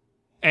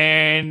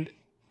 And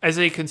as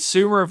a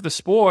consumer of the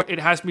sport, it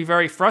has me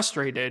very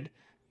frustrated.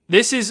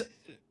 This is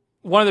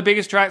one of the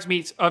biggest track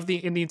meets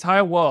in the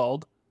entire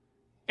world,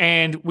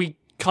 and we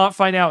can't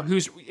find out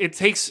it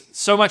takes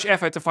so much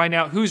effort to find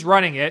out who's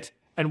running it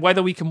and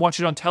whether we can watch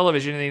it on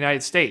television in the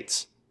United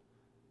States.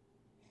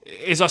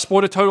 Is our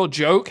sport a total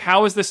joke?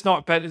 How is this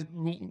not better?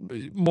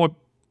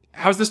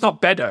 How is this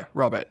not better,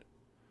 Robert?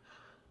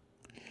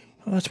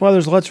 Well, that's why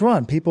there's Let's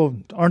Run. People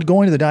aren't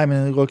going to the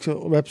Diamond League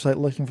website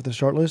looking for the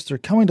start list. They're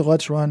coming to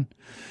Let's Run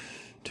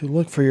to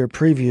look for your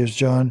previews,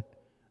 John.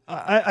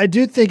 I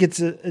do think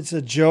it's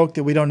a joke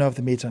that we don't know if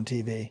the meet's on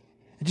TV.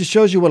 It just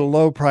shows you what a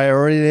low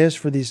priority it is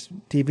for these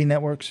TV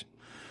networks.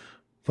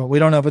 But we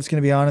don't know if it's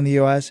going to be on in the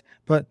U.S.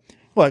 But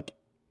look,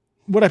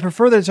 would I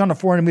prefer that it's on a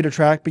 400-meter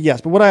track? But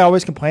yes. But what I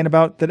always complain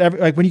about,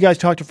 that when you guys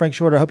talk to Frank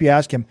Shorter, I hope you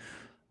ask him,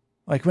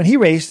 like when he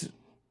raced,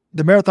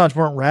 the marathons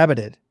weren't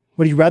rabbited.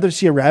 Would you rather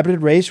see a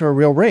rabbited race or a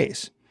real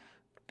race?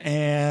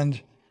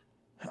 And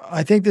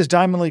I think this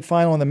Diamond League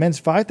final in the men's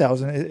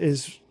 5,000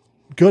 is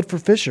good for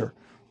Fisher.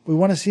 We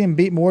want to see him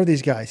beat more of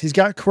these guys. He's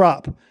got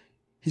Kropp.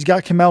 He's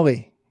got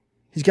Kimeli.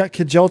 He's got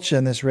Kejelcha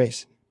in this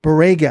race.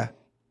 Barega,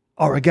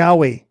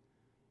 Aragawi,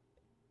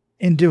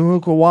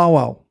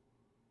 Induhukawawa,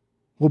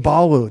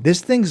 Wabalu.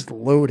 This thing's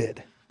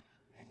loaded.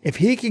 If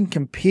he can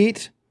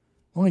compete,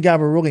 the only guy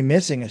we're really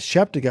missing is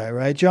Cheptegei,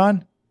 right,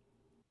 John?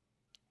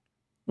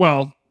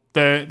 Well,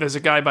 there's a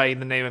guy by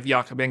the name of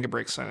Jakob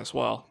Ingebrigtsen as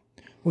well.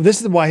 Well,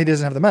 this is why he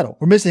doesn't have the medal.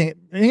 We're missing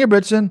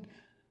Ingebrigtsen,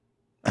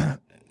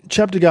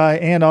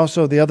 Cheptegei, and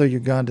also the other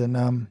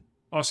Ugandan.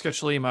 Oscar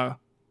Chalimo.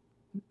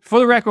 For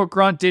the record,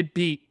 Grant did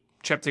beat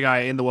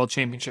Cheptegei in the World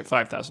Championship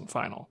 5,000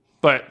 final.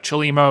 But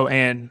Chalimo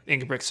and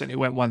Ingebrigtsen, who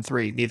went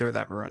 1-3, neither of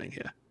them are running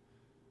here.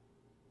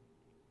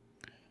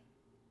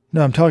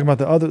 No, I'm talking about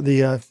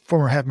the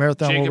former half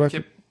marathon world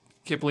record.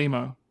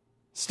 Kiplimo.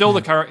 Still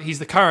he's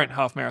the current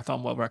half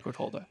marathon world record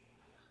holder.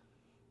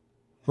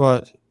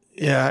 But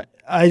yeah,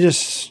 I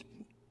don't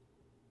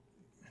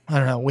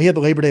know. We had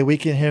the Labor Day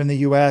weekend here in the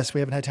U.S. We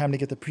haven't had time to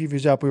get the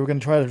previews up. We were going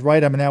to try to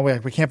write them, and now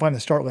we can't find the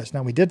start list.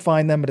 Now, we did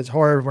find them, but it's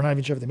hard. We're not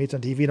even sure if the meet's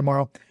on TV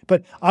tomorrow.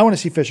 But I want to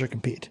see Fisher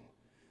compete.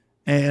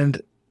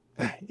 And,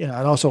 I'd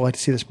also like to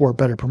see the sport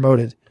better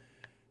promoted.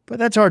 But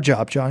that's our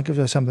job, John. It gives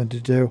us something to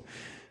do.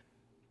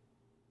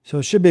 So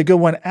it should be a good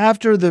one.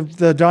 After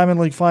the Diamond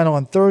League final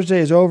on Thursday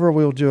is over,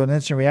 we'll do an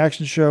instant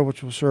reaction show,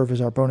 which will serve as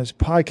our bonus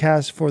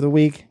podcast for the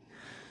week.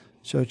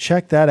 So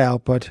check that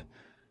out. But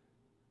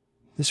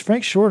this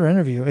Frank Shorter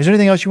interview, is there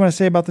anything else you want to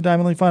say about the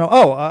Diamond League final?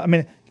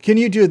 Can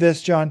you do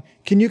this, John?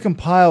 Can you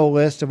compile a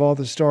list of all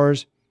the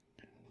stars?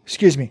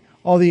 Excuse me.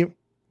 I don't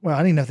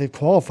even know if they've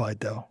qualified,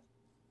 though.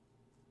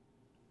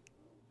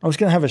 I was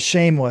going to have a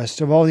shame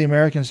list of all the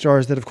American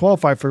stars that have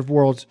qualified for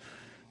Worlds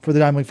for the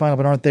Diamond League final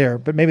but aren't there.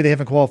 But maybe they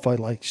haven't qualified,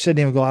 like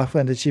Sydney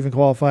McLaughlin. Did she even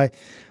qualify?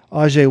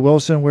 Ajay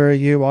Wilson, where are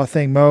you?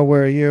 Athing Mo,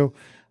 where are you?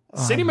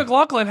 Sydney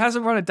McLaughlin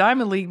hasn't run a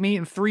Diamond League meet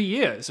in 3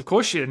 years. Of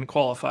course she didn't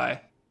qualify.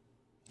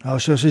 Oh,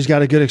 so she's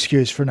got a good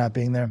excuse for not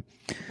being there.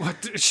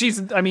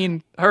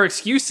 Her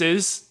excuse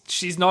is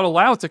she's not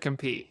allowed to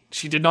compete.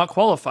 She did not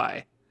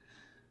qualify.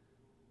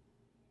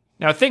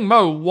 Now, I think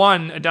Mo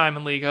won a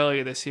Diamond League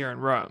earlier this year in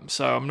Rome,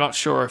 so I'm not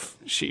sure if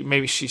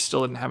maybe she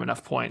still didn't have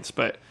enough points,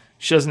 but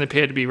she doesn't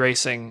appear to be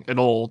racing at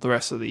all the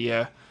rest of the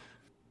year.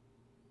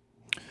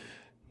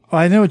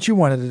 I know what you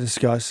wanted to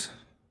discuss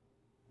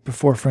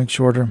before Frank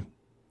Shorter.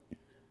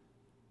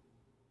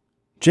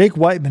 Jake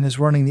Whiteman is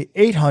running the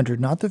 800,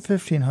 not the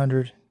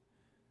 1500.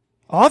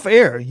 Off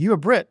air, you a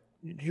Brit.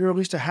 You're at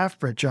least a half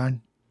Brit,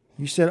 John.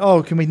 You said,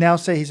 can we now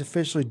say he's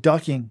officially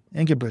ducking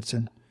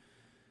Ingebrigtsen?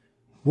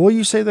 Will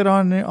you say that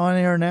on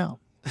air now?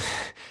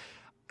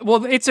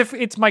 Well,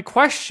 it's my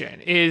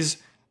question is,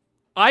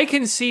 I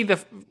can see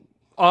the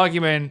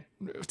argument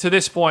to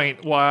this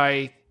point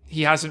why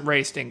he hasn't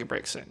raced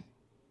Ingebrigtsen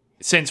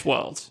since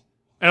Worlds.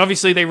 And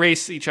obviously they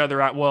race each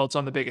other at Worlds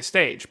on the biggest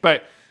stage.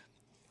 But,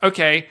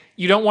 okay,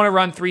 you don't want to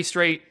run 3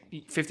 straight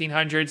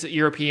 1500s at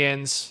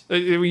Europeans,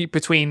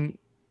 between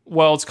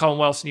Worlds,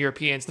 Commonwealths, and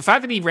Europeans. The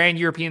fact that he ran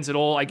Europeans at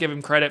all, I give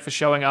him credit for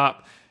showing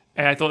up,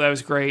 and I thought that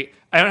was great.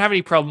 I don't have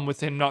any problem with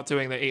him not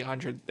doing the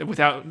 800,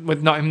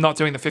 him not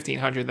doing the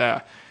 1500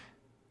 there.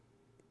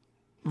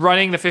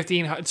 Running the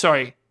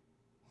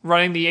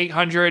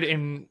 800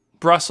 in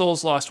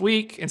Brussels last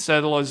week instead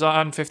of the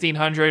Lausanne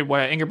 1500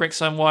 where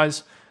Ingebrigtsen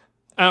was.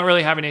 I don't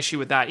really have an issue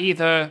with that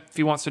either if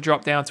he wants to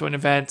drop down to an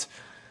event.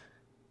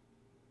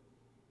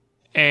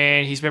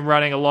 And he's been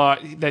running a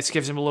lot. This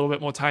gives him a little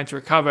bit more time to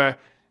recover.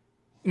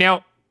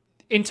 Now,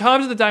 in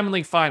terms of the Diamond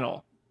League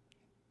final,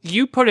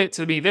 you put it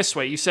to me this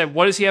way. You said,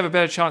 what does he have a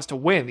better chance to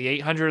win, the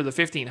 800 or the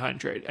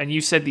 1500? And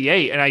you said the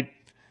 8. And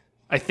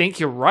I think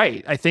you're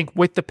right. I think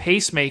with the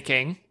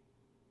pacemaking,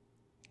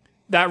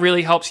 that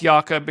really helps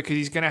Jakob because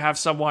he's going to have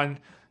someone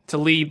to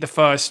lead the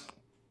first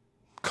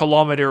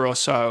kilometer or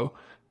so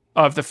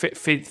of the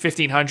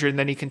 1500, and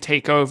then he can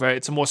take over.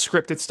 It's a more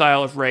scripted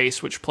style of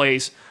race, which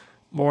plays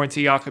more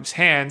into Jakob's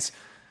hands.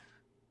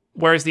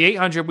 Whereas the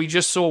 800, we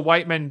just saw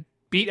Weidman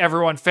beat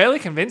everyone fairly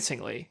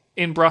convincingly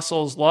in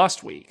Brussels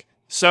last week.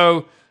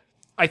 So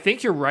I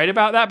think you're right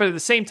about that. But at the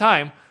same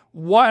time,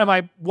 what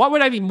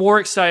would I be more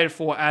excited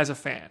for as a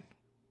fan?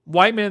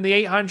 Weidman in the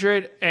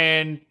 800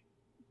 and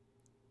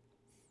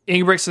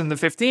Ingebrigtsen in the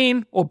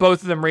 15, or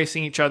both of them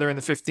racing each other in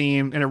the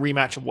 15 in a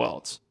rematch of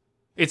Worlds?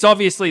 It's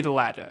obviously the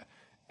latter.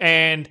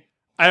 And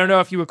I don't know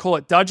if you would call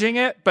it dodging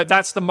it, but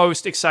that's the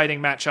most exciting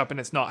matchup, and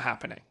it's not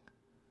happening.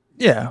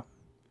 Yeah.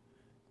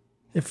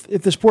 If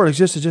the sport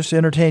existed just to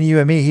entertain you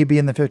and me, he'd be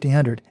in the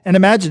 1500. And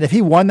imagine if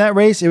he won that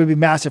race, it would be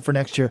massive for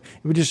next year.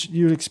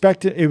 You would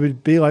expect it. It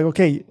would be like,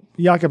 okay,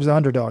 Jakob's the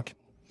underdog.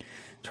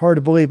 It's hard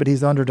to believe, but he's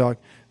the underdog.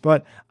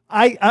 But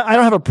I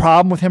don't have a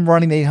problem with him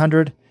running the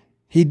 800.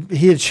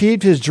 He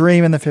achieved his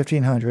dream in the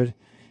 1500.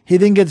 He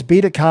then gets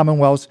beat at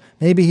Commonwealths.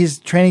 Maybe his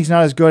training's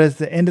not as good at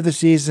the end of the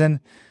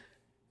season.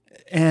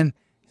 And,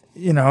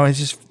 it's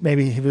just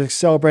maybe he was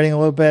celebrating a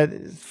little bit.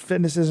 His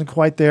fitness isn't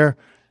quite there.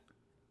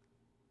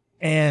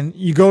 And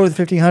you go to the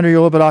 1500, you're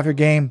a little bit off your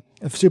game.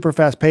 If super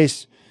fast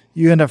pace,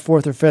 you end up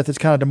 4th or 5th. It's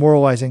kind of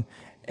demoralizing.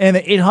 And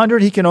the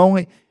 800, in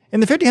the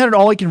 1500,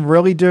 all he can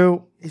really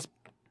do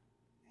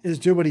is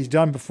do what he's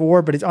done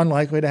before, but it's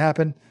unlikely to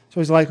happen.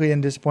 So he's likely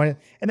and disappointed.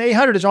 And the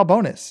 800 is all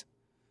bonus.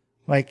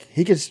 Like,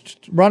 he could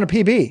run a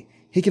PB.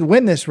 He could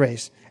win this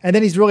race. And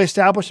then he's really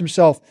established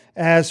himself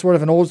as sort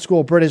of an old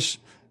school British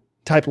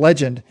type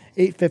legend.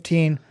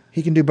 8:15,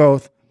 he can do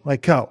both,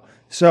 like Co.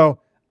 So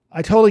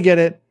I totally get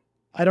it.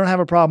 I don't have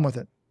a problem with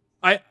it.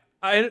 I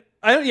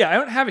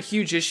don't have a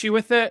huge issue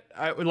with it.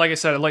 Like I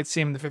said, I'd like to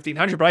see him in the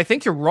 1500, but I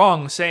think you're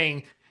wrong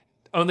saying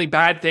only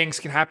bad things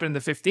can happen in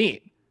the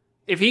 15.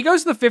 If he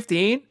goes to the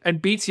 15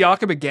 and beats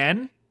Jakob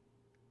again,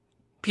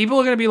 people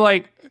are going to be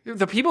like,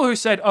 the people who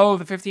said, oh,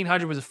 the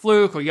 1500 was a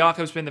fluke or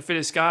Jakob's been the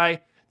fittest guy,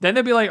 then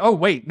they'll be like, oh,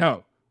 wait,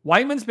 no.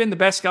 Weidman's been the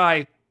best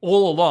guy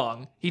all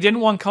along. He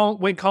didn't win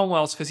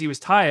Commonwealths because he was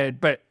tired,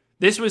 but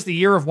this was the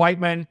year of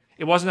Weidman.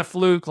 It wasn't a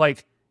fluke.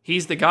 Like,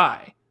 he's the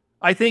guy.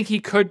 I think he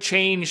could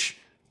change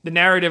the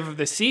narrative of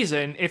the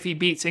season if he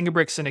beats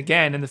Ingebrigtsen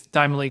again in the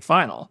Diamond League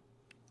final.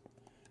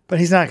 But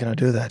he's not going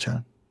to do that,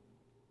 John.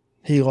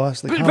 He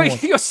lost the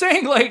Commonwealth. But you're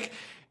saying, like,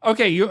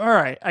 okay, all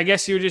right. I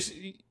guess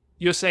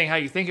you're saying how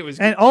you think it was.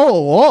 And all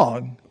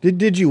along,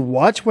 did you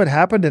watch what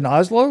happened in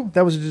Oslo?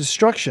 That was a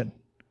destruction.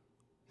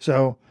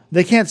 So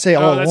they can't say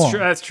all along.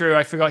 That's true.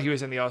 I forgot he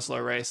was in the Oslo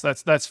race.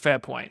 That's a fair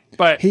point.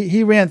 But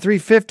he ran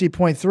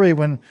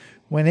 350.3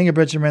 when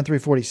Ingebrigtsen ran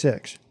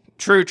 346.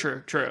 True.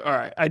 All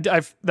right.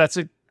 That's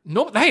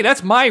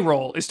my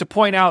role, is to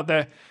point out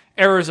the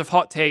errors of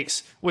hot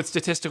takes with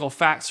statistical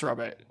facts,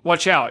 Robert.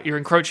 Watch out. You're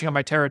encroaching on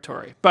my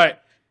territory.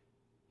 But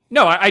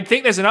no, I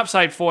think there's an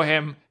upside for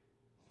him.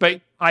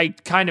 But I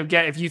kind of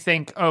get if you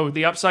think, oh,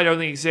 the upside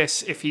only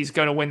exists if he's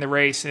going to win the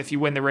race. And if you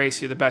win the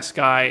race, you're the best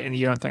guy. And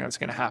you don't think that's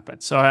going to happen.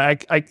 So I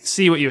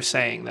see what you're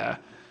saying there.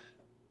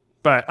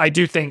 But I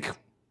do think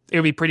it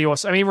would be pretty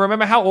awesome. I mean,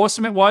 remember how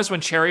awesome it was when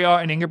Chariot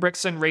and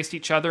Ingebrigtsen raced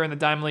each other in the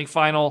Diamond League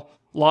final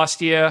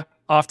last year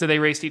after they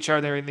raced each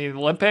other in the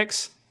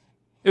Olympics?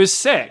 It was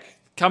sick.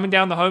 Coming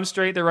down the home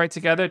straight, they're right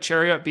together.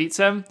 Chariot beats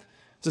him.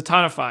 It was a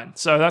ton of fun.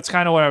 So that's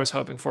kind of what I was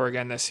hoping for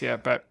again this year,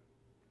 but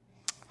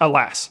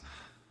alas.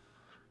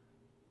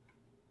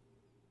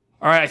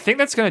 All right, I think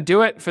that's going to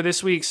do it for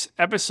this week's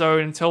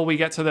episode until we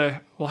get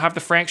to we'll have the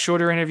Frank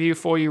Shorter interview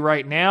for you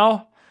right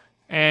now.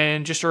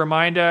 And just a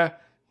reminder,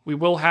 we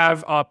will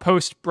have our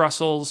post-Zurich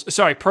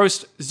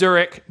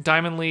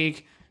Diamond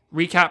League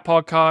recap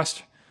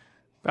podcast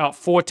about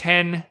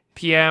 4:10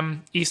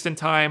 p.m. Eastern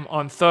Time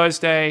on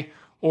Thursday.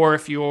 Or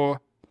if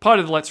you're part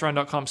of the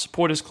Let'sRun.com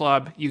supporters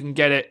club, you can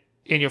get it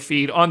in your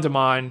feed on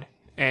demand.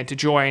 And to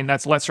join,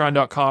 that's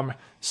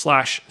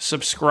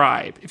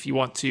Let'sRun.com/subscribe if you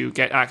want to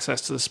get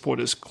access to the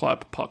supporters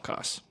club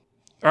podcast.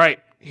 All right,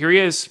 here he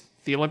is,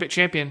 the Olympic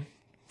champion,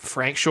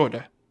 Frank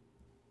Shorter.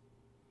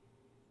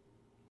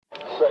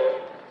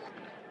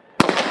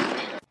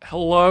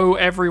 Hello,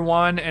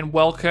 everyone, and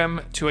welcome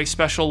to a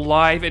special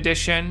live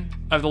edition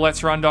of the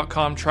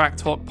Let'sRun.com Track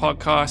Talk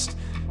podcast.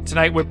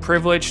 Tonight, we're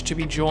privileged to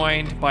be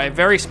joined by a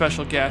very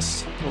special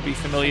guest who will be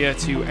familiar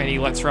to any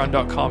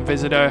Let'sRun.com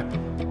visitor,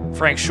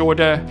 Frank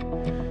Shorter.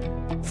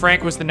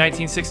 Frank was the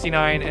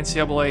 1969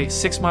 NCAA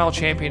 6-mile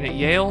champion at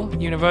Yale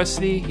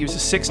University. He was a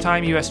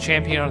 6-time U.S.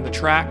 champion on the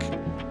track,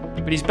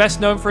 but he's best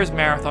known for his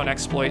marathon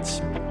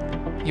exploits.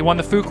 He won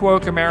the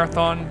Fukuoka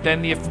Marathon,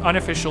 then the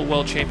unofficial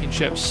World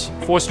Championships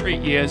 4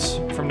 straight years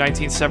from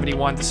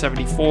 1971 to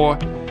 74,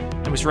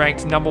 and was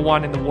ranked number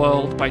 1 in the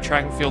world by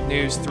Track and Field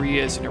News 3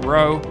 years in a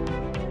row.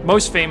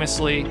 Most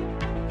famously,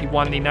 he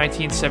won the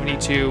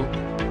 1972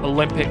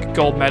 Olympic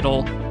gold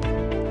medal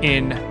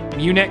in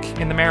Munich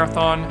in the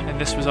marathon, and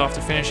this was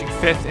after finishing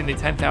 5th in the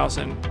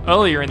 10,000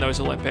 earlier in those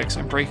Olympics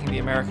and breaking the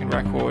American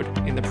record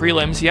in the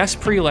prelims. Yes,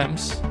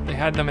 prelims. They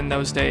had them in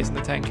those days in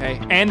the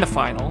 10K and the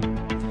final.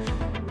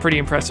 Pretty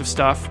impressive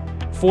stuff.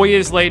 4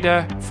 years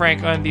later,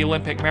 Frank earned the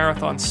Olympic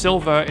marathon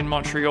silver in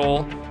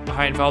Montreal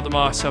behind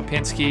Waldemar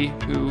Serpinski,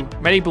 who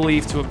many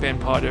believe to have been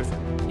part of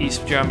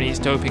East Germany's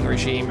doping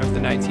regime of the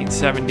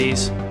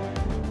 1970s.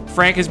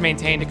 Frank has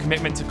maintained a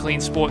commitment to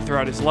clean sport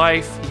throughout his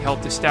life. He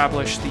helped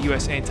establish the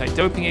U.S.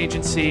 Anti-Doping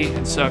Agency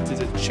and served as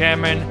its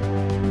chairman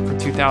from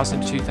 2000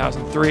 to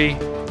 2003.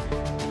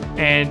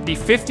 And the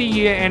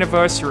 50-year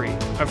anniversary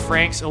of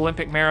Frank's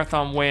Olympic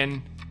marathon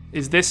win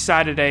is this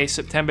Saturday,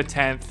 September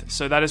 10th.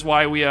 So that is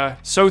why we are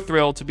so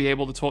thrilled to be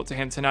able to talk to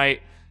him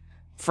tonight.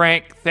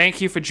 Frank,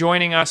 thank you for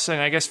joining us. And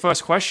I guess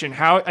first question,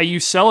 how are you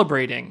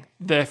celebrating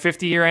the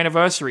 50-year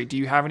anniversary? Do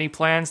you have any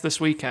plans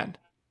this weekend?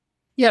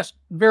 Yes,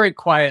 very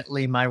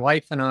quietly. My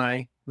wife and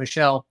I,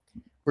 Michelle,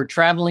 we're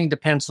traveling to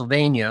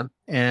Pennsylvania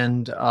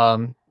and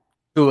to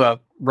a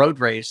road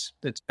race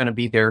that's going to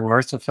be there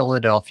north of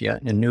Philadelphia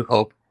in New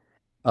Hope,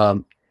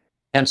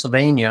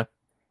 Pennsylvania.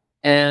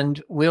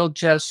 And we'll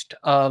just,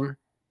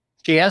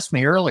 she asked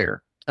me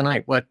earlier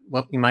tonight what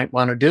we might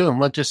want to do. And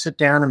we'll just sit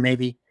down and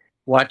maybe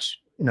watch,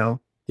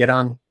 get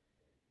on,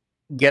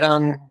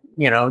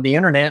 the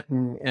internet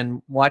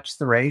and watch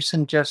the race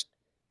and just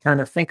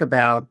kind of think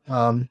about,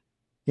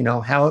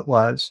 how it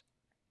was.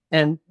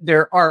 And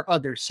there are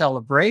other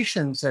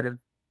celebrations that have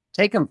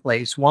taken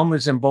place. One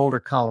was in Boulder,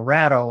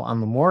 Colorado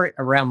on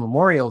around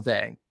Memorial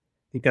Day,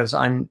 because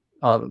I'm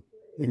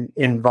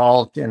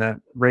involved in a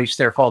race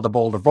there called the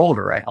Boulder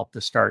Boulder. I helped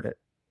to start it.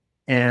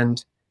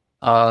 And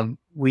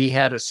we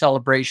had a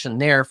celebration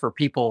there for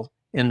people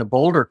in the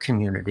Boulder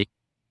community.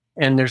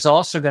 And there's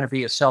also going to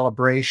be a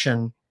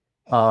celebration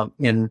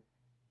in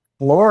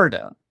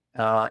Florida,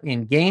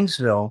 in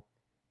Gainesville,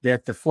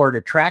 that the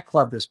Florida Track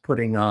Club is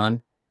putting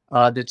on,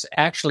 that's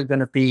actually going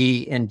to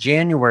be in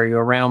January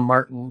around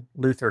Martin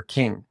Luther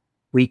King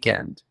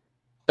weekend.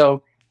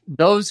 So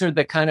those are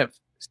the kind of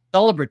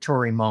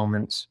celebratory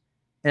moments.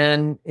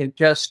 And it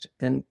just,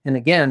 and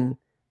again,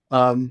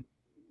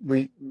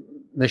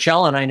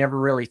 Michelle and I never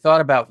really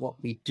thought about what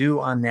we do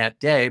on that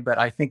day, but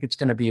I think it's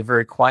going to be a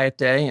very quiet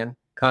day and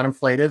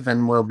contemplative,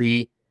 and we'll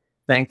be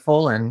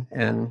thankful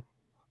and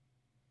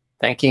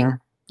thanking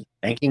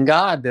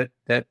God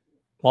that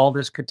all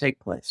this could take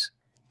place.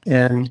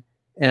 And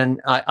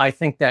I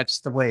think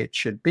that's the way it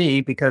should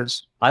be,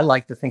 because I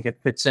like to think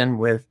it fits in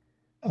with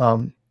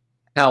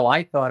how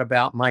I thought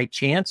about my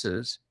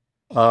chances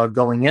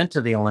going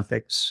into the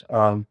Olympics,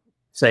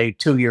 say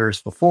 2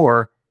 years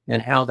before,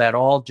 and how that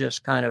all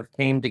just kind of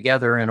came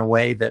together in a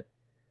way that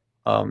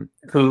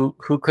who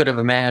could have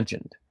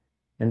imagined.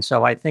 And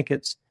so I think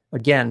it's,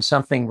 again,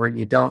 something where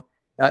you don't,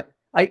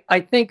 I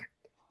think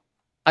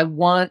I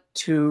want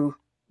to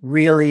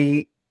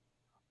really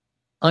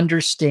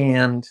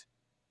understand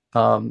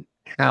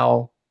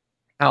how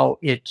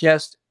it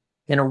just,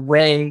 in a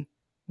way,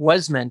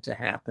 was meant to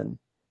happen,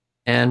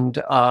 and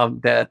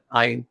that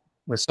I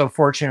was so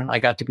fortunate I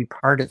got to be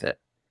part of it.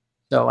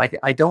 So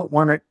I don't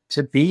want it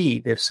to be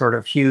this sort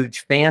of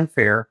huge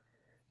fanfare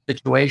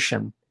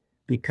situation,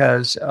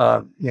 because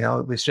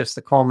it was just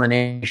the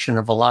culmination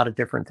of a lot of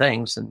different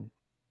things and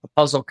a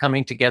puzzle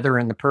coming together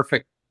in the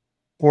perfect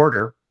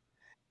order.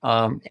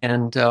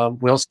 And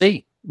we'll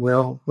see.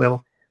 We'll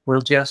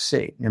just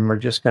see, and we're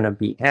just going to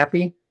be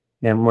happy,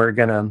 and we're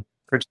going to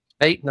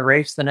participate in the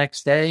race the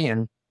next day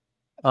and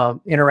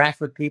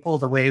interact with people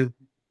the way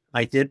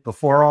I did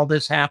before all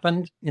this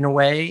happened, in a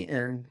way,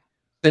 and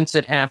since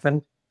it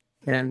happened.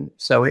 And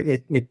so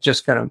it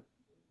just kind of,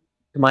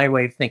 to my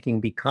way of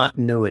thinking, be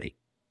continuity.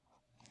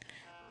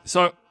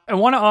 So I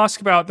want to ask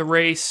about the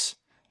race.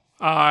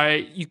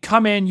 You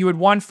come in, you had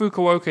won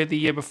Fukuoka the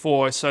year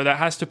before, so that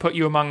has to put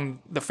you among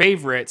the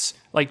favorites.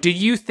 Like, do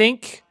you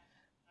think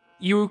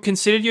you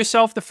considered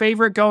yourself the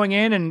favorite going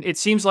in? And it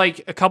seems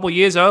like a couple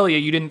years earlier,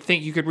 you didn't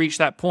think you could reach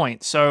that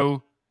point.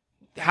 So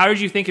how did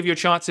you think of your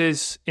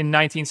chances in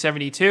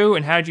 1972?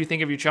 And how did you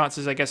think of your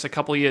chances, I guess, a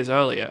couple years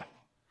earlier?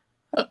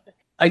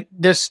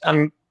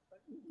 I'm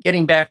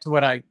getting back to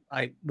what I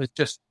was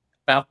just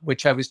about,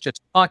 which I was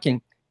just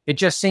talking. It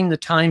just seemed the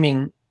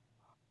timing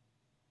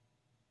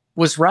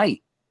was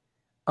right.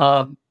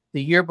 The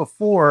year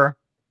before,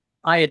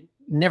 I had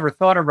never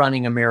thought of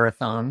running a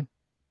marathon.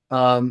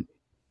 And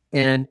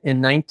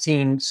in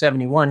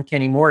 1971,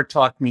 Kenny Moore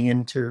talked me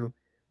into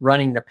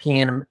running the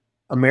Pan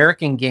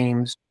American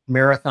Games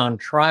marathon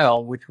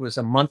trial, which was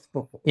a month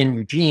in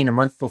Eugene, a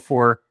month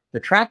before the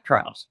track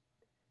trials.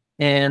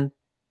 And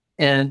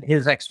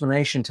his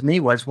explanation to me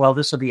was, well,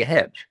 this will be a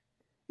hedge.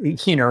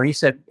 He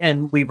said,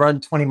 and we run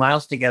 20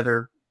 miles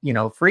together,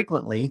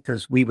 frequently,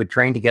 because we would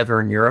train together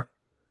in Europe.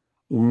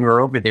 When we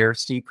were over there,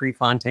 Steve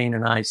Prefontaine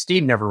and I,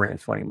 Steve never ran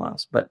 20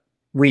 miles, but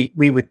we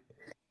would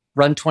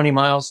run 20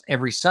 miles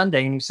every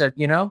Sunday. And he said,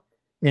 and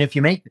if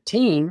you make the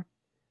team,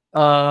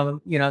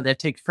 that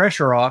takes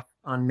pressure off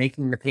on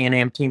making the Pan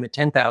Am team at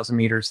 10,000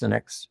 meters the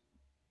next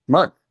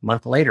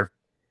month later.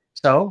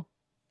 So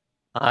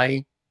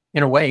I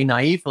in a way,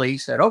 naively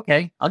said,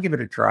 okay, I'll give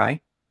it a try.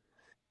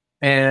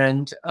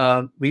 And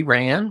we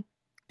ran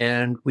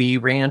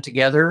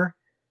together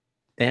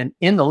and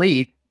in the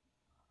lead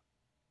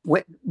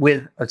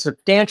with a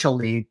substantial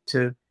lead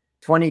to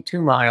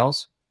 22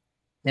 miles.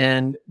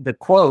 And the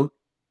quote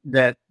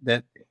that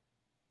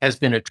has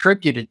been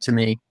attributed to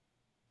me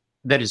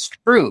that is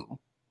true,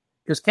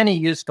 because Kenny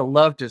used to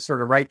love to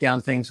sort of write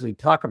down things we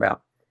talk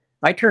about.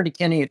 I turned to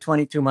Kenny at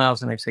 22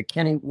 miles and I said,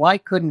 Kenny, why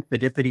couldn't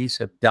Phidippides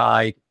have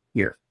died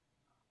here?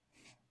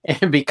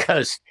 And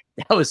because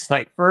that was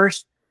my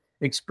first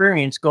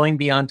experience going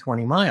beyond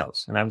 20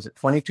 miles. And I was at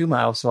 22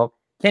 miles. So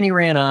Kenny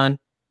ran on,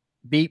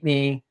 beat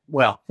me,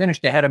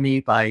 finished ahead of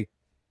me by,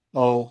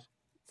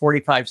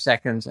 45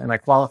 seconds. And I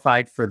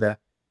qualified for the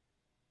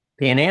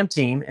Pan Am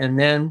team. And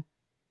then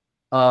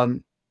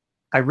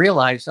I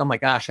realized, oh my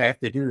gosh, I have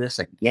to do this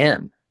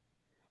again.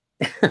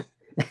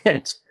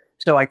 And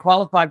so I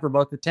qualified for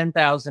both the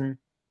 10,000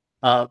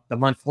 the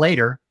month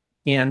later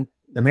and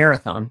the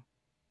marathon,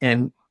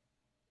 and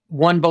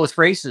won both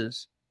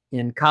races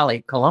in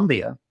Cali,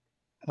 Colombia,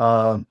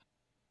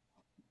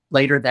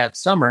 later that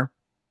summer.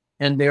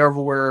 And there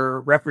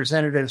were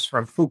representatives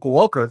from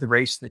Fukuoka, the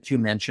race that you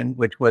mentioned,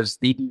 which was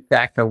the de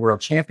facto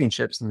world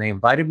championships, and they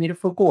invited me to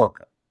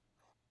Fukuoka.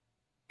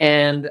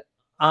 And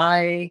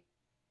I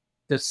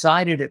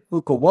decided at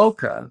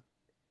Fukuoka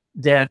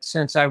that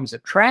since I was a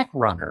track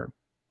runner,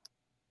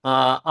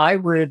 I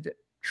would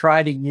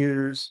try to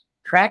use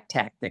track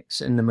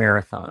tactics in the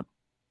marathon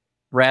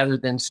rather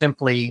than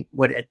simply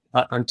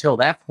until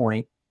that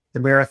point, the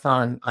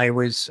marathon, I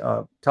always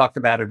talked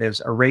about it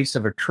as a race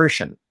of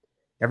attrition.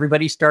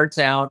 Everybody starts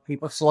out,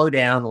 people slow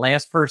down, the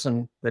last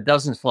person that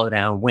doesn't slow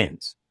down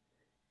wins.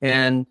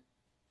 And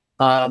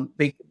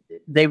they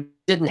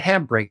didn't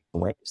have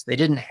breakaways. They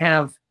didn't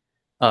have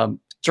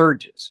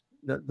surges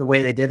the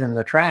way they did in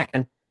the track.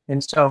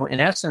 And so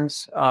in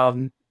essence,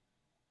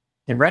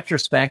 in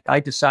retrospect, I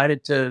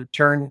decided to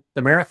turn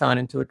the marathon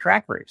into a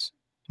track race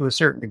to a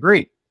certain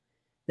degree.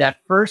 That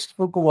first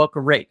Fukuoka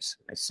race,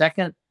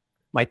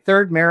 my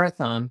third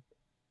marathon,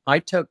 I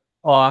took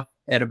off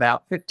at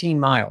about 15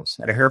 miles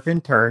at a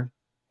hairpin turn.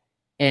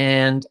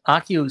 And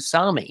Aki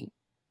Usami,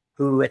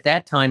 who at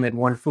that time had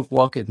won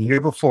Fukuoka the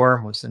year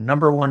before, was the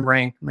number one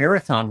ranked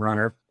marathon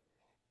runner,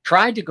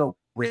 tried to go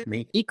with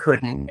me. He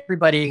couldn't.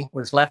 Everybody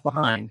was left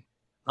behind.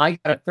 I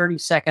got a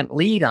 30-second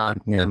lead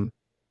on him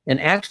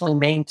and actually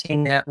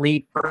maintained that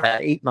lead for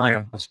about 8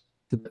 miles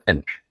to the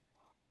finish.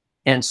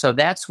 And so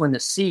that's when the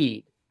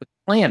seed was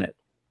planted.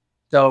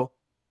 So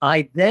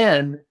I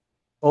then,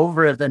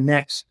 over the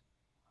next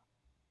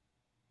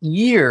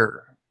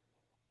year,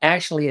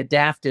 actually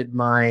adapted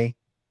my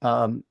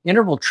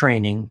interval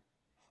training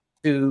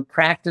to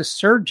practice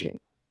surging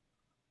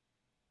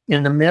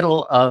in the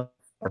middle of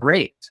a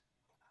race.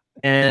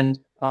 And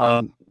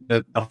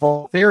the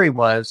whole theory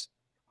was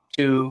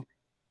to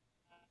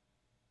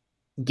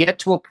get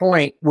to a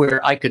point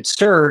where I could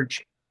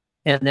surge,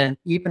 and then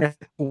even if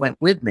it went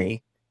with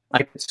me,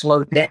 I could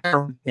slow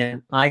down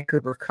and I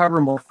could recover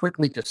more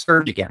quickly to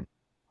surge again.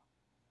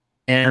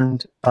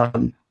 And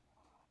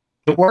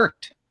it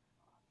worked.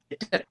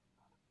 It did.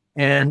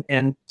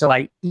 And so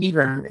I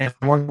even, if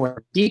one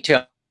more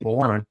detail people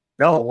want to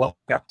know,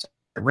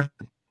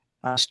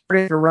 I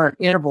started to run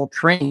interval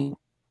training,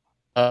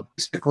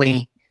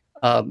 basically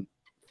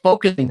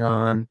focusing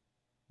on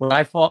what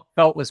I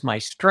felt was my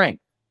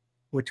strength,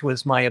 which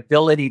was my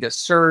ability to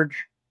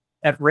surge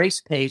at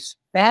race pace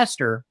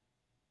faster,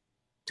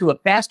 to a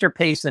faster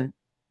pace than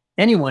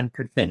anyone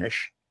could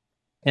finish,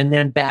 and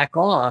then back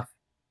off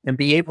and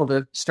be able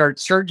to start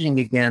surging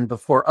again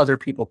before other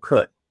people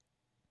could.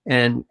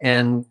 And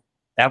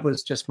that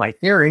was just my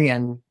theory,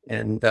 and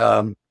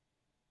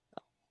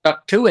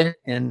stuck to it,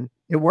 and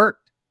it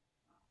worked.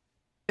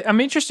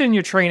 I'm interested in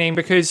your training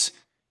because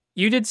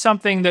you did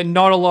something that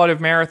not a lot of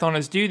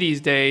marathoners do these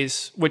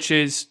days, which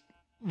is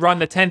run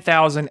the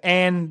 10,000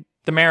 and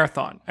the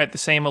marathon at the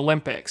same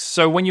Olympics.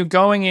 So when you're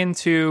going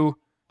into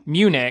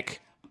Munich,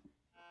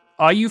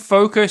 are you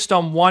focused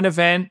on one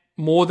event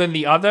more than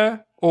the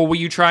other, or were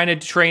you trying to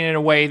train in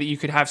a way that you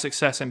could have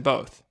success in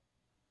both?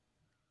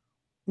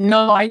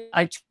 No,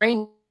 I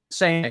train the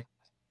same,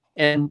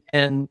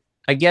 and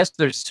I guess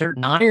there's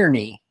certain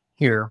irony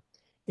here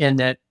in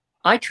that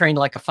I trained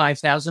like a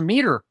 5,000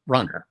 meter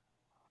runner.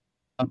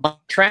 My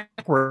track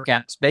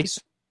workouts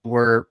basically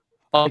were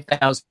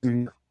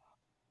 5,000.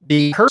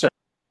 The person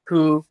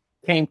who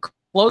came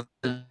close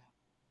to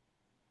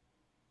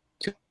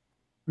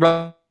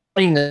running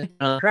the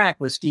track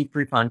was Steve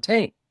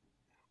Prefontaine.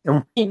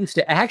 And we used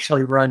to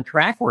actually run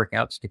track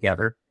workouts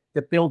together.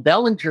 That Bill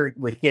Dellinger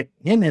would get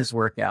him his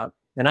workout,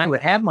 and I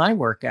would have my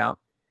workout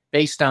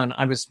based on,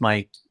 I was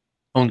my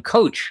own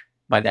coach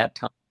by that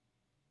time.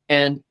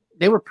 And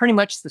they were pretty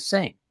much the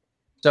same.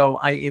 So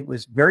it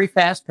was very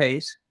fast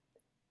paced.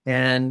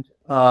 And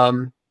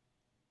again,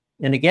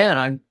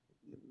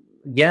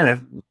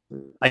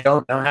 I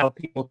don't know how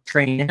people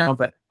train now,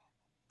 but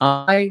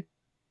I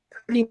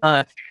pretty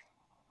much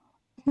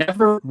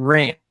never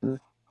ran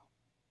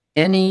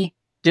any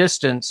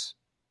distance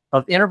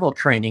of interval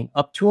training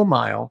up to a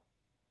mile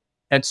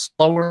at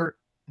slower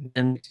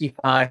than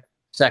 65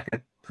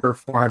 seconds per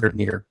 400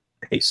 meter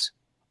pace.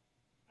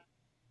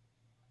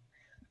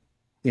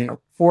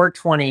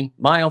 420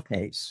 mile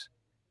pace,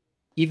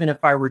 even if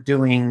I were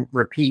doing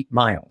repeat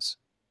miles.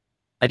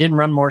 I didn't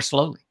run more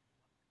slowly.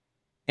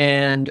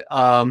 And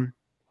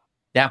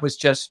that was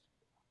just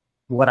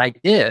what I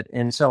did.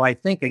 And so I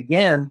think,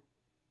 again,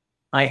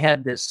 I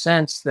had this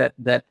sense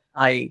that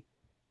I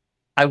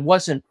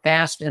wasn't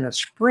fast in a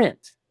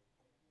sprint,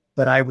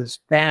 but I was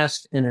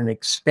fast in an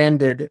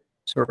extended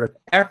sort of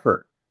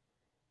effort.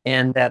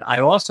 And that I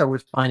also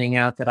was finding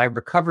out that I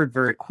recovered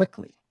very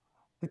quickly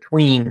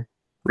between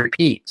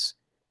repeats.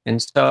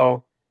 And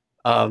so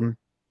I'm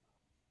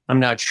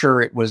not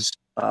sure it was,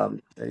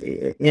 and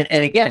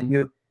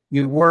again,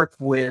 you work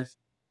with,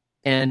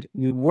 and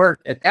you work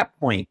at that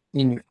point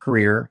in your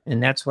career,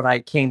 and that's what I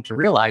came to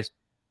realize.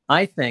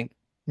 I think,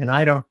 and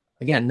I don't,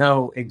 again,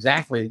 know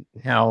exactly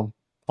how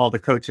all the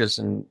coaches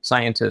and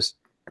scientists,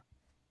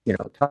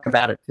 talk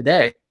about it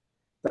today,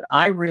 but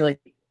I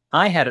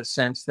had a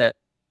sense that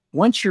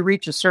once you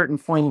reach a certain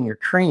point in your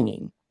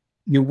training,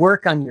 you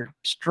work on your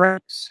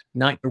strengths,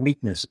 not your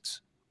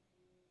weaknesses,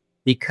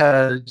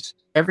 because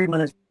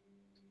everyone is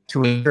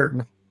to a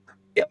certain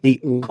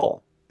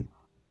goal.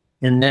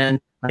 And then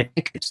I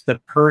think it's the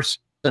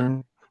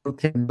person who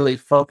can really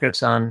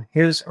focus on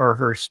his or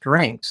her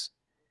strengths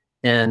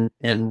and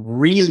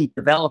really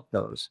develop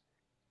those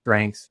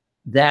strengths.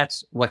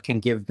 That's what can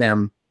give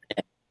them,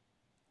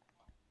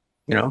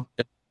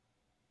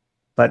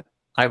 but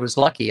I was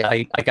lucky.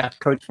 I got to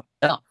coach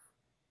myself.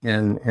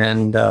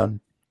 And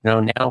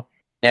now,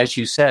 as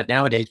you said,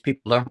 nowadays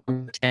people learn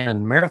from the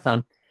 10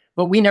 marathon,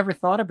 but we never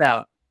thought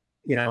about,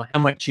 how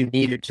much you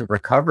needed to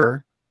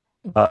recover.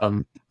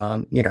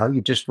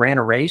 You just ran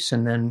a race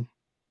and then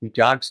you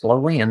jogged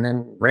slowly and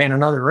then ran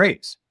another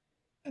race.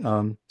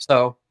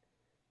 So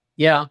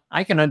yeah,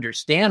 I can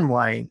understand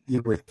why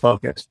you were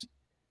focused.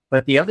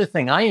 But the other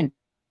thing I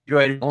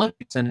enjoyed in the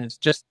Olympics, and it's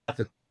just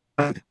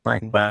my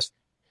West,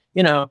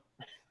 it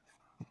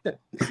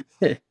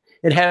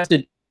has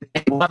to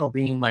Waddle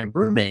being my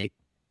roommate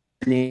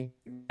in the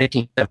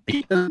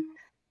 1970s,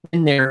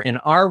 in there in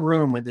our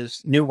room with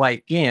his new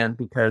wife Jan,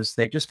 because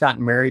they just got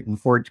married and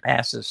forged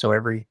passes so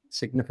every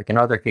significant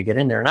other could get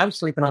in there. And I was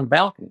sleeping on the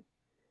balcony.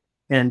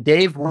 And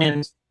Dave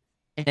wins,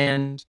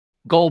 and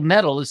gold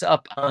medal is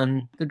up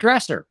on the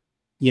dresser.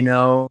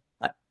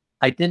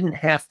 I didn't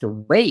have to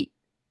wait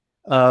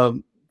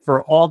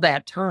for all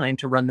that time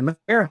to run the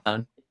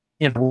marathon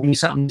and give me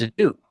something to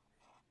do.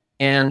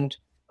 And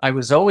I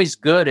was always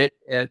good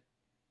at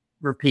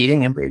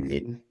repeating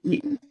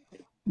and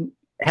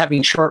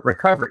having short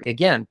recovery.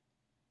 Again,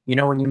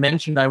 when you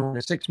mentioned I won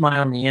a 6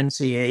 mile in the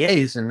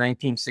NCAAs in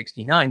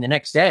 1969, the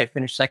next day I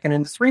finished second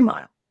in the 3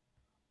 mile.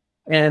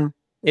 And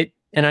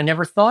I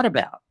never thought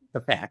about the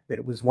fact that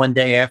it was one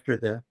day after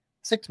the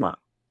 6 mile.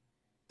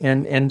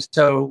 And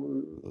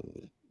so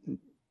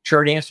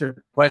short answer to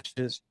the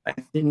question is I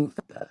didn't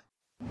think that.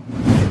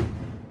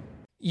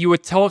 You were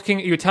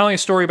telling a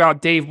story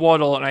about Dave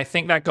Waddle, and I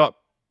think that got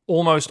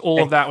almost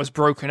all of that was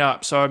broken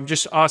up. So I'm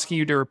just asking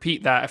you to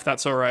repeat that, if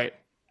that's all right.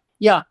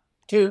 Yeah.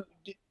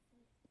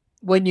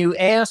 When you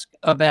ask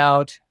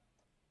about,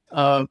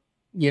 why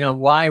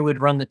I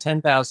would run the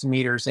 10,000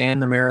 meters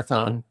and the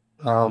marathon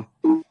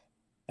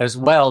as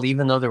well,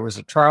 even though there was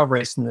a trial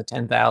race in the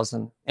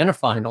 10,000 and a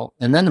final,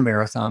 and then the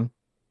marathon,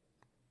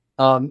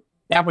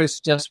 that was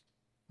just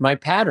my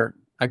pattern.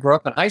 I grew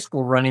up in high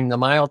school running the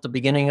mile at the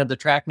beginning of the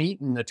track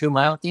meet and the 2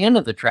 mile at the end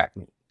of the track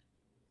meet.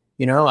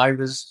 I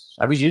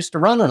was used to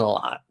running a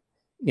lot,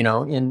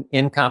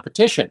 in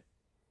competition.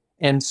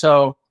 And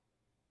so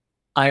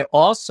I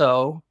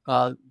also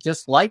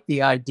just like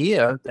the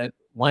idea that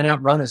why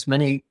not run as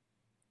many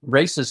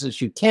races as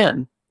you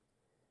can,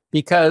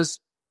 because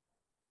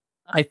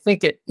I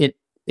think it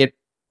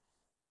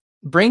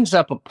brings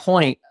up a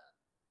point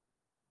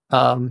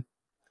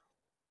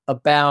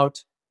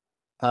about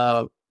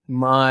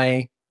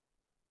my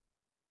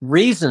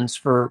reasons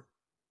for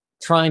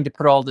trying to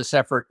put all this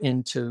effort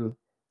into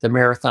the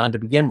marathon to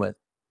begin with.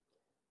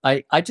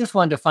 I just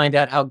wanted to find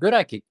out how good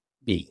I could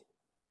be.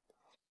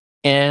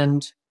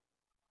 And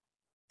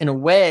in a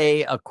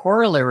way, a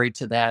corollary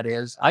to that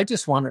is I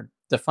just wanted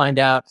to find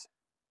out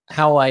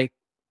how I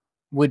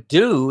would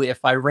do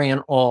if I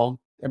ran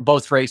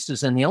both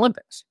races in the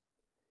Olympics.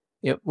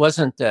 It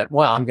wasn't that,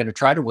 well, I'm going to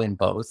try to win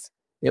both.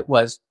 It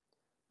was,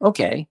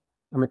 okay,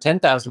 I'm a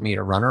 10,000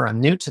 meter runner. I'm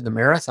new to the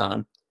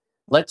marathon.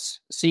 Let's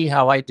see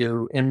how I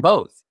do in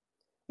both.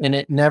 And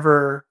it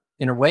never,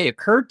 in a way,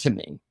 occurred to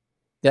me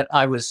that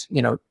I was,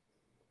 that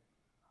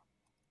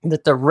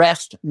the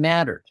rest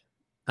mattered.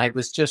 I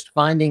was just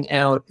finding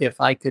out if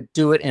I could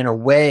do it in a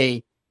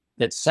way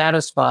that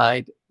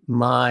satisfied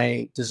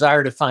my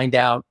desire to find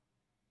out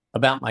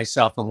about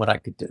myself and what I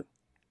could do.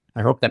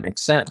 I hope that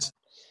makes sense.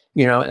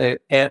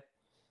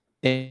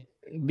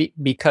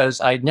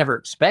 Because I'd never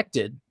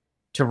expected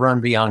to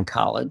run beyond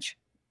college.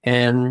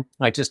 And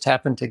I just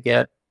happened to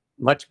get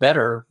much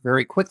better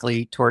very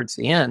quickly towards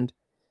the end.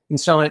 And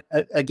so,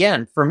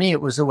 again, for me,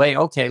 it was a way,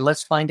 okay,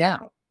 let's find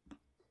out.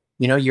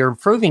 You're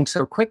improving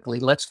so quickly.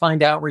 Let's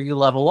find out where you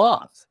level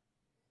off.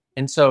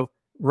 And so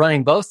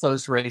running both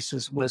those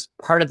races was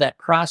part of that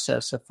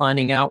process of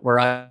finding out where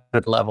I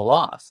would level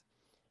off.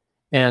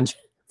 And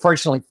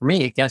fortunately for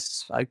me, I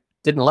guess I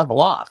didn't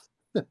level off.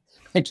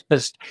 I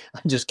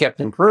just kept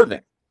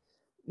improving.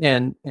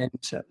 And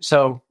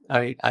so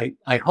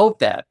I hope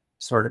that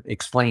sort of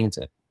explains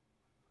it.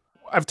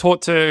 I've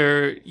talked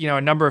to,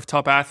 a number of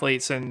top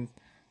athletes, and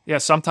yeah,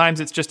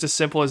 sometimes it's just as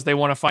simple as they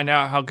want to find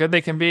out how good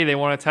they can be. They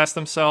want to test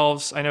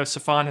themselves. I know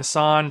Sifan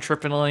Hassan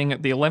tripling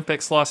at the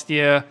Olympics last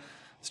year.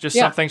 It's just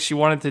something she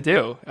wanted to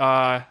do.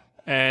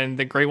 And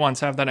the great ones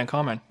have that in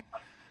common.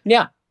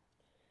 Yeah.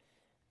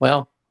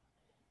 Well,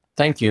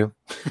 thank you.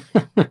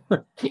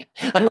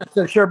 I'm not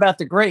so sure about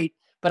the great,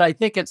 but I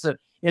think it's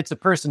a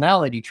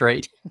personality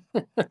trait.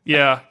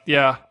 Yeah.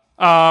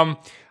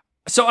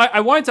 So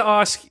I wanted to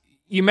ask,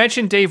 you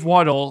mentioned Dave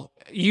Waddle.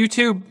 You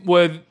two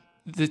were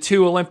the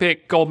two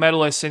Olympic gold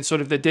medalists in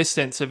sort of the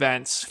distance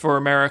events for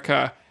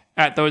America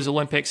at those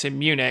Olympics in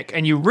Munich,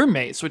 and you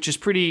roommates, which is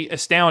pretty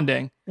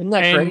astounding. Isn't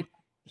that great?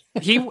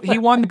 he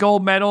won the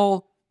gold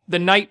medal the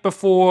night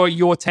before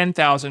your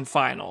 10,000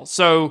 final.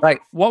 So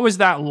What was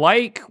that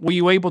like? Were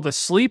you able to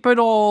sleep at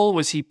all?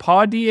 Was he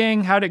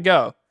partying? How'd it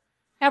go?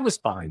 That was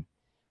fine.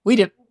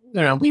 We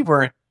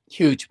weren't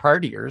huge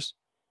partiers.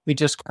 We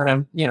just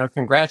kind of,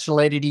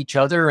 congratulated each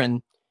other,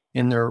 and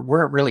there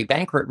weren't really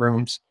banquet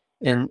rooms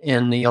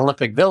in the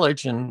Olympic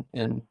Village, and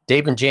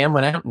Dave and Jan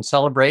went out and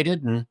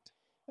celebrated, and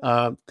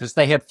because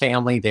they had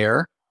family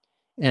there,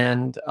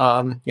 and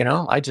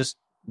I just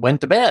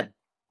went to bed.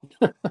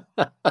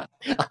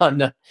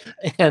 And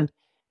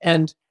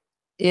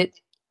it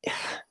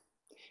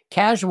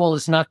casual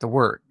is not the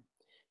word.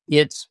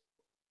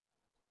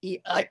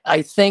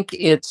 I think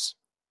it's,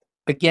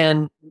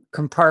 again,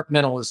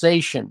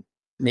 compartmentalization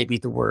may be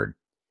the word.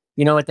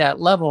 At that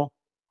level,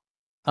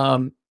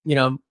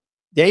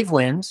 Dave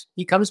wins,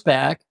 he comes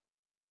back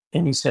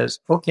and he says,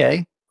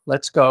 okay,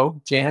 let's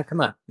go. Jan,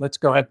 come on, let's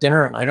go have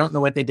dinner. And I don't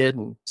know what they did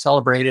and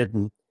celebrated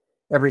and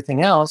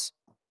everything else.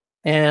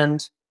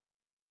 And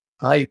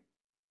I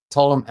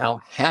told him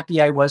how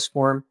happy I was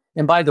for him.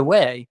 And by the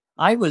way,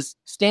 I was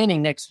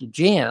standing next to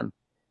Jan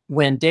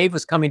when Dave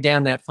was coming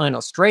down that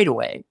final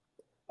straightaway,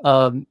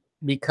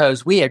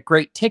 because we had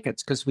great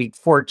tickets because we'd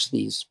forged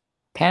these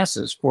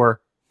passes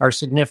for our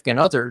significant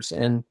others.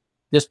 And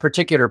this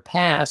particular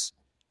pass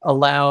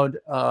allowed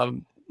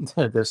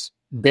this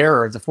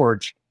bearer of the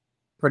forged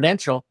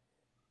credential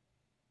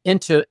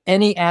into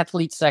any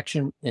athlete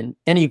section in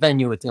any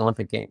venue at the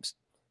Olympic Games.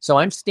 So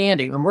I'm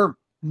standing and we're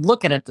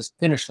looking at the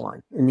finish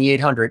line in the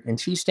 800, and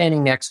she's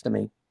standing next to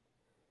me.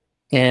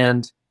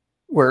 And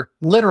we're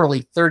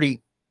literally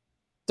 30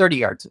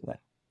 yards away.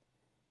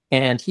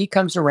 And he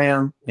comes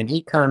around and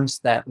he comes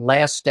that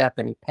last step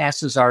and he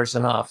passes ours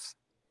enough.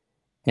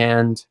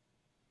 And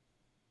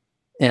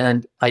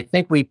I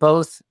think we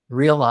both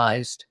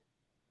realized,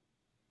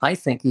 I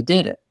think he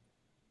did it.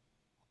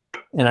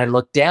 And I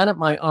looked down at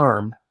my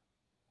arm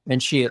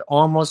and she had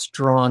almost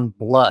drawn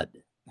blood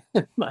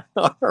in my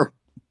arm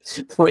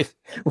with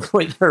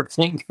her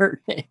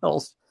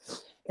fingernails.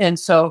 And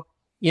so,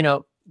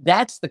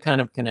 that's the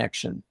kind of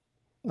connection,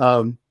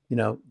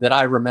 that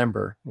I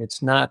remember.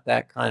 It's not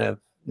that kind of,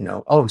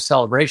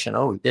 celebration.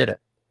 Oh, we did it.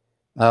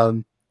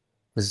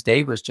 Because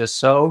Dave was just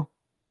so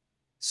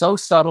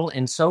subtle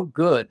and so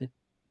good.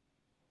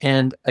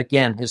 And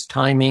again, his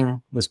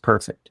timing was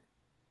perfect.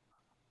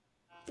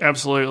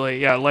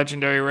 Absolutely. Yeah.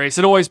 Legendary race.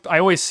 I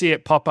always see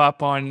it pop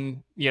up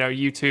on,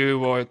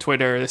 YouTube or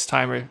Twitter this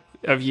time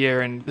of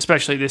year. And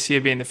especially this year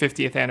being the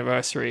 50th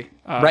anniversary.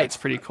 Right. It's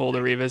pretty cool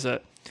to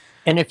revisit.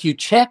 And if you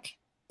check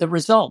the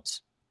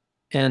results,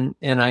 and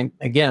I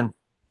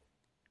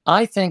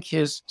think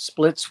his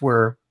splits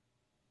were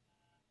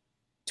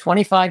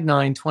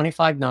 25-9,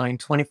 25-9,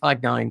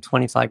 25-9,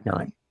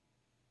 25-9.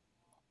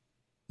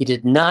 He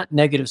did not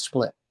negative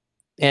split.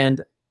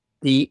 And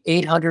the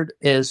 800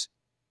 is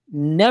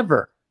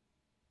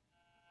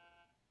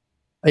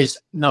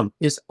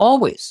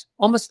always,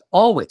 almost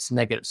always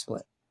negative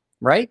split,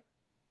 right?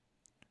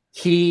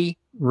 He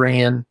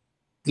ran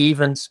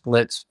even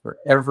splits for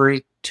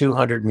every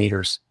 200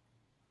 meters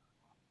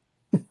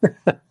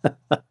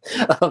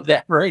of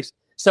that race.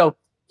 So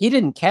he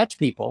didn't catch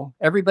people.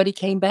 Everybody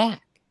came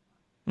back.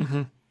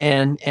 Mm-hmm.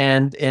 And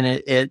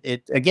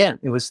it again,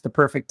 it was the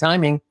perfect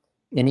timing.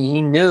 And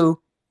he knew,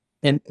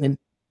 and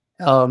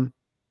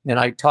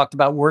I talked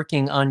about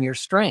working on your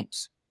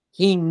strengths.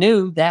 He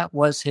knew that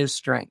was his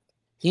strength.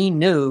 He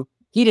knew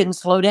he didn't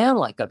slow down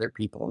like other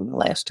people in the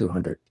last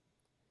 200.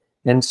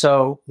 And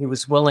so he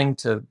was willing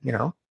to,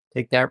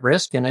 take that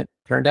risk, and it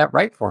turned out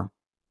right for him.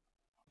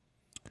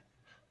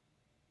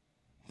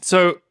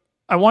 So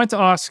I wanted to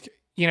ask,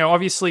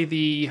 obviously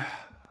the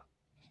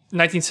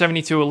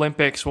 1972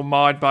 Olympics were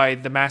marred by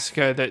the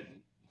massacre that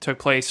took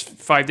place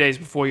 5 days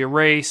before your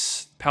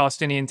race.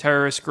 Palestinian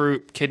terrorist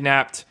group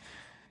kidnapped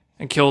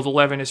and killed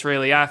 11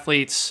 Israeli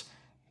athletes.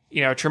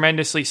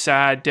 Tremendously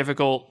sad,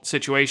 difficult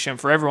situation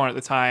for everyone at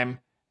the time.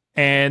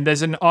 And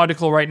there's an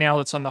article right now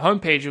that's on the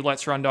homepage of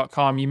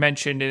Let'sRun.com. You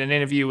mentioned in an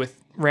interview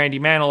with Randy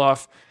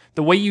Maniloff,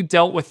 the way you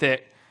dealt with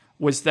it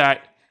was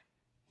that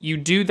you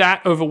do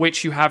that over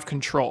which you have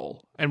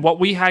control. And what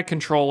we had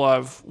control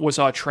of was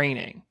our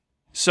training.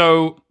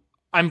 So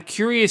I'm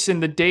curious, in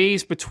the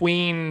days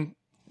between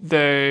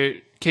the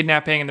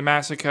kidnapping and the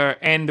massacre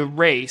and the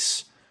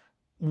race,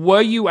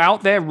 were you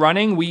out there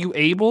running? Were you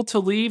able to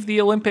leave the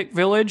Olympic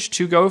Village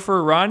to go for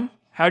a run?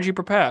 How did you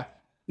prepare?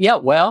 Yeah,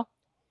 well,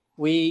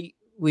 we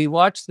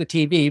watched the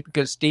TV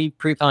because Steve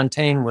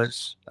Prefontaine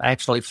was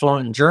actually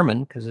fluent in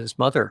German because his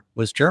mother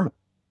was German.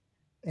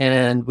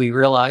 And we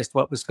realized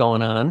what was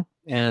going on.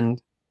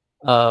 And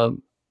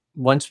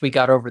once we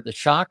got over the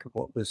shock of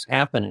what was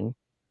happening,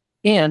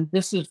 and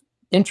this is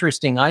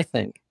interesting, I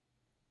think,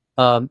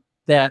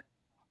 that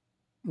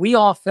we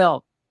all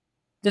felt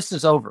this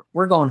is over.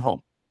 We're going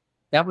home.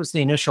 That was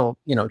the initial,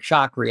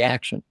 shock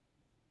reaction.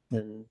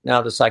 And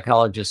now the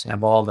psychologists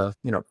have all the,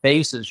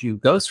 phases you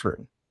go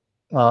through.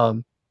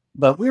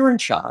 But we were in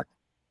shock.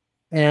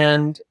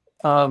 And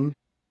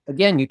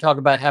again, you talk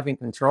about having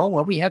control.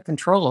 Well, we had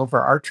control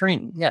over our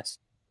training. Yes.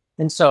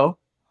 And so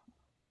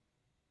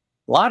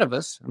a lot of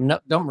us,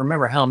 don't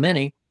remember how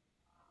many,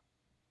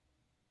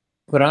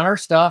 put on our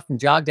stuff and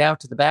jogged out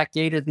to the back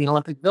gate of the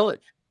Olympic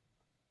Village.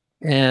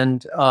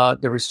 And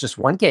there was just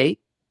one gate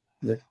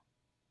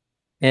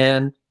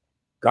and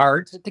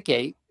guards at the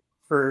gate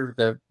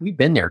we'd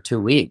been there 2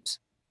 weeks,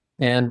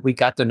 and we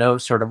got to know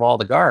sort of all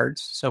the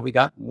guards. So we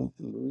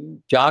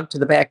jogged to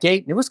the back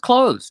gate, and it was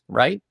closed,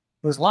 right?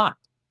 It was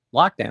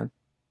lockdown.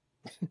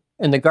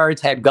 And the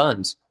guards had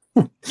guns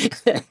and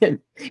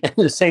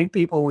the same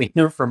people we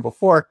knew from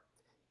before.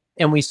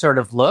 And we sort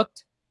of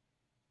looked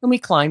and we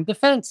climbed the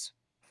fence.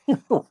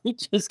 We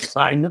just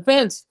climbed the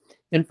fence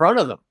in front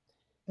of them.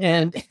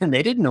 And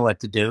they didn't know what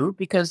to do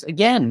because,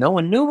 again, no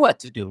one knew what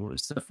to do. It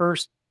was the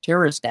first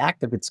terrorist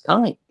act of its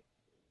kind.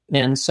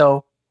 And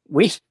so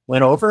we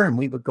went over and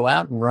we would go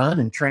out and run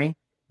and train.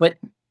 But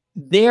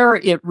there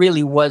it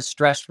really was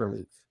stress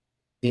relief.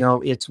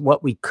 It's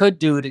what we could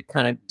do to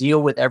kind of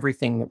deal with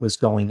everything that was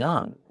going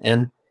on.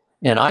 And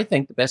I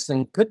think the best thing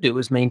you could do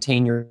is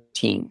maintain your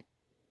routine.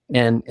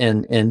 And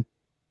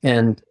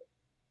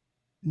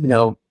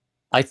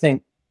I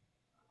think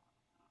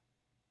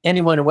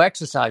anyone who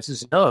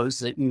exercises knows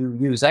that you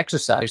use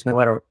exercise, no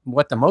matter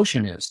what the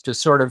motion is, to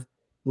sort of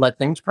let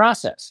things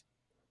process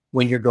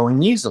when you're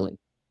going easily.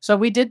 So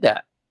we did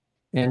that.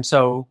 And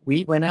so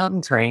we went out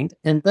and trained.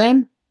 And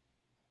then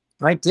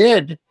I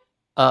did,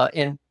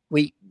 and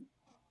we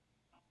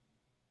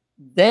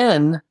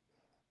then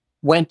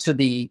went to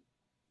the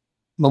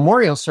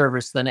memorial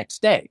service the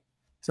next day.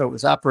 So it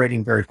was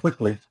operating very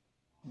quickly.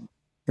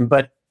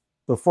 But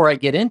before I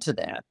get into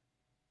that,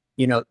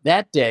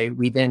 that day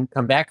we then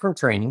come back from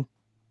training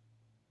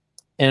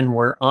and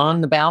we're on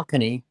the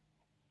balcony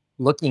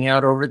looking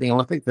out over the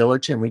Olympic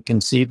Village, and we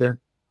can see the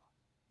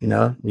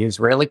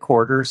Israeli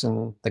quarters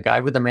and the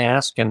guy with the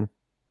mask and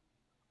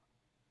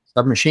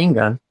submachine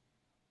gun.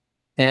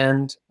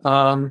 And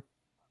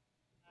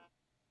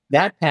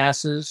that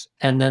passes,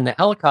 and then the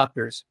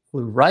helicopters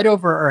flew right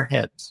over our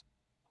heads.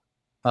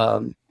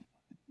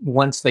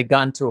 Once they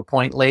got to a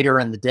point later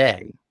in the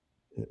day,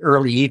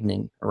 early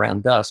evening,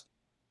 around dusk,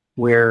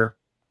 where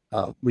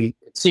we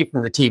could see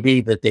from the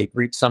TV that they'd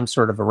reached some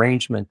sort of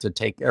arrangement to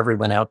take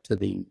everyone out to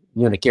the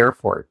Munich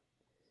airport.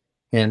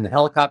 And the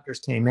helicopters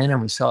came in,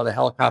 and we saw the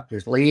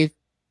helicopters leave.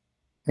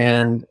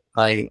 And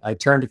I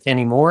turned to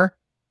Kenny Moore,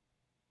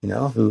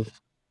 who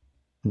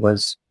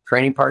was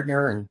training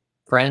partner and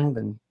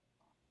friend,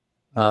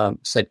 and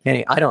said,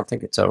 "Kenny, I don't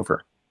think it's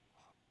over."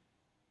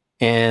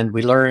 And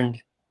we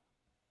learned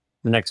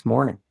the next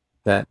morning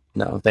that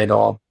they'd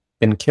all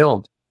been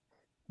killed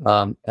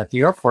at the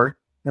airport.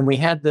 And we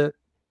had the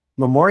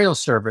memorial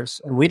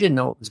service, and we didn't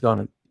know what was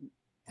going to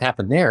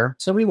happen there.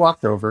 So we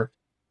walked over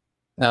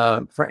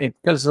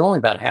because it's only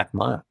about a half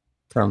mile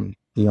from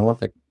the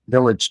Olympic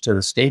Village to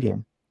the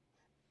stadium.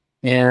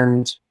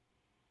 And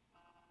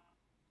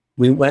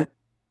we went,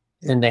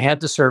 and they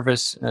had the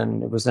service,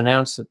 and it was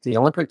announced that the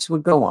Olympics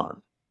would go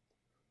on.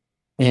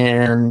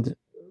 And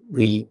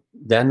we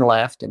then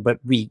left, but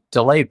we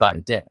delayed by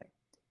a day.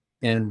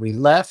 And we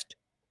left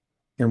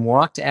and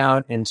walked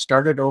out and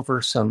started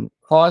over some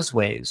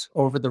causeways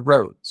over the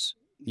roads.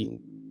 You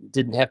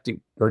didn't have to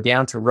go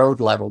down to road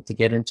level to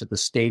get into the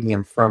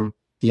stadium from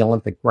the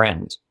Olympic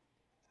grounds.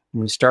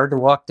 And we started to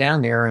walk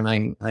down there, and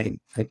I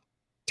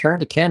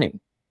turned to Kenny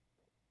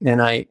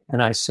and I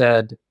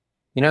said,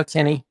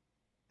 Kenny,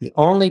 the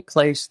only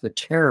place the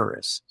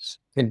terrorists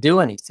can do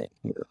anything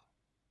here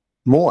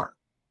more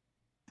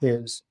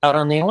is out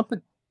on the Olympic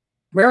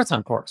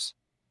marathon course.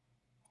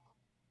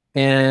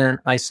 And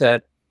I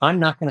said, I'm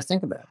not going to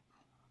think about it.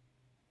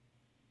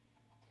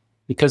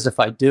 Because if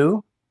I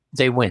do,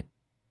 they win.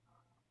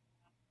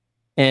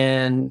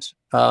 And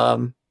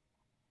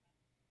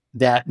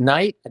that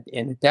night,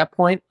 and at that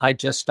point, I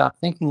just stopped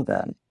thinking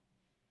about it.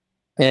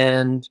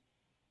 And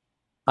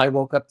I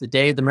woke up the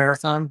day of the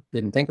marathon,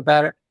 didn't think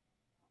about it,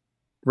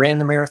 ran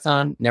the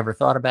marathon, never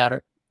thought about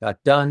it,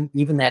 got done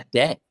even that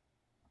day.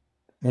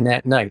 And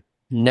that night,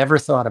 never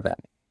thought about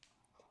it.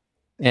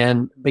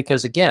 And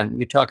because again,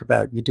 you talk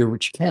about you do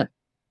what you can,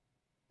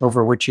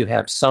 over which you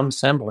have some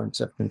semblance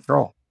of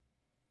control.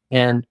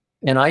 And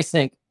I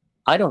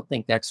don't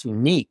think that's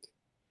unique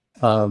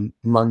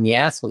among the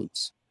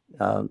athletes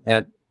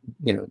at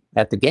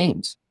the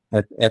games,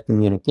 at the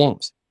Munich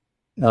Games.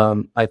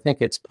 I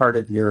think it's part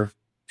of your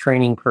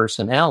training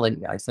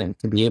personality, I think,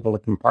 to be able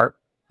to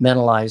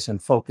compartmentalize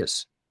and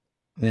focus.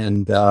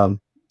 And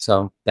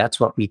so that's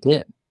what we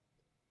did.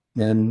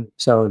 And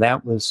so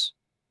that was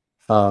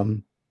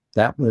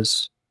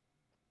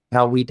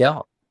how we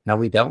dealt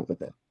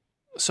with it.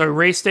 So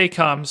race day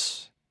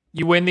comes,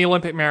 you win the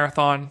Olympic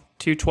marathon,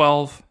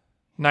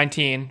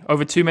 2:12:19,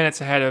 over 2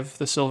 minutes ahead of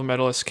the silver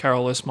medalist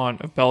Carol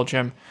Lismont of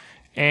Belgium,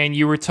 and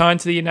you return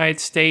to the United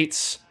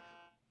States.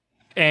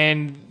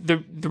 And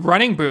the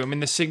running boom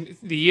in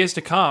the years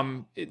to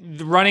come,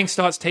 the running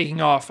starts taking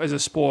off as a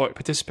sport,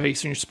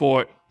 participation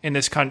sport in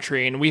this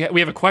country. And we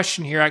have a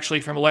question here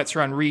actually from a Let's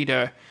Run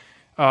reader,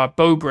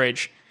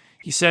 Bowbridge.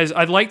 He says,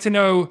 I'd like to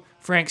know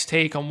Frank's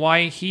take on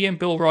why he and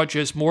Bill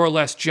Rogers more or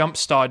less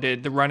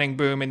jump-started the running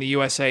boom in the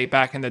USA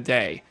back in the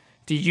day.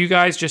 Did you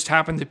guys just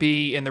happen to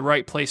be in the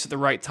right place at the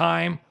right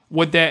time?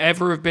 Would there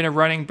ever have been a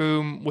running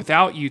boom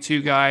without you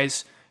two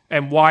guys?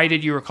 And why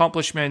did your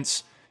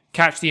accomplishments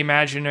catch the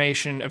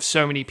imagination of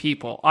so many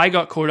people? I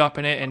got caught up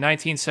in it in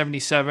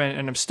 1977,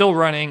 and I'm still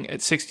running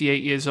at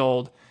 68 years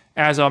old,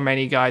 as are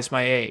many guys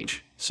my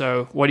age.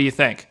 So what do you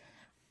think?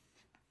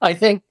 I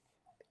think,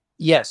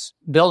 yes,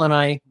 Bill and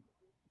I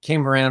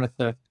came around at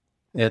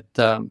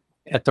the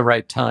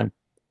right time.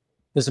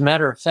 As a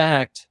matter of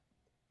fact,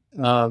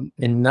 in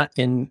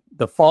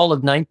the fall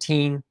of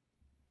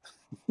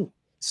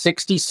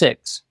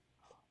 1966,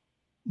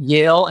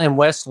 Yale and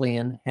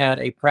Wesleyan had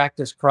a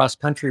practice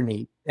cross-country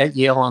meet at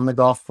Yale on the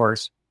golf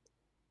course,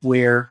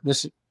 where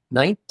this is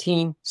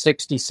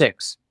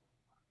 1966.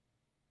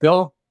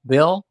 Bill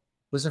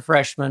was a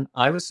freshman.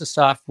 I was a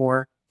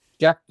sophomore.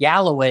 Jeff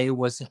Galloway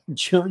was a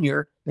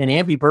junior, and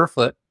Amby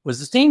Burfoot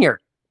was a senior.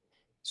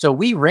 So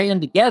we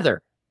ran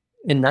together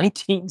in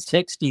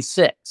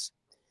 1966.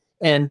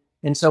 And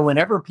so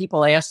whenever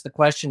people ask the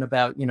question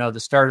about, the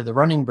start of the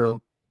running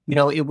boom,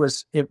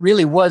 it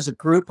really was a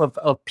group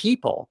of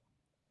people,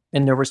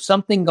 and there was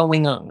something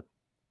going on.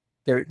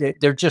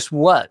 There just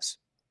was,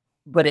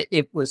 but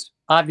it was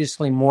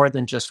obviously more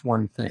than just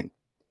one thing.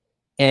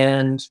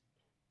 And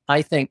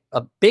I think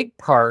a big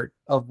part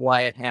of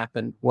why it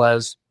happened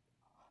was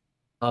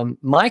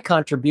my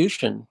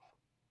contribution.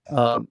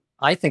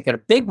 I think in a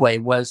big way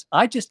was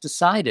I just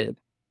decided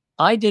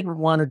I didn't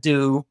want to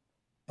do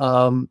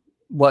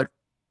what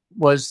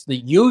was the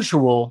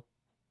usual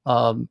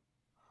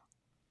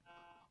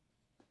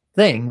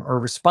thing or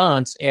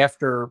response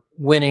after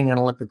winning an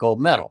Olympic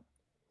gold medal.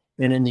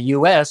 And in the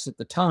U.S. at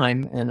the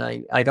time, and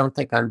I don't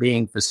think I'm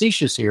being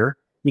facetious here,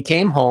 you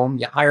came home,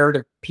 you hired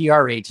a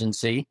PR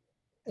agency,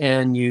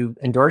 and you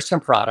endorsed some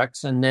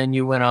products, and then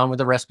you went on with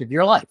the rest of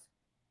your life.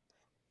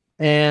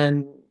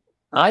 And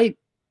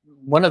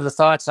one of the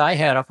thoughts I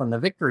had up on the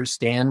victory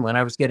stand when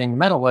I was getting the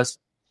medal was,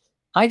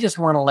 I just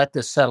want to let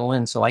this settle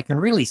in so I can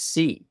really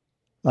see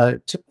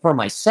for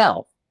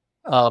myself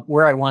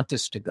where I want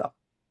this to go,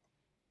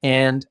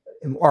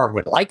 or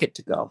would like it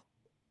to go.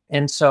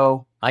 And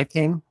so I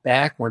came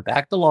back, went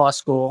back to law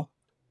school.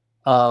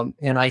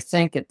 And I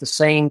think at the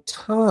same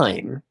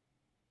time,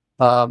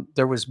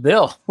 there was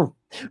Bill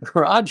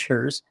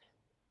Rogers,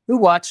 who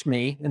watched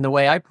me. And the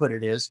way I put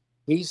it is,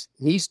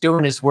 he's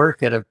doing his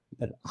work at a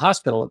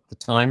hospital at the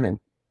time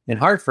in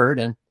Hartford.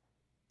 And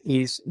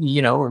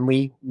and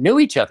we knew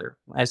each other,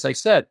 as I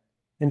said.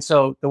 And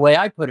so the way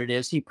I put it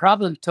is, he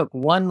probably took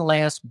one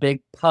last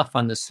big puff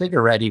on the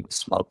cigarette he was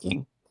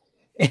smoking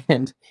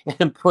and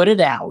put it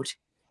out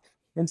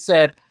and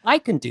said, I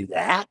can do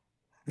that.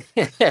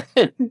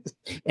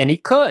 And he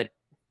could.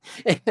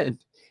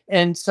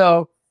 And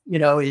so,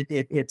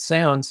 it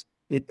sounds,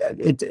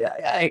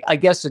 I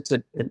guess it's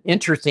an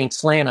interesting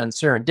slant on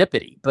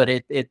serendipity, but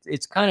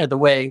it's kind of the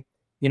way,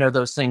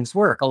 those things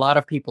work. A lot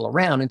of people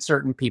around and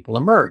certain people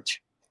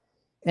emerge.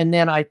 And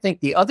then I think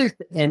the other,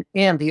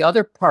 and the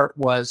other part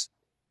was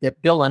that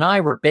Bill and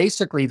I were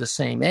basically the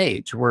same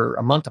age. We're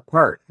a month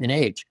apart in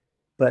age,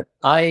 but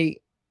I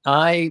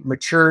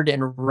matured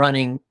in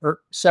running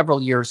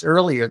several years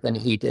earlier than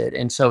he did.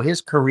 And so his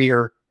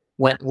career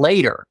went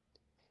later,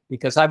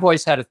 because I've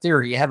always had a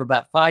theory. You have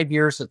about 5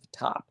 years at the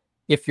top,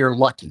 if you're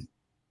lucky.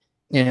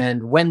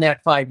 And when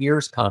that 5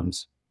 years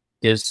comes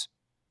is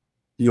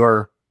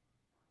your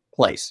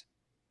place.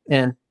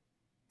 And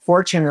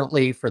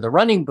fortunately for the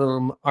running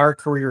boom, our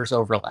careers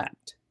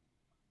overlapped.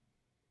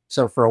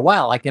 So for a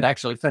while, I could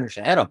actually finish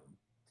ahead of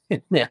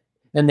him.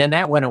 And then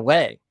that went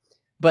away.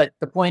 But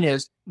the point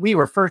is, we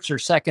were first or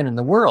second in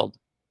the world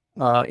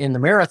in the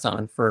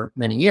marathon for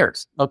many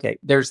years. Okay,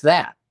 there's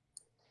that.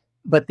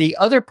 But the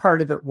other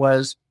part of it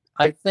was,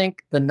 I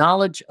think the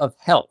knowledge of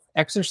health,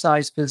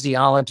 exercise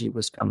physiology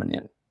was coming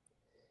in.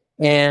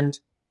 And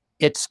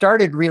it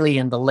started really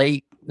in the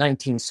late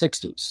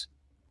 1960s.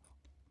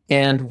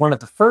 And one of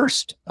the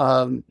first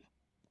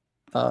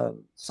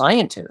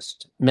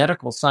scientist,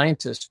 medical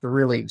scientist to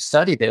really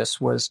study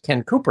this was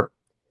Ken Cooper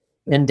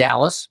in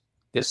Dallas.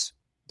 This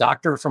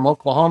doctor from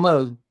Oklahoma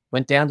who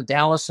went down to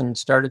Dallas and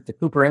started the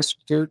Cooper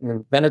Institute and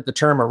invented the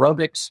term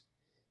aerobics.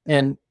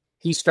 And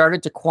he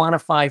started to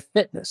quantify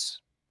fitness.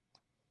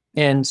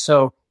 And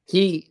so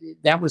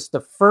that was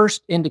the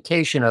first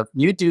indication of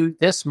you do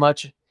this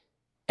much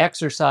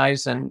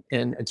exercise and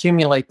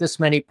accumulate this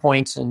many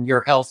points and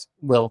your health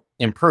will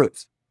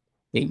improve.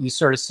 You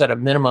sort of set a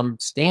minimum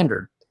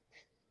standard.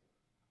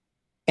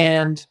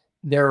 And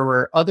there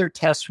were other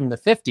tests from the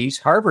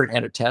 50s. Harvard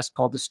had a test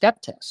called the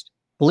STEP test.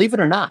 Believe it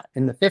or not,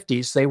 in the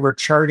 50s, they were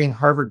charting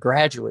Harvard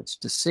graduates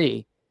to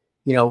see,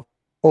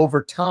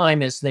 over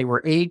time as they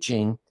were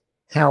aging,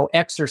 how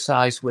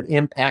exercise would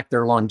impact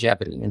their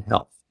longevity and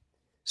health.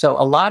 So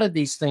a lot of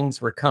these things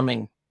were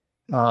coming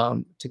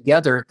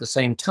together at the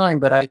same time.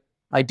 But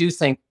I do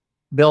think,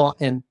 Bill,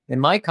 and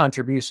my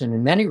contribution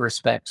in many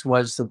respects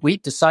was that we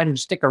decided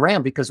to stick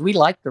around because we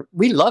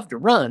love to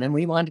run and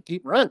we wanted to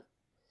keep running.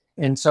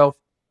 And so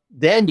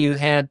then you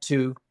had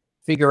to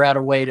figure out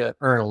a way to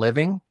earn a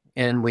living.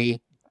 And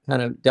we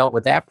kind of dealt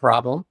with that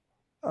problem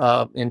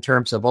in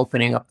terms of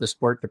opening up the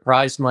sport to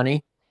prize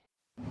money.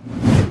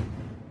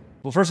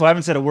 Well, first of all, I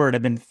haven't said a word.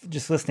 I've been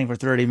just listening for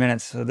 30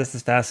 minutes, so this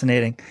is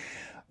fascinating.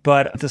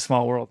 But it's a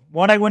small world.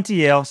 One, I went to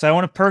Yale, so I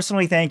want to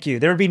personally thank you.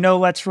 There would be no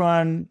Let's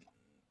Run.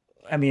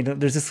 I mean,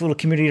 there's this little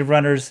community of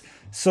runners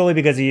solely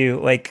because of you.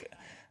 Like,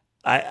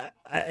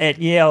 at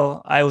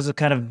Yale, I was a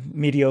kind of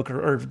mediocre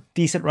or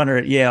decent runner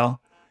at Yale,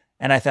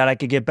 and I thought I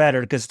could get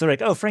better because they're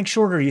like, oh, Frank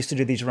Shorter used to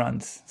do these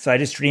runs. So I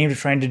just dreamed of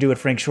trying to do what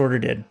Frank Shorter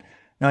did.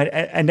 Now,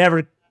 I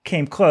never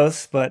came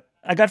close, but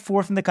I got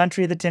fourth in the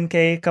country at the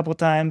 10K a couple of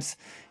times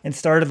and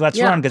started Let's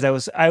Run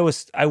because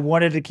I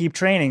wanted to keep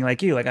training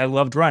like you. Like, I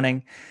loved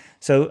running.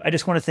 So I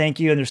just want to thank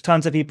you. And there's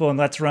tons of people in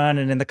Let's Run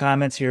and in the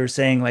comments here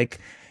saying like,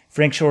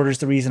 Frank Shorter's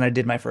the reason I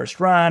did my first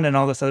run and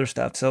all this other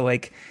stuff. So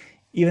like,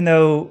 even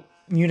though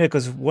Munich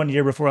was 1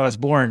 year before I was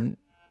born,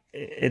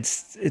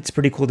 it's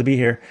pretty cool to be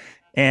here.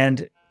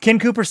 And Ken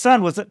Cooper's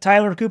son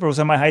Tyler Cooper was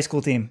on my high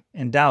school team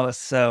in Dallas.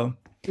 So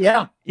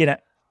yeah,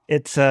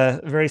 it's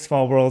a very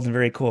small world and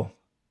very cool.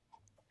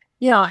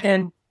 Yeah.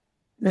 And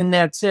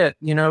that's it.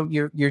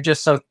 You're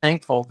just so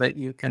thankful that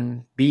you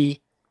can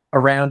be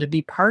around to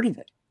be part of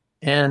it.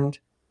 And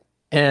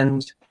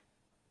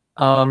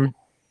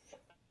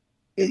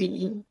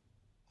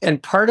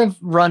part of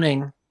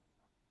running,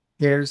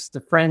 there's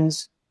the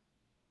friends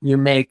you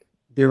make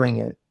doing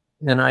it.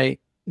 And I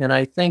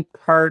think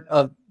part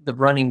of the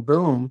running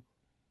boom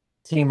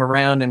came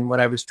around, and what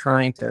I was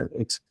trying to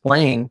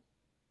explain,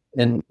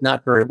 and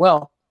not very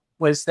well,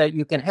 was that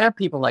you can have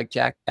people like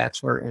Jack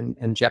Batchelor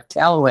and Jeff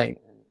Calloway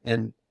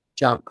and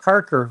John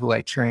Parker, who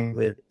I trained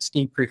with,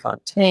 Steve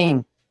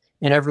Prefontaine,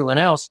 and everyone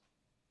else.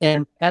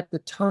 And at the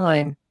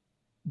time,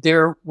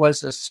 there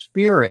was a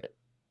spirit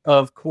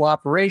of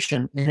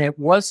cooperation, and it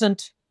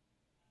wasn't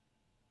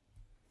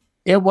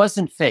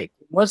fake.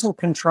 It wasn't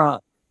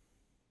contrived,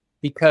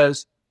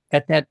 because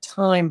at that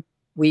time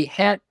we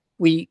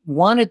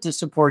wanted to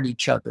support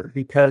each other,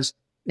 because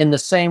in the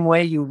same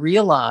way you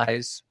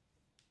realize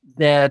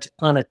that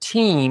on a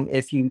team,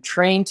 if you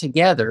train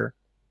together,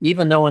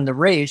 even though in the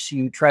race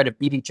you try to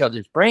beat each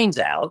other's brains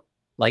out,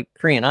 like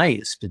Cree and I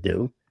used to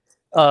do,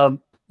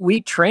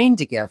 we trained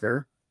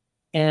together,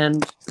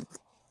 and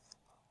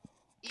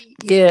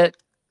that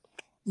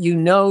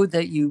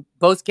you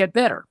both get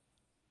better.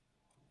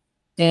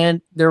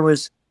 And there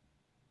was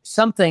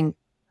something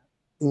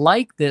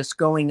like this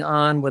going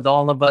on with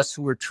all of us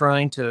who were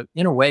trying to,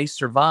 in a way,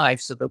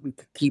 survive so that we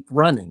could keep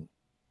running.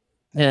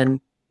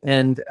 And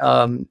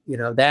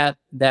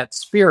that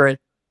spirit,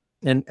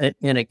 and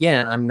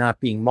again, I'm not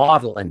being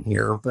maudlin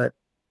here, but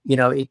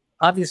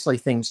obviously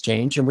things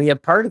change, and we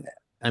have part of that.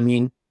 I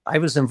mean, I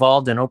was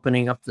involved in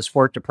opening up the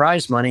sport to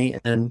prize money,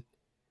 and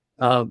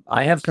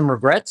I have some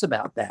regrets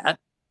about that,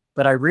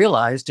 but I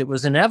realized it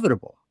was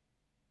inevitable.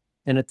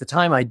 And at the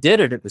time I did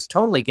it, it was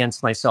totally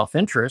against my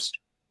self-interest,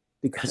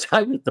 because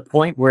I was at the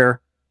point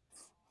where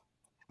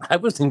I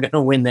wasn't going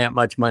to win that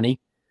much money,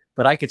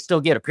 but I could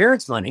still get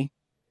appearance money.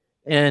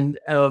 And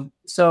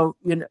so,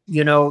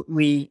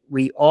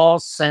 we all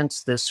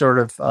sense this sort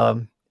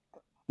of,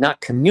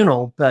 not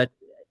communal, but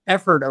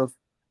effort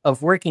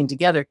of working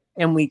together.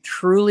 And we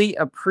truly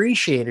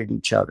appreciated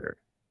each other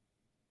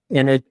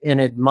and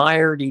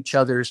admired each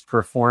other's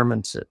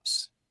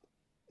performances.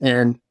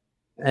 And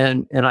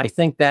I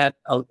think that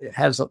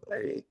has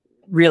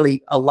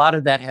really a lot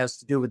of that has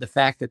to do with the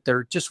fact that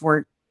there just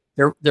weren't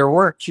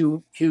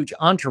huge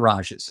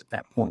entourages at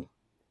that point.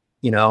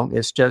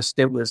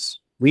 It was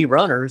we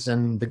runners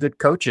and the good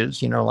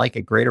coaches, like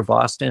at Greater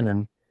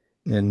Boston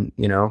and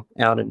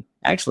out in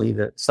actually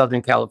the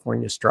Southern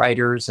California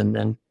Striders, and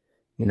then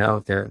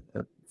the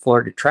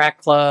Florida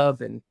Track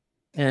Club, and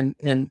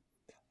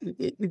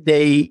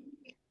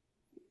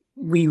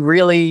we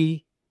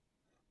really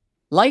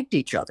liked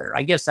each other.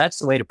 I guess that's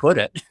the way to put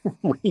it.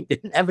 We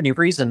didn't have any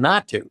reason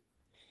not to.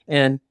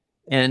 And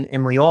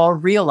And we all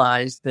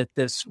realized that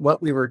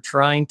what we were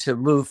trying to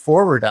move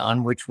forward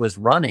on, which was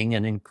running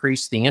and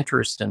increase the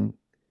interest and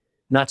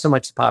not so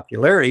much the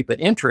popularity, but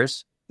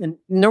interest. And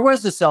there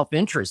was the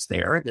self-interest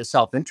there. The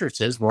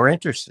self-interest is more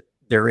interest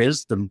there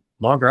is, the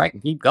longer I can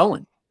keep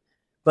going.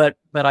 But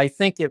I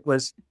think it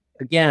was,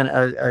 again,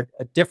 a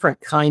different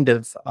kind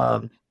of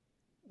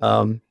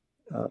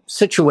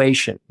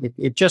situation.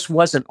 It just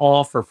wasn't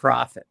all for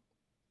profit,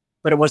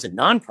 but it wasn't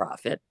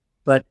nonprofit.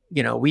 But,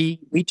 we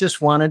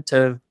just wanted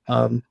to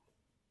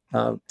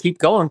keep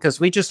going because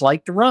we just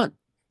like to run.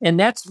 And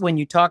that's when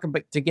you talk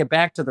about, to get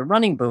back to the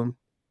running boom,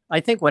 I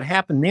think what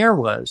happened there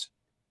was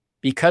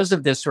because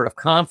of this sort of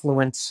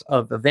confluence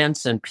of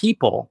events and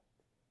people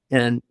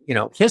and,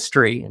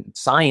 history and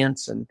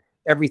science and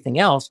everything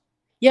else,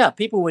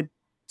 people would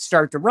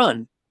start to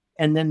run.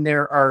 And then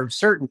there are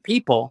certain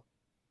people,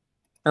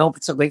 I hope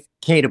it's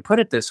okay to put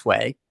it this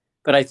way,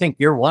 but I think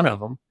you're one of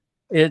them.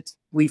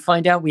 We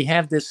find out we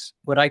have this,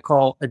 what I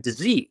call a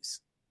disease,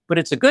 but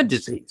it's a good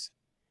disease.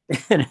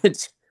 And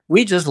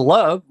we just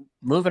love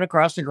moving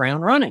across the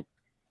ground running.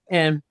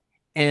 And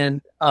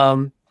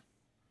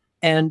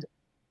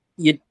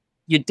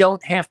you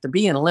don't have to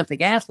be an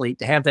Olympic athlete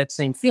to have that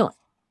same feeling.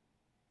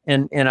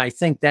 And I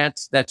think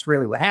that's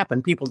really what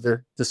happened. People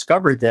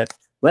discovered that,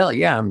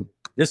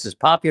 this is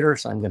popular,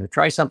 so I'm going to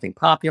try something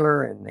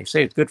popular. And they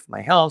say it's good for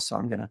my health, so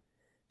I'm going to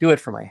do it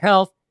for my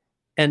health.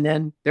 And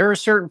then there are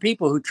certain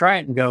people who try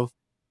it and go,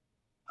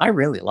 I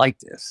really like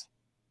this.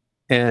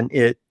 And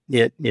it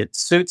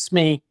suits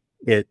me.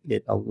 It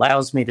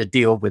allows me to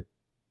deal with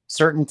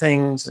certain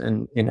things.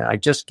 And, I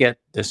just get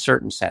this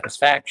certain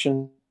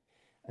satisfaction.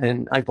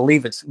 And I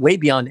believe it's way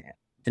beyond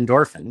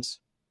endorphins.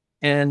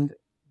 And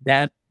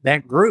that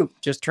group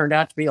just turned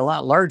out to be a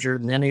lot larger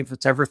than any of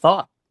us ever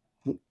thought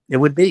it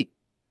would be.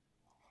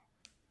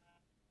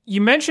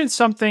 You mentioned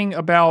something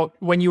about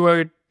when you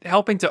were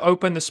helping to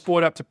open the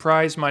sport up to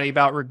prize money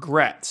about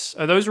regrets.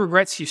 Are those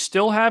regrets you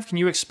still have? Can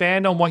you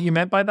expand on what you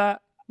meant by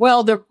that?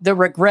 Well, the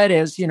regret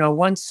is,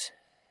 once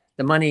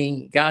the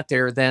money got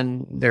there,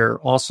 then there are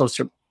also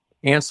some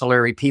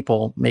ancillary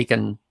people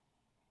making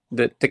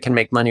that can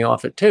make money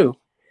off it too.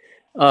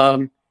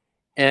 And,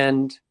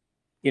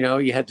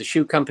 you had the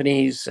shoe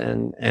companies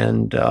and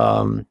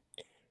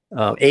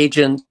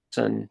agents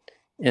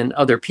and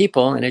other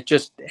people, and it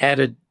just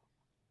added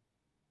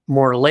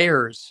more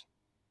layers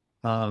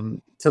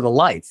to the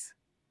life.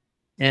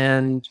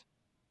 And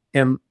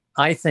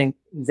I think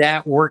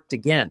that worked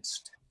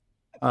against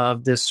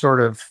this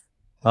sort of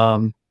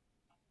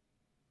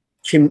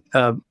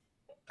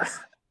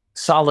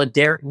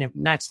solidarity.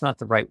 That's not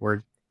the right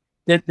word.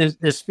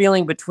 This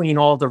feeling between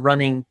all the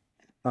running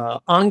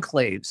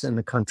enclaves in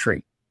the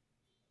country.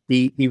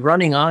 The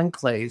running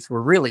enclaves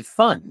were really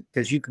fun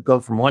because you could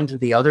go from one to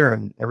the other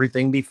and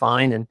everything be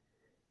fine.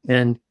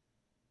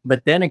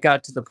 But then it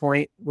got to the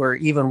point where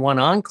even one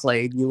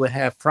enclave, you would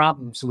have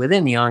problems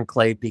within the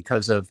enclave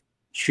because of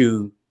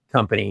shoe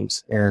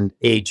companies and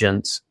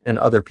agents and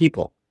other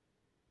people.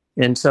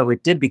 And so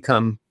it did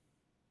become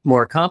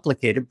more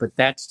complicated, but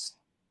that's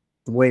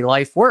the way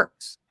life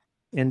works.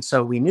 And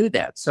so we knew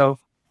that. So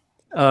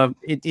I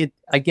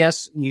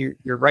guess you're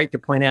right to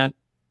point out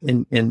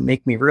and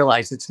make me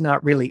realize it's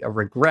not really a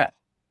regret.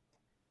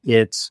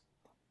 It's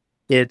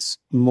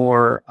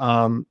more,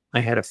 I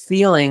had a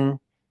feeling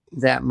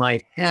that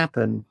might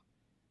happen,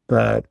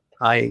 but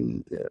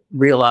I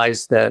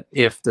realized that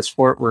if the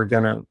sport were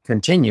going to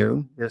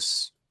continue,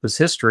 this was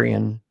history,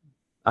 and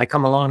I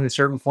come along at a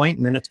certain point,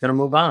 and then it's going to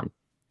move on.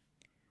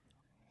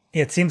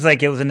 Yeah, it seems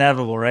like it was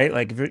inevitable, right?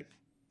 Like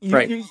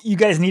you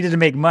guys needed to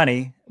make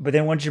money, but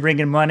then once you bring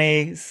in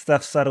money,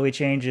 stuff subtly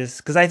changes.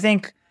 Because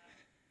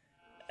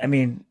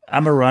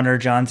I'm a runner,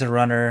 John's a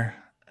runner.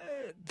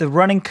 The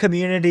running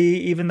community,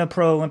 even the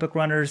pro Olympic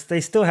runners,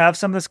 they still have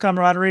some of this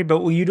camaraderie, but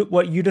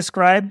what you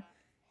described,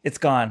 it's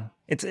gone.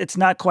 It's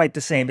not quite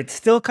the same. It's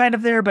still kind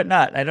of there, but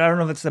not. I don't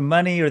know if it's the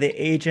money or the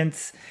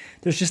agents.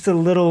 There's just a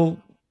little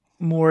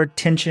more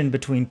tension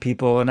between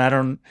people,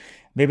 and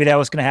maybe that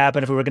was going to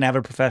happen if we were going to have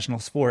a professional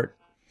sport.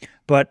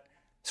 But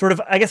sort of,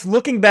 I guess,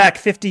 looking back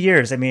 50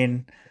 years,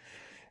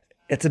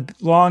 it's a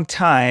long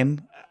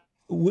time.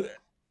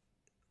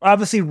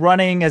 Obviously,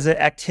 running as an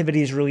activity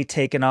has really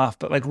taken off,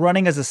 but like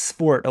running as a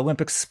sport,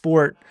 Olympic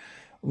sport,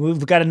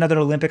 we've got another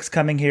Olympics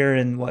coming here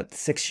in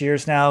 6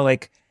 years now.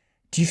 Like,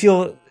 do you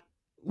feel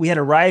we had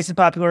a rise in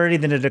popularity,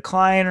 then a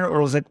decline,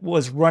 or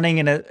was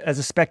running as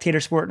a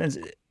spectator sport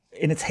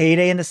in its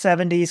heyday in the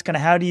 70s? Kind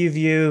of, how do you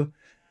view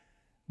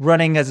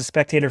running as a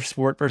spectator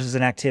sport versus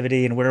an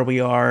activity, and where we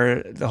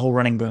are, the whole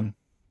running boom?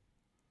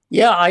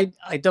 Yeah,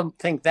 I don't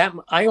think that.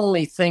 I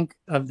only think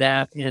of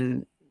that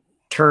in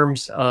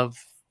terms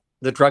of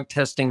the drug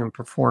testing and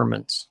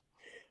performance.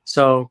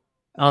 So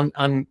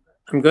I'm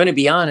going to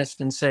be honest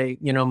and say,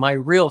 my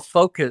real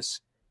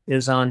focus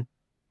is on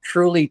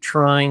truly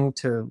trying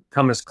to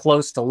come as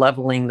close to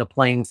leveling the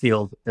playing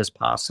field as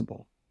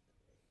possible.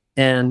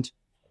 And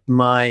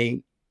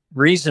my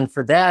reason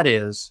for that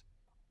is,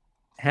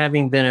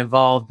 having been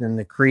involved in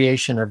the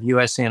creation of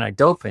U.S.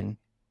 anti-doping,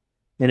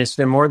 and it's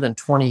been more than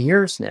 20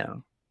 years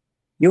now,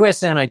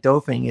 U.S.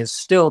 anti-doping is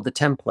still the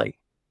template.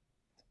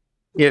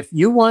 If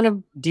you want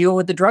to deal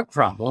with the drug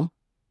problem,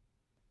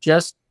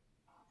 just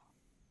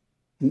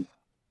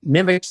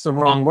mimics the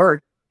wrong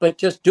word, but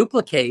just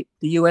duplicate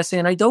the U.S.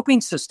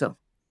 anti-doping system.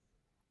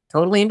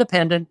 Totally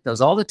independent,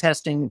 does all the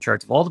testing, in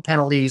charge of all the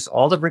penalties,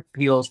 all the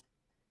appeals,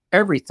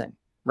 everything,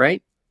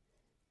 right?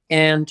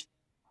 And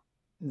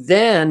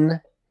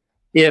then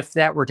if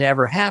that were to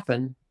ever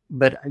happen,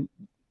 but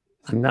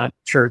I'm not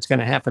sure it's going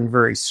to happen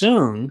very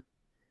soon,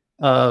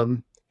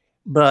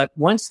 but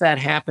once that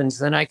happens,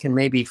 then I can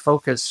maybe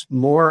focus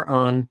more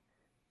on,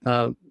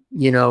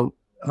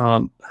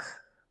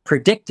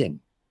 predicting.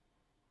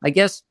 I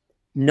guess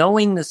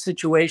knowing the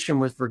situation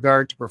with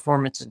regard to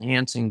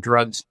performance-enhancing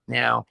drugs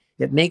now,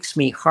 it makes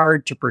me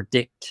hard to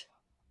predict,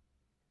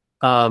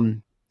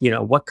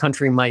 what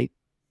country might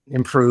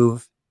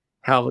improve,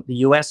 how the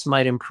U.S.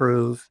 might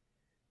improve,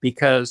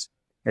 because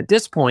at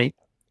this point,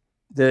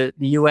 the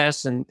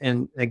U.S.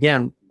 and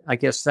again, I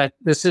guess that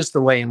this is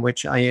the way in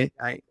which I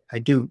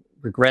do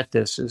regret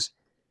this, is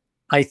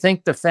I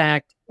think the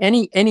fact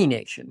any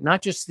nation,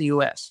 not just the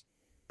U.S.,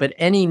 but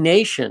any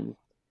nation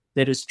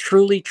that is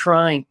truly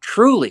trying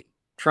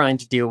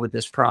to deal with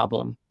this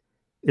problem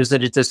is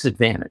at a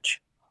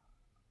disadvantage,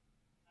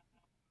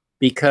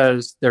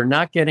 because they're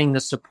not getting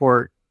the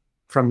support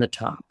from the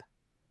top.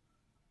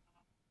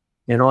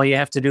 And all you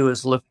have to do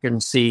is look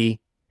and see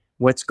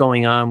what's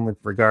going on with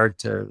regard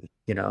to,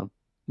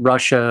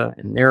 Russia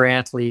and their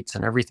athletes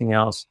and everything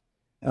else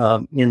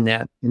in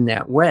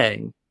that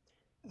way,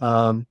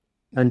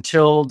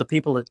 until the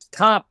people at the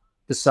top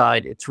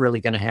decide it's really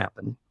going to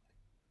happen.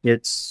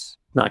 It's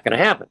not going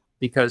to happen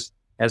because,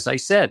 as I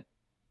said,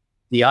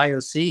 the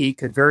IOC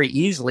could very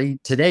easily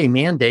today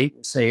mandate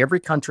and say every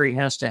country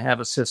has to have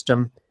a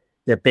system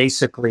that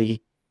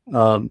basically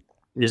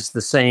is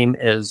the same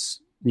as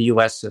the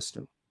U.S.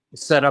 system.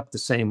 It's set up the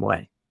same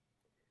way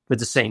with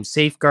the same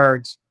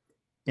safeguards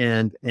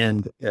and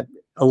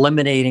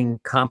eliminating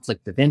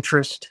conflict of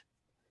interest.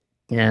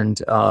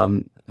 And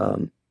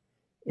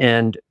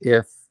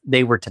if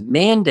they were to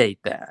mandate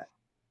that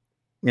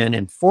and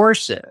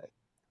enforce it,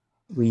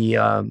 we,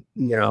 then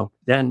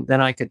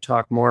I could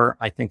talk more,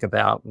 I think,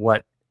 about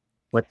what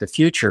the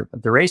future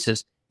of the race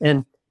is.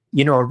 And,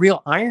 a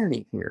real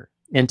irony here.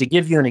 And to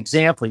give you an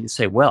example, you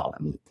say, well,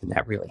 can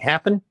that really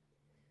happen?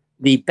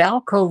 The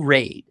Balco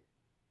raid,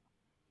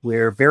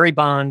 where Barry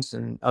Bonds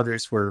and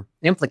others were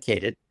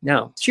implicated.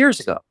 No, it's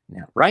years ago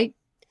now, right?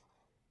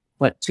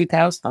 What,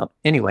 2000?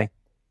 Anyway.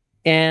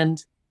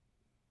 And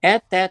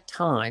at that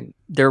time,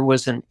 there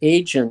was an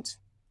agent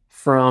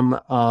from,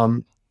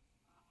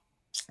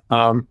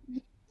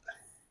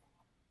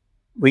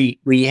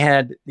 we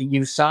had the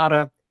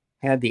USADA,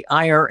 had the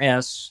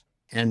IRS,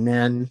 and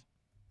then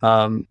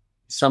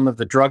some of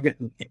the drug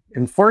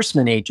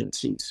enforcement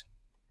agencies,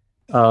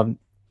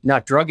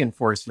 not drug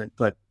enforcement,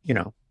 but,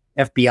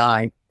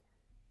 FBI.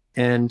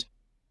 And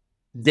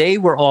they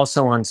were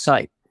also on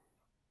site.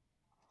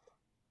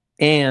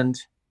 And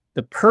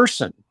the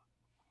person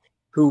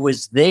who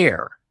was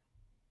there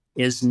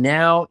is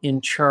now in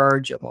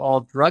charge of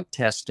all drug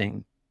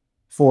testing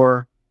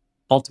for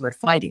Ultimate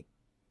Fighting.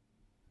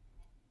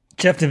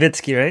 Jeff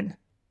Nowitzki, right?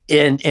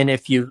 And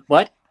if you,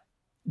 what?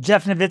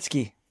 Jeff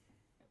Nowitzki.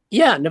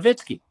 Yeah,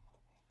 Nowitzki.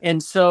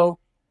 And so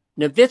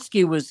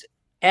Nowitzki was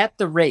at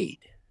the raid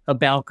of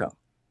Balco,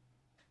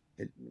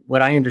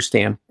 what I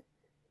understand.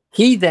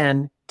 He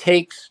then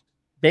takes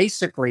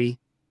basically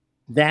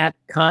that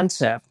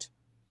concept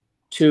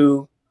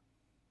to,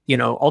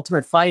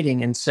 Ultimate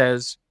Fighting and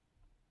says,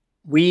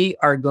 we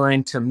are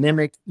going to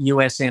mimic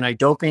U.S.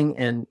 anti-doping,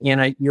 and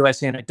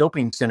U.S.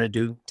 anti-doping is going to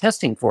do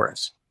testing for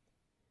us.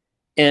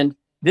 And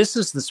this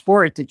is the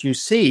sport that you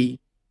see.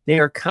 They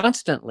are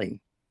constantly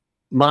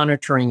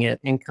monitoring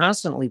it and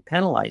constantly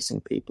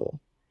penalizing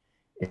people.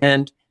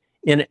 And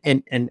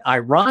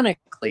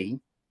ironically,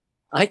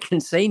 I can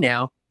say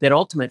now that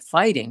Ultimate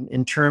Fighting,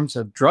 in terms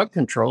of drug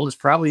control, is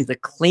probably the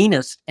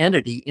cleanest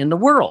entity in the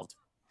world.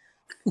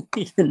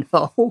 It's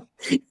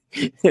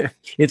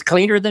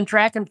cleaner than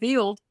track and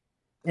field.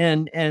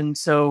 And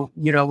so,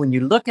 when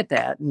you look at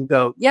that and you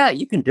go, yeah,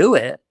 you can do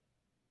it.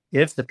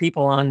 If the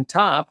people on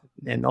top,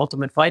 and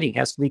Ultimate Fighting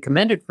has to be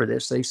commended for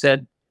this, they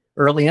said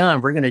early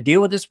on, we're going to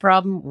deal with this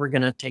problem. We're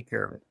going to take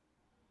care of it.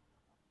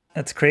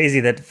 That's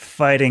crazy that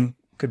fighting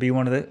could be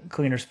one of the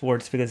cleaner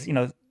sports because,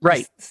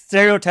 right.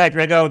 Stereotyped,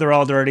 right? Oh, they're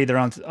all dirty. They're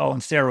all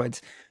on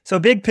steroids. So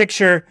big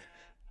picture,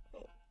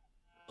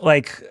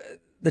 like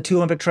the two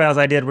Olympic trials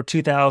I did were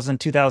 2000,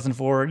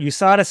 2004.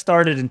 USADA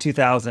started in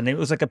 2000. It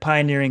was like a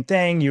pioneering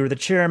thing. You were the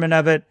chairman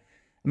of it.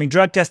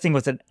 Drug testing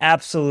was an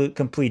absolute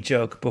complete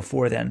joke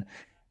before then.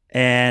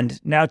 And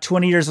now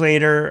 20 years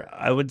later,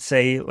 I would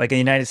say, like in the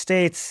United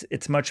States,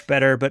 it's much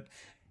better. But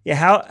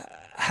yeah,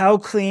 how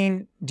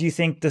clean do you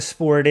think the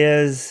sport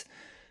is?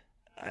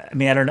 I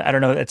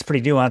don't know. It's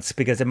pretty nuanced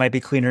because it might be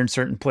cleaner in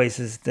certain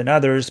places than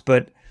others.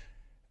 But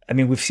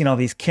we've seen all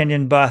these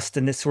Kenyan busts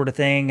and this sort of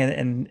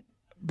thing.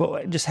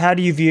 But just how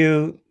do you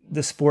view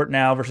the sport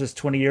now versus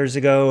 20 years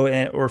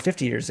ago or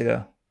 50 years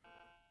ago?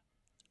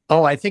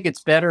 Oh, I think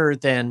it's better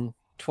than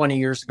 20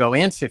 years ago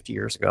and 50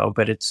 years ago,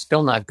 but it's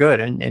still not good.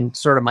 And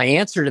sort of my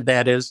answer to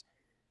that is,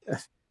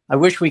 I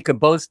wish we could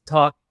both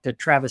talk to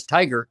Travis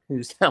Tiger,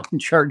 who's now in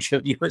charge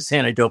of U.S.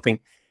 anti-doping,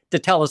 to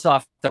tell us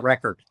off the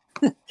record.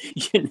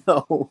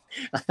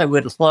 I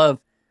would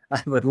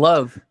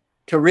love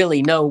to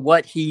really know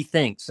what he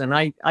thinks. And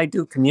I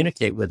do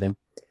communicate with him.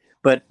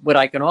 But what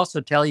I can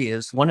also tell you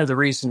is one of the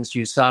reasons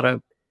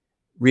USADA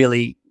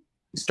really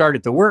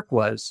started the work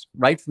was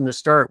right from the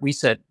start, we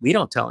said, we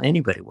don't tell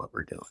anybody what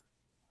we're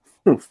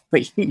doing.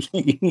 But you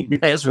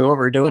ask me what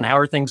we're doing, how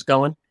are things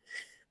going?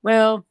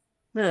 Well,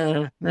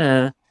 and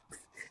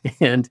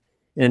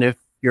if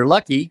you're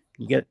lucky,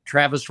 you get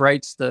Travis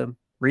writes the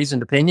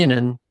reasoned opinion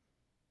and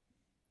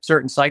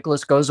certain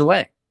cyclist goes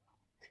away,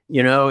 and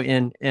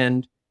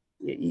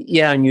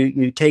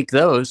you take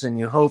those and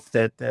you hope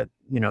that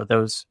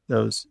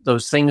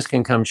those things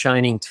can come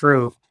shining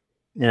through.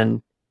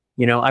 And,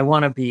 I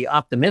want to be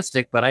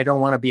optimistic, but I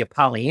don't want to be a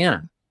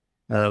Pollyanna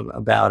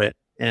about it.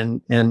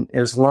 And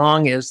as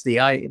long as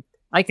I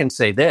can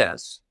say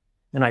this,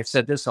 and I've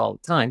said this all the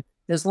time,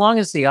 as long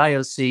as the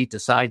IOC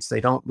decides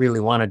they don't really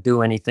want to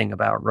do anything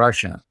about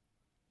Russia,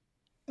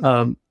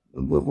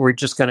 we're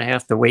just going to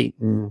have to wait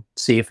and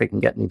see if it can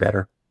get any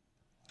better.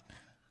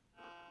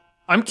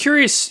 I'm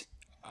curious,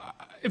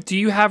 do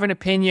you have an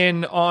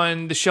opinion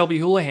on the Shelby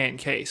Houlihan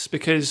case?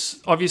 Because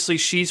obviously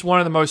she's one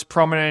of the most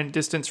prominent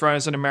distance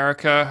runners in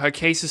America. Her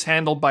case is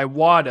handled by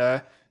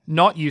WADA,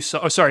 not USADA.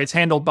 Oh, sorry, it's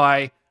handled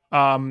by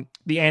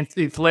the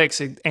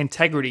Athletics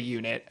Integrity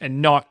Unit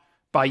and not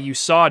by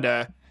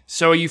USADA.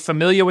 So are you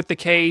familiar with the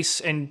case,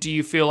 and do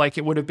you feel like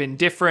it would have been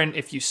different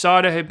if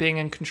USADA had been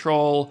in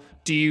control?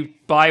 Do you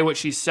buy what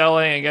she's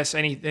selling? I guess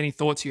any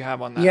thoughts you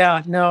have on that?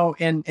 Yeah, no,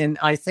 and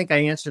I think I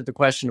answered the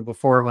question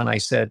before when I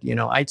said,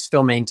 I'd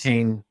still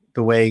maintain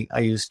the way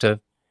I used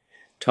to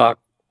talk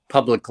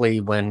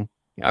publicly when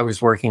I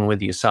was working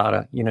with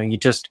USADA.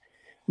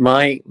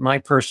 My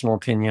personal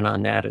opinion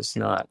on that is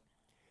not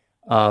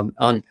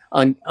on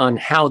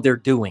how they're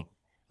doing,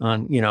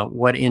 on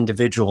what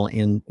individual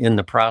in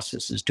the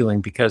process is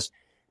doing, because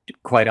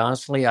quite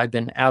honestly, I've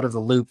been out of the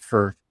loop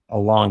for a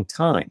long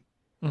time.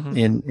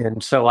 Mm-hmm.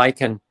 And so I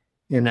can,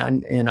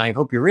 and I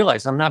hope you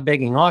realize I'm not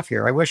begging off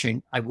here. I wish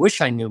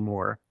I knew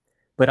more,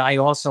 but I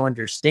also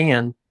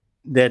understand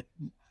that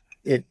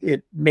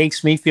it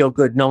makes me feel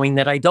good knowing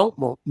that I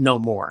don't know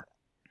more,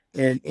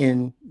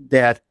 and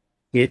that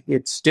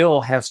it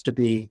still has to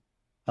be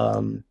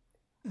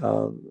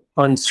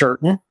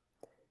uncertain,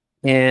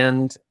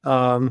 and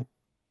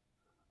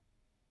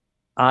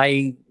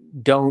I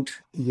don't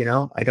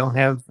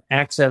have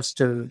access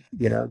to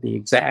the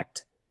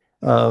exact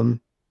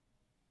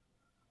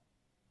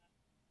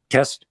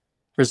test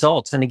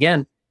results. And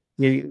again,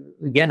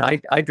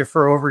 I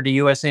defer over to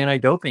U.S.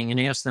 Anti-Doping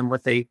and ask them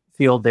what they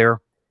feel their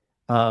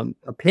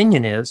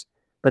opinion is.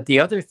 But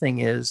the other thing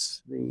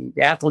is the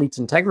Athletes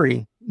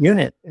Integrity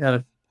Unit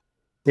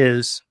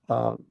is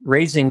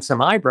raising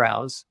some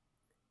eyebrows.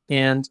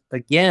 And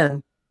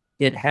again,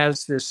 it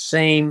has this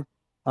same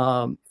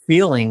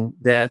feeling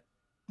that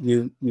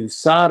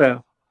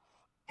USADA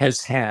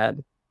has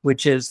had,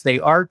 which is they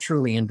are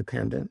truly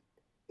independent.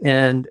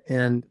 And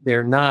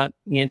they're not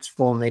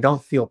inchful, and they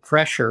don't feel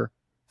pressure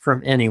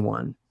from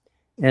anyone.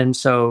 And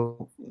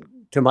so,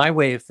 to my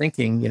way of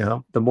thinking,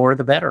 the more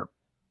the better.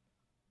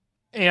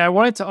 And I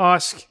wanted to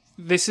ask,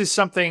 this is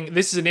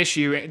an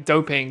issue,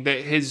 doping,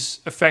 that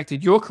has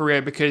affected your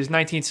career, because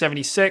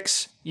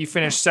 1976, you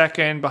finished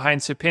second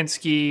behind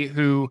Sierpinski,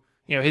 who,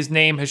 his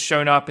name has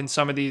shown up in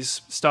some of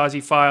these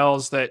Stasi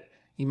files that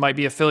he might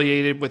be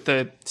affiliated with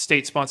the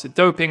state-sponsored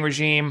doping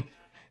regime.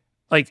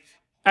 Like,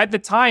 at the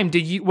time,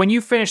 when you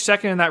finished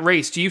second in that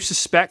race, do you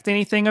suspect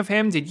anything of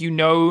him? Did you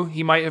know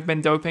he might have been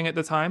doping at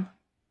the time?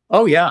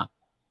 Oh, yeah.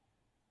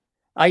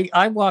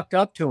 I walked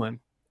up to him,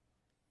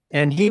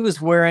 and he was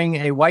wearing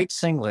a white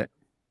singlet,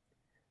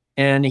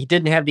 and he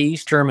didn't have the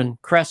East German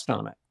crest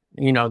on it,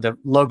 the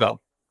logo,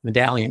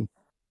 medallion.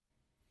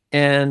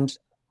 And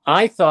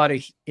I thought,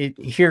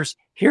 here's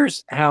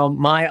how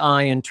my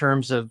eye, in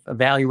terms of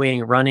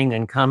evaluating running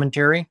and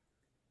commentary,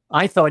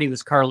 I thought he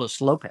was Carlos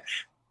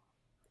Lopez.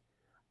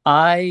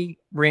 I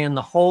ran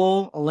the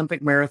whole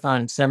Olympic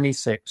marathon in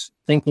 76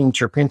 thinking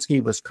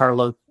Sierpinski was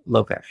Carlos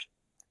Lopez,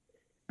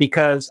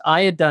 because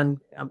I had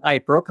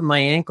broken my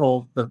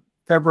ankle the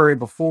February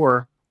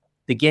before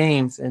the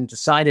games and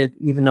decided,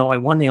 even though I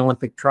won the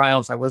Olympic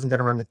trials, I wasn't going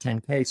to run the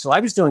 10K. So I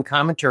was doing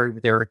commentary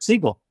with Eric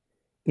Siegel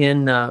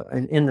in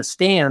the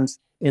stands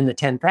in the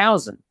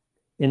 10,000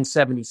 in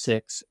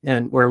 76,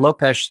 and where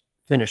Lopez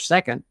finished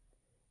second.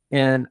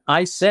 And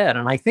I said,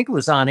 and I think it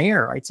was on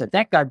air, I said,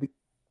 that guy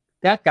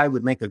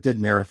would make a good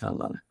marathon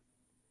runner,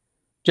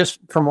 just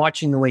from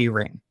watching the way he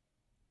ran.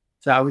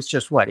 So I was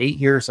just 8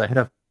 years ahead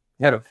of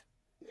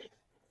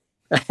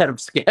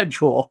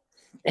schedule,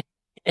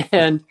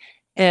 and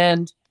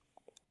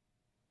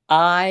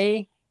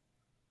I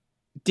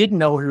didn't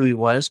know who he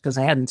was because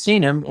I hadn't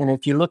seen him. And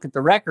if you look at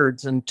the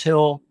records,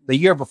 until the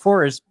year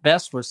before, his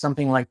best was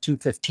something like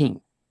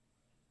 2:15.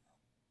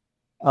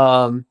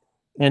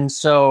 And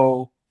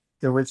so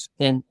there was,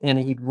 and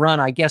he'd run,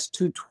 I guess,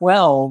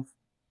 2:12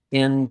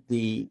 in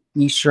the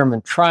East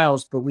Sherman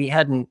trials, but we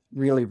hadn't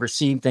really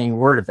received any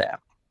word of that.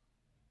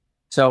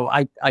 So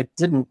I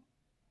didn't,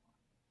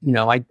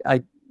 no,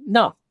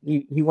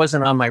 he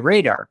wasn't on my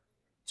radar.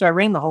 So I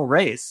ran the whole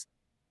race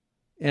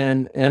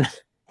and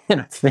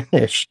I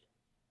finished.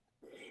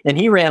 And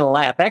he ran a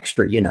lap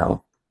extra,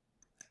 Do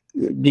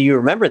you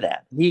remember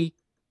that? He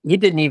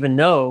didn't even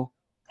know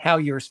how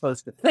you were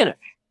supposed to finish.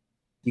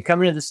 You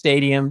come into the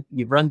stadium,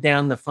 you run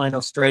down the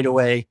final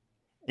straightaway,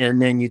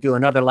 and then you do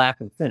another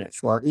lap and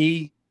finish. Well,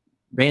 he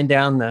ran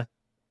down the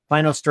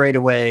final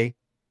straightaway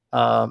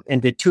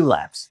and did 2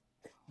 laps.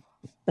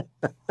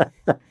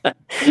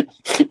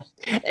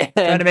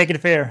 Trying to make it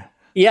fair.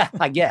 Yeah,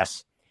 I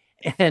guess.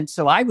 And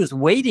so I was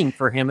waiting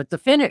for him at the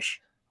finish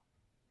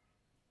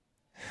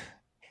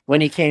when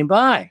he came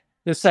by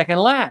the second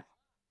lap.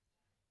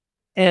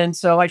 And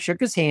so I shook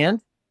his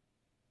hand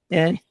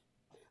and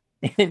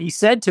he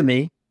said to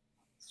me,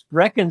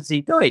 "Sprechen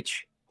Sie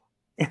Deutsch?"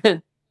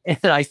 And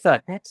I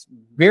thought, that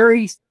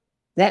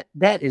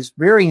is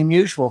very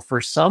unusual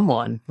for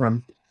someone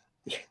from,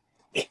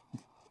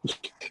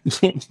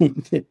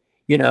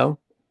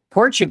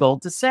 Portugal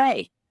to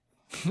say.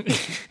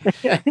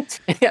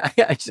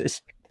 I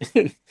just,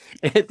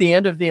 at the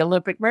end of the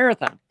Olympic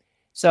marathon.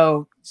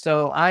 So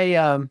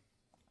I,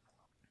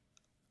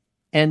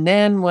 and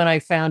then when I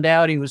found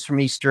out he was from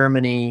East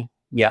Germany,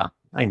 yeah,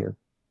 I knew.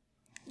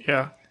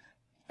 Yeah.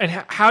 And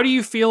how do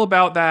you feel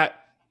about that?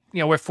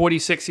 We're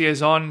 46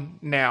 years on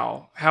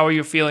now. How are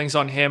your feelings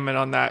on him and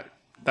on that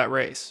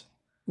race?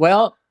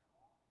 Well,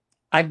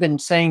 I've been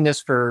saying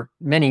this for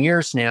many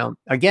years now,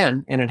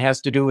 again, and it has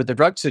to do with the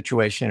drug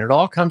situation. It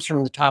all comes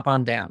from the top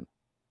on down.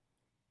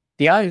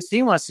 The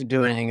IOC wants to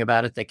do anything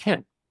about it, they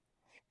can.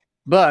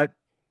 But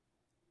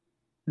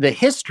the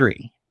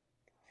history,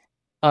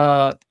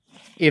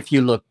 if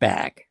you look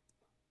back,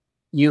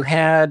 you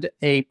had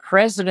a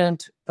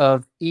president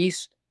of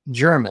East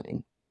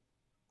Germany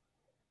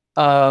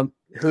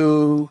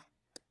who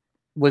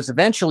was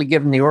eventually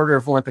given the Order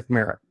of Olympic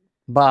Merit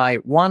by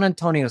Juan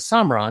Antonio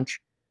Samaranch,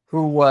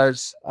 who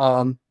was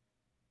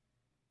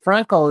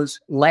Franco's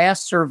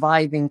last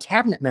surviving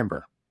cabinet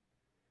member.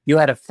 You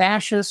had a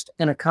fascist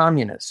and a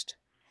communist.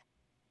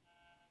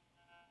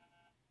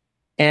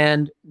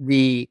 And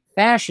the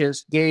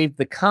fascist gave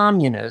the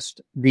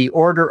communist the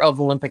Order of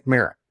Olympic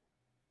Merit.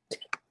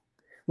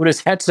 What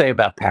does that say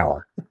about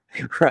power?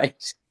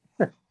 Right?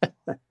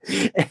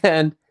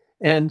 and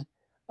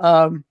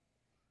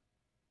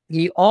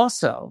he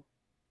also,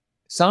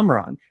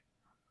 Samaranch,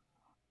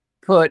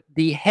 put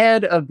the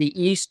head of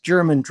the East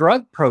German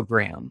drug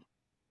program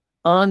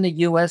on the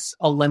U.S.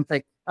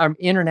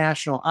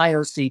 International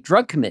IOC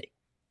Drug Committee.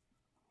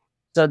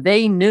 So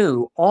they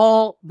knew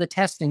all the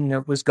testing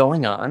that was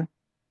going on,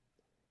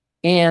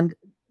 and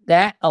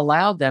that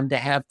allowed them to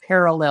have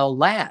parallel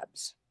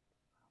labs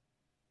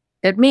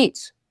at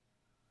meets.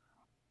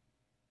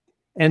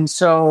 And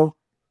so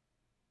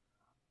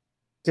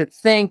to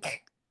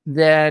think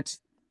that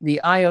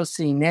the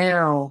IOC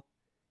now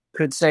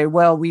could say,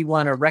 well, we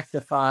want to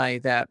rectify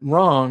that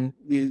wrong,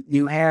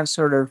 you have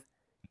sort of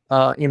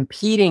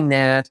impeding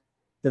that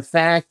the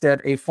fact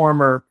that a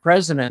former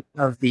president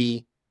of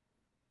the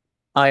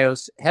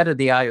IOC, head of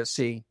the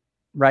IOC,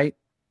 right,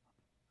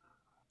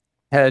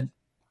 had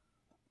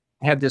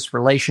this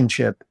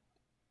relationship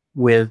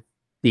with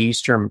the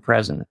East German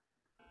president.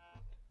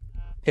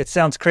 It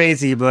sounds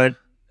crazy, but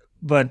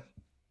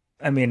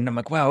I mean, I'm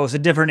like, wow, it was a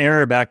different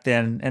era back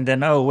then. And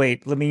then, oh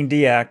wait, Lamine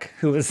Diack,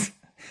 who was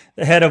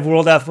the head of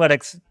World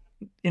Athletics,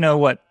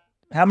 what?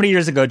 How many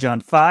years ago, John?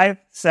 5,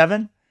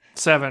 7?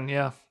 7,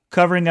 yeah.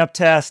 Covering up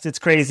tests. It's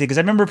crazy because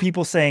I remember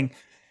people saying,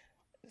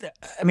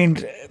 I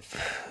mean,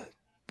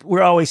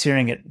 we're always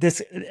hearing it.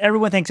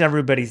 Everyone thinks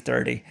everybody's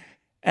dirty.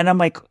 And I'm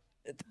like,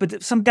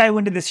 but some guy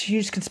went to this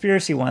huge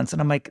conspiracy once,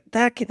 and I'm like,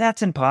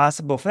 that's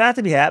impossible. For that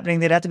to be happening,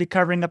 they'd have to be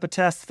covering up a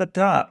test at the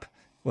top.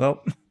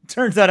 Well,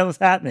 turns out it was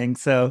happening,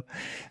 so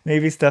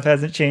maybe stuff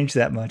hasn't changed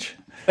that much.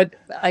 But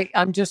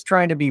I'm just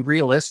trying to be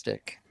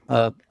realistic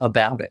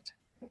about it,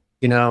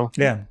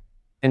 Yeah.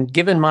 And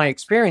given my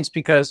experience,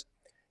 because,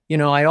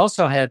 I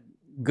also had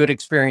good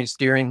experience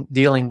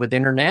dealing with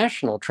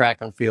international track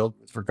and field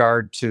with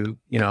regard to,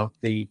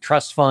 the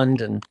trust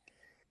fund and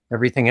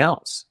everything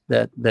else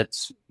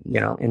that's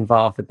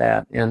involved with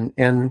that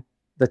and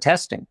the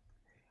testing.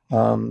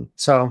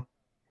 So,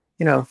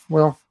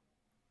 we'll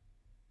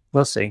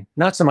see.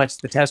 Not so much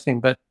the testing,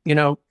 but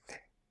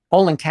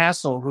Olin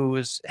Castle, who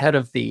was head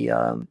of the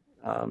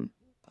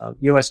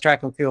U.S.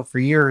 track and field for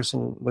years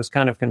and was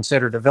kind of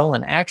considered a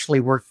villain,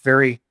 actually worked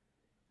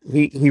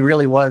he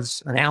really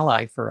was an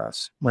ally for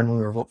us when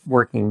we were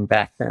working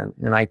back then.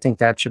 And I think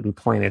that should be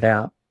pointed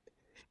out.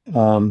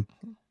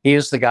 He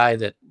is the guy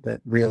that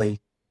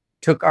really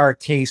took our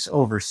case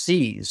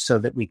overseas so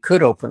that we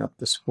could open up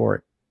the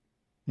sport.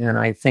 And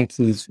I think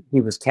he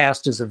was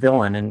cast as a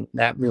villain, and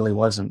that really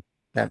wasn't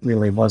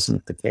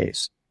the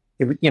case.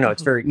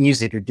 It's very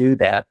easy to do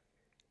that.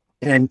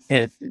 And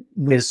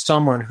with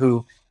someone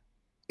who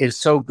is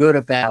so good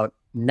about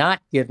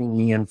not giving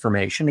me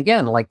information.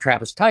 Again, like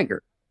Travis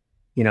Tiger,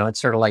 it's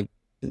sort of like,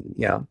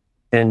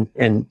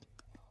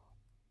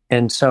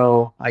 and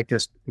so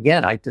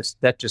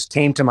that just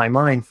came to my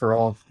mind for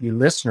all of you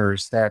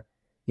listeners that,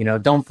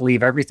 don't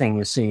believe everything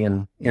you see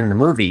in the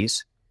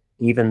movies,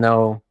 even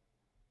though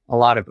a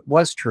lot of it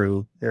was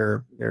true.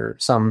 There are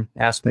some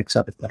aspects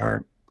of it that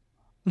aren't.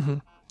 Mm-hmm.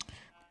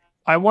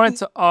 I wanted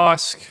to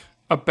ask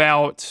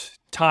about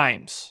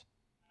times.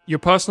 Your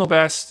personal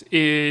best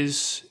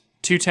is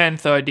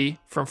 2:10:30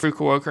 from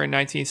Fukuoka in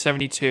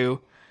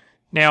 1972.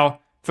 Now,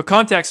 for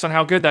context on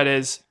how good that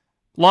is,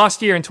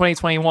 last year in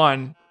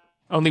 2021,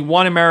 only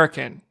one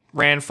American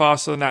ran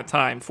faster than that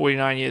time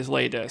 49 years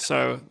later.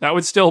 So that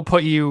would still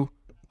put you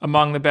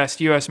among the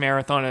best U.S.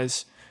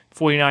 marathoners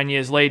 49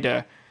 years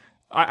later.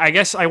 I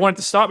guess I wanted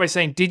to start by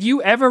saying, did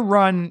you ever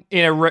run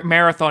in a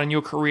marathon in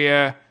your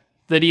career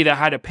that either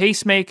had a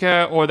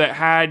pacemaker or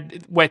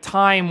where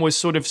time was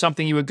sort of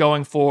something you were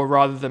going for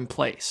rather than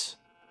place?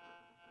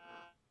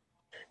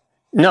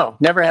 No,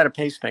 never had a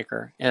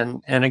pacemaker.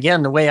 And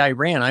again, the way I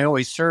ran, I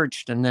always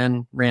surged and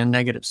then ran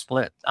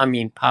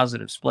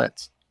positive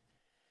splits.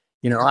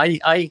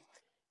 I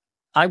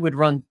would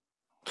run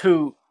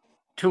 2:11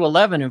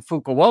 in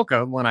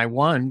Fukuoka when I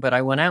won, but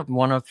I went out in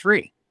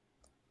 1:03.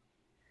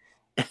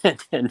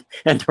 and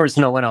there was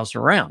no one else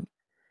around.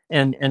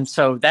 And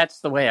so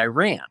that's the way I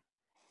ran.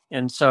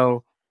 And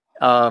so,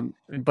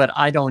 but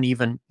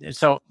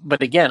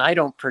again, I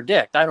don't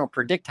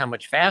predict how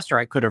much faster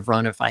I could have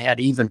run if I had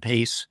even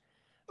pace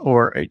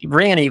or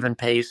ran even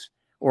pace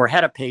or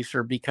had a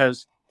pacer,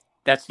 because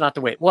that's not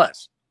the way it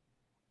was.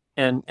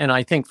 And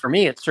I think for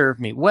me, it served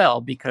me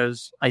well,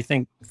 because I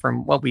think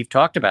from what we've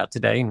talked about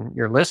today, and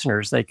your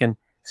listeners, they can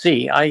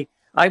see I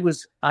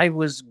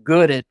was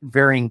good at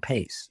varying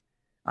pace.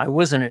 I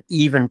wasn't an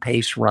even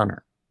pace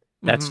runner.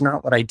 That's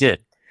not what I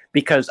did,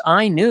 because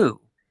I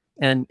knew,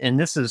 and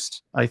this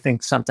is, I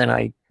think, something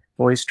I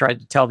always tried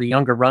to tell the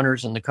younger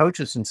runners and the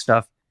coaches and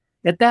stuff,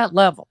 at that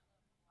level,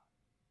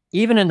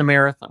 even in the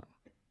marathon,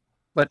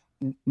 but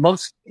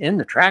most in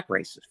the track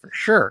races for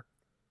sure,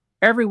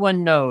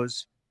 everyone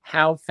knows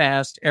how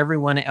fast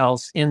everyone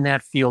else in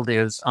that field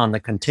is on the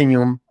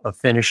continuum of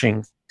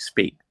finishing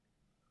speed.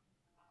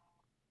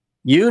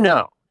 You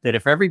know that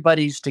if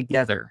everybody's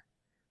together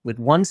with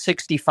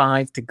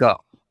 165 to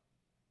go,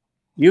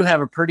 you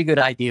have a pretty good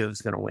idea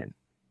who's going to win.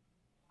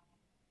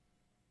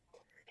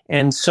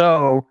 And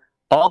so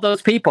all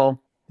those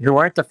people who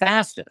aren't the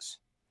fastest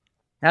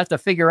have to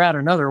figure out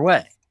another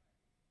way.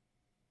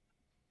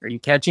 Are you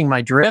catching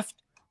my drift?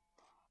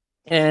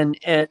 And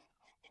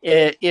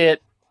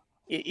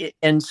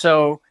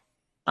so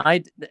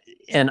I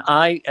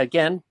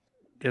again,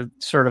 to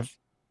sort of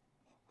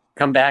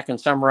come back and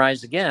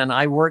summarize again,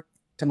 I worked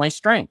to my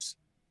strengths.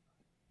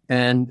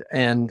 And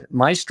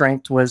my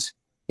strength was,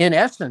 in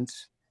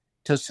essence,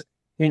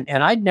 and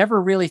I'd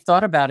never really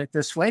thought about it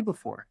this way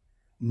before.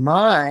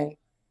 My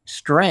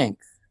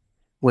strength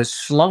was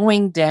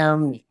slowing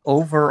down the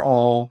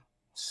overall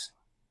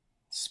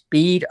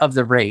speed of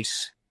the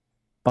race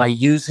by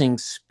using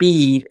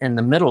speed in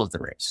the middle of the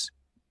race.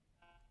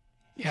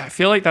 Yeah, I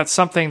feel like that's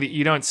something that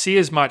you don't see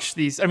as much.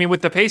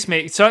 With the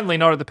pacemaker, certainly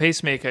not at the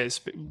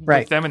pacemakers,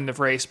 with them in the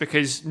race,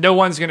 because no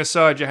one's going to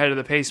surge ahead of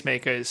the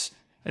pacemakers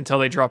until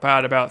they drop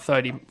out about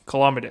 30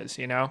 kilometers,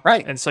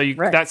 Right. And so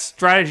that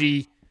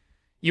strategy,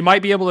 you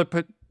might be able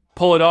to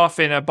pull it off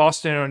in a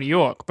Boston or New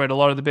York, but a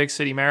lot of the big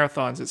city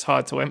marathons, it's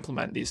hard to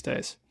implement these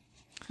days.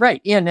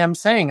 Right. Yeah, and I'm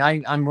saying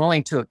I'm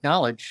willing to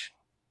acknowledge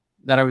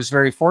that I was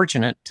very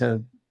fortunate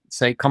to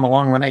say, come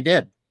along when I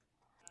did.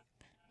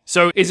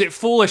 So is it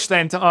foolish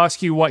then to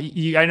ask you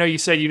I know you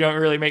said you don't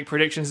really make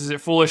predictions. Is it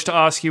foolish to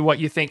ask you what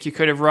you think you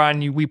could have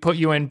run? We put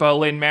you in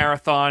Berlin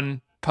Marathon,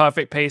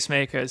 perfect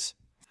pacemakers.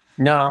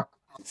 No.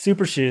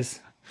 Super shoes.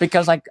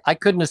 Because I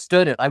couldn't have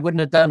stood it. I wouldn't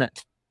have done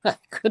it. I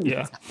couldn't.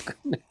 Yeah.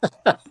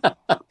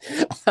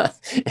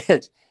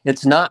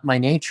 It's not my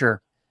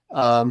nature.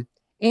 And,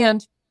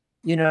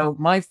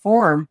 my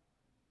form,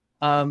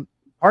 part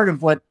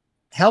of what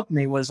helped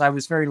me was I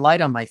was very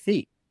light on my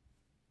feet.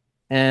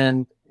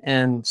 And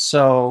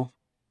so,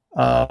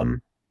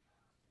 who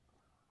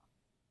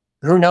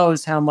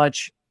knows how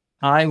much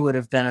I would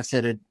have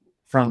benefited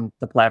from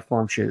the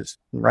platform shoes,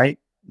 right?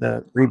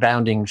 The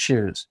rebounding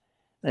shoes.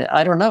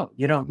 I don't know.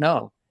 You don't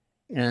know.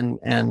 And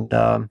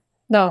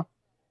no,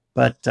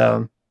 but,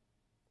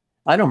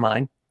 I don't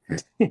mind.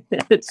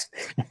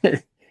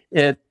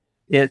 And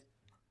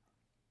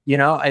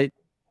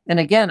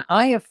again,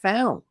 I have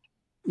found,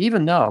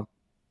 even though,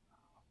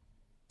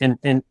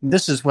 and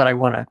this is what I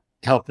want to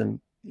help in,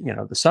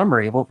 the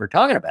summary of what we're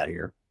talking about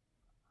here,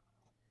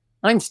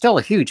 I'm still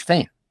a huge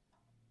fan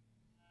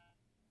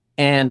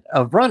and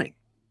of running.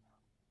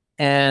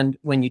 And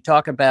when you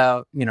talk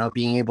about,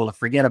 being able to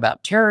forget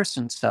about terrace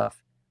and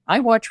stuff, I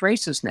watch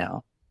races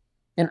now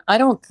and I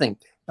don't think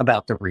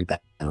about the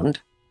rebound.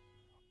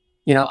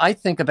 I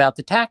think about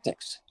the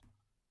tactics.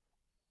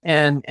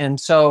 And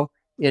so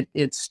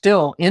it's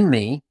still in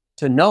me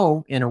to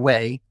know, in a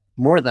way,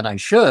 more than I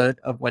should,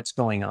 of what's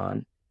going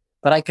on.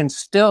 but I can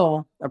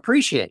still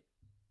appreciate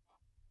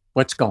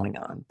what's going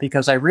on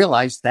because I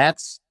realize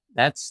that's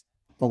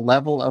the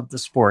level of the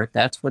sport.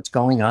 That's what's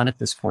going on at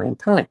this point in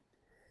time.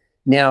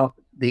 Now,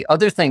 the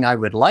other thing I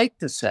would like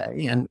to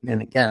say, and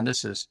again,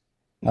 this is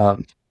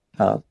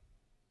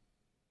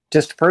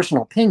just a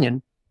personal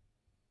opinion,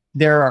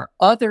 there are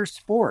other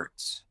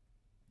sports,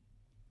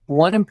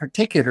 one in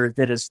particular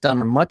that has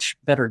done a much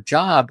better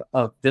job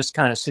of this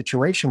kind of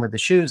situation with the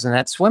shoes, and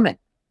that's swimming.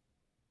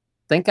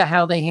 Think of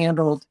how they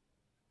handled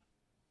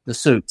the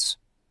suits,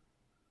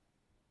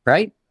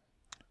 right?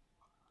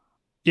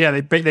 Yeah,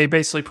 they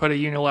basically put a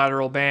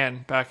unilateral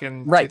ban back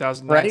in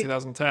 2009,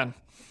 2010.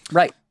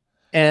 Right.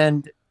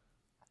 And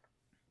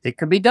it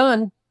could be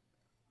done.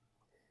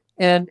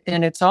 And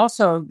it's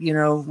also,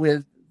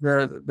 with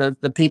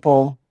the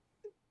people,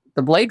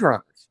 the blade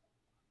runners,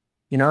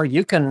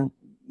 you can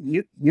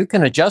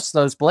adjust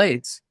those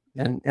blades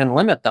and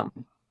limit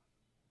them.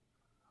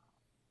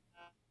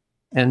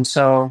 And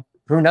so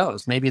who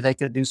knows, maybe they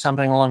could do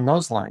something along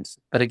those lines.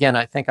 But again,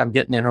 I think I'm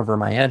getting in over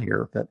my head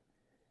here, but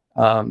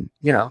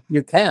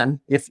you can,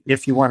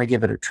 if you want to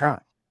give it a try.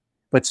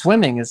 But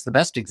swimming is the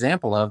best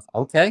example of,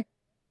 okay,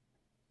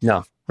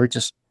 no, we're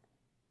just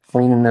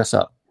cleaning this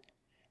up.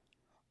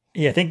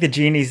 Yeah, I think the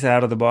genie's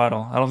out of the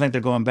bottle. I don't think they're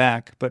going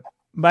back. But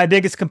my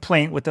biggest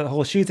complaint with the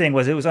whole shoe thing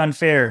was it was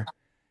unfair.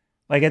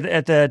 Like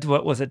at the,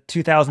 what was it,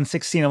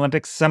 2016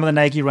 Olympics, some of the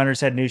Nike runners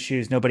had new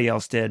shoes, nobody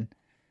else did.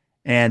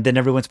 And then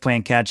everyone's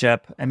playing catch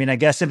up. I mean, I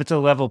guess if it's a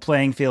level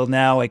playing field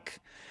now, like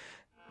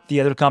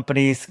the other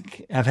companies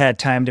have had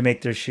time to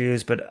make their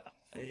shoes, but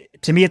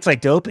to me, it's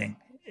like doping.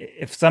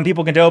 If some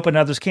people can dope and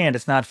others can't,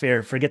 it's not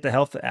fair. Forget the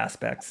health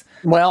aspects.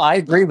 Well, I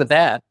agree with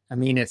that. I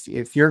mean,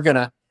 if you're going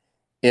to,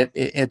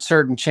 at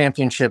certain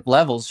championship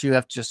levels, you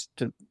have just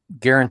to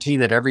guarantee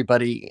that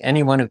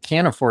anyone who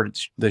can afford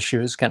the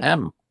shoes can have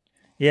them.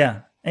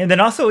 Yeah. And then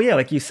also, yeah,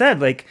 like you said,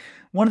 like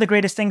one of the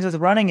greatest things with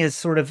running is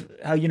sort of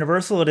how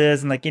universal it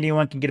is. And like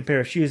anyone can get a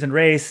pair of shoes and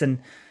race. And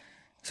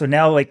so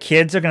now like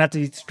kids are going to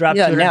have to drop.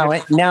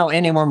 Yeah. Now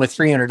anyone with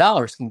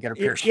 $300 can get a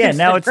pair of shoes. Yeah.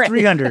 Now it's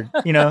 300,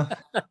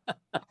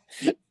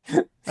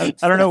 I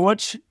don't know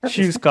what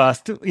shoes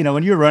cost,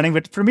 when you're running,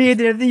 but for me,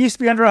 they used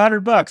to be under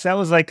 $100. That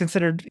was like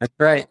considered. That's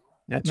right.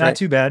 That's not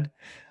too bad.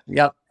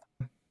 Yep.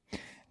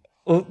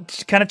 Well,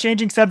 kind of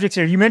changing subjects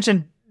here. You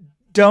mentioned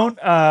don't,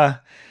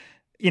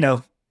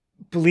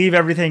 believe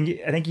everything.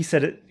 I think you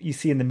said it, you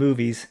see in the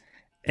movies.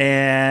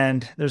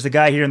 And there's a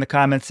guy here in the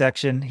comments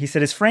section. He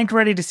said, "Is Frank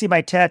ready to see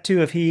my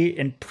tattoo of he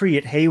and Pre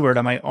at Hayward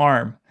on my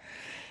arm?"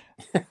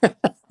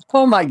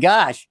 Oh my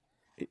gosh.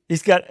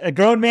 He's got a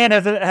grown man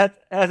has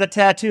a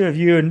tattoo of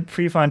you and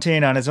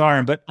Prefontaine on his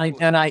arm, but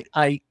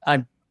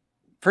I'm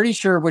pretty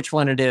sure which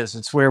one it is.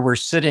 It's where we're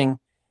sitting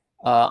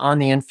on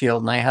the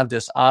infield, and I have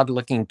this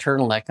odd-looking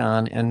turtleneck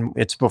on, and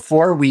it's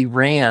before we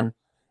ran.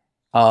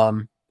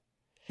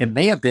 It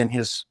may have been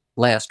his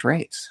last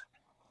race,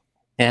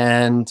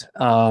 and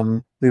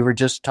we were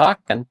just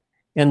talking.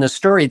 And the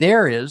story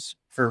there is,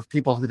 for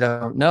people who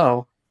don't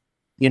know,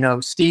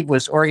 Steve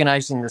was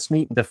organizing this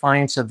meet in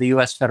defiance of the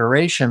U.S.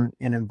 Federation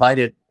and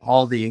invited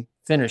all the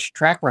Finnish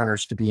track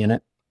runners to be in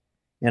it.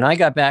 And I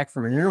got back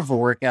from an interval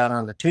workout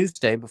on the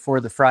Tuesday before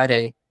the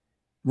Friday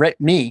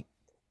meet,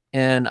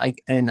 and I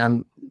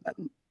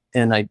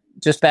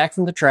just back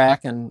from the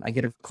track, and I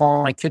get a call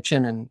in my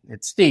kitchen, and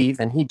it's Steve,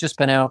 and he'd just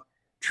been out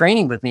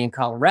training with me in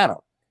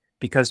Colorado,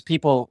 because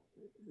a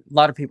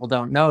lot of people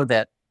don't know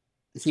that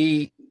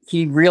he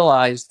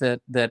realized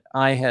that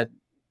I had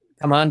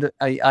come on to,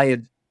 I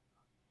had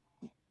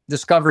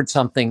discovered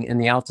something in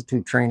the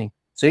altitude training.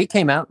 So he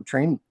came out and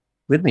trained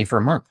with me for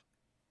a month.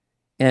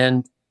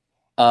 And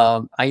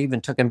I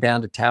even took him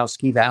down to Taos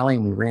Ski Valley,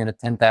 and we ran at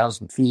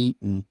 10,000 feet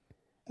and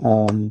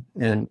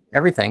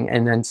everything.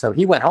 And then, so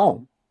he went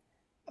home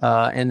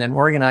and then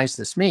organized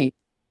this meet.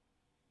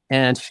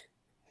 And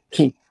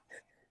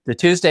the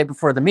Tuesday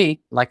before the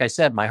meet, like I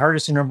said, my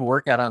hardest interval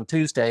workout on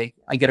Tuesday,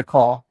 I get a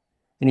call,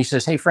 and he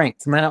says, "Hey, Frank,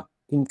 come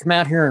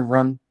out here and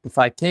run the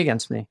 5K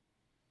against me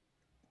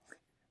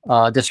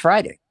this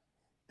Friday,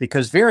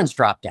 because Viren's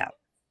dropped out."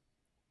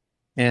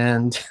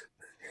 And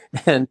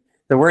the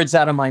words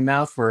out of my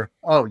mouth were,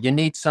 "Oh, you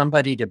need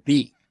somebody to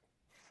beat."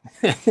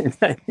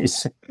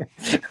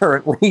 Or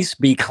at least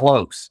be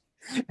close.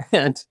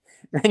 And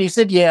he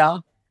said, "Yeah."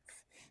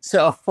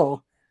 So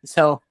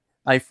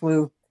I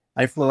flew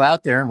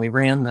out there, and we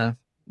ran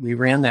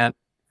that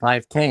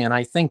 5K. And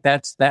I think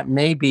that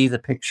may be the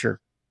picture.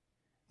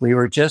 We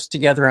were just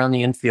together on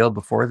the infield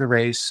before the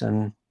race,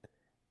 and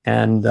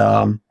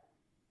after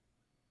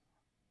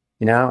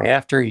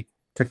he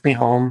took me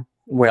home,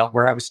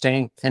 where I was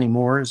staying, Kenny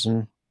Moore's,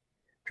 and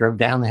drove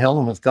down the hill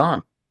and was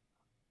gone.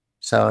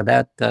 So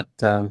that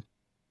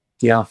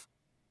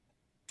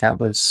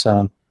was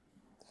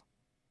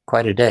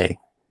quite a day.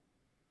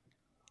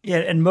 Yeah,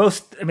 and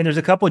there's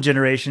a couple of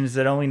generations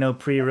that only know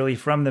Pre really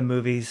from the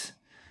movies.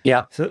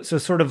 Yeah. So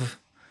sort of,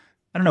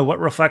 I don't know, what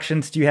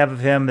reflections do you have of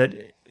him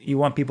that you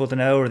want people to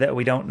know, or that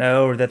we don't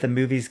know, or that the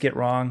movies get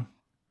wrong?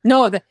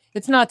 No,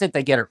 it's not that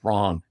they get it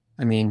wrong.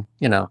 I mean,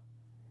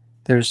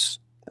 there's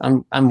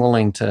I'm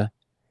willing to.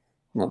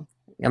 Well,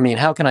 I mean,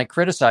 how can I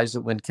criticize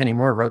it when Kenny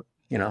Moore wrote,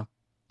 the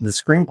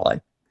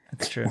screenplay?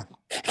 That's true.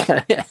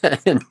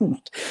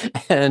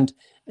 and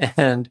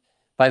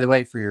by the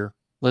way, for your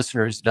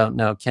listeners who don't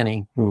know,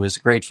 Kenny, who was a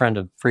great friend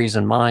of Freeze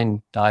and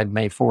mine, died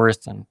May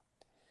 4th, and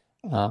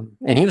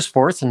he was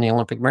 4th in the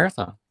Olympic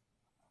marathon.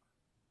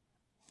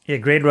 Yeah,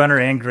 great runner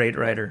and great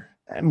writer.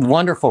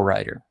 Wonderful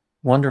writer.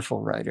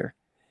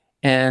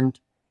 And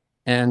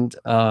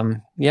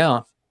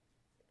yeah.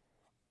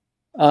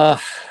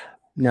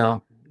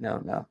 No.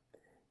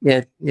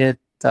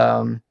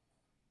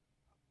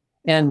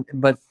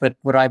 But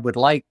what I would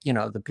like,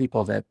 the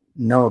people that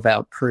know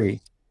about Pre,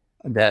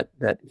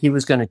 that he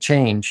was going to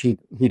change. He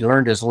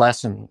learned his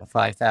lesson in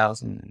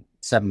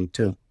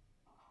 5,072.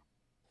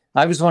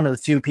 I was one of the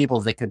few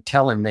people that could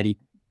tell him that he'd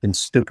been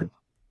stupid.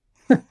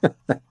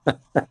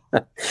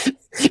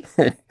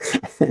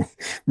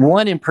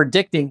 One, in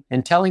predicting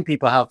and telling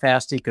people how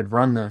fast he could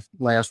run the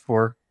last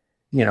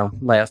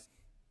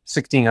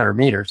 1,600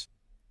 meters.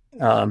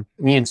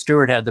 Ian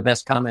Stewart had the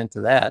best comment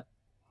to that,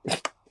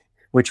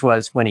 which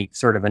was when he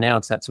sort of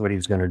announced that's what he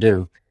was going to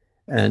do.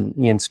 And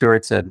Ian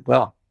Stewart said,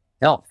 well,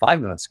 hell,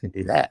 5 minutes can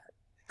do that.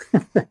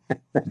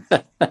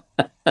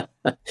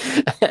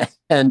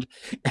 and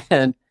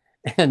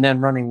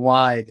then running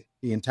wide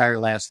the entire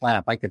last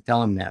lap. I could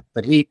tell him that,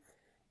 but we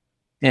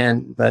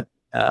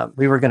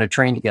were going to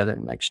train together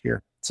next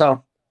year.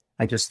 So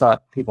I just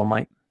thought people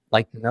might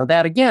like to know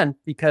that again,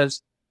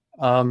 because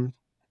what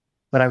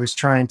I was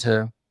trying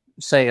to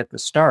say at the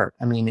start,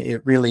 I mean,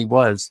 it really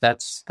was,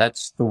 that's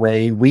the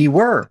way we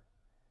were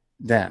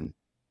then.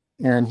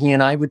 And he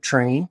and I would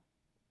train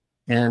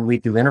and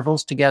we'd do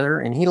intervals together,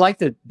 and he liked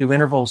to do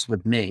intervals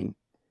with me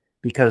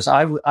because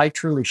I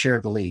truly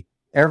shared the lead.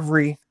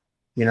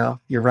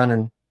 You're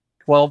running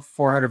 12,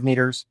 400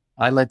 meters.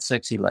 I led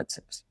 6, he led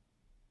 6.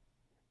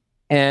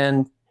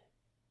 And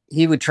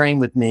he would train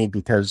with me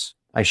because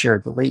I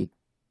shared the lead.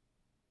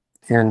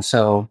 And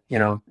so,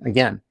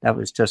 again, that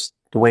was just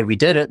the way we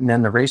did it. And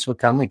then the race would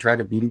come. We try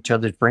to beat each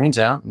other's brains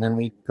out, and then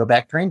we go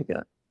back train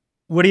together.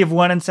 Would he have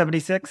won in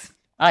 76?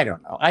 I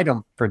don't know. I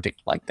don't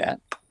predict like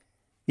that.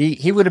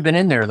 He would have been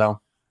in there,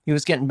 though. He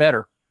was getting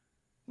better.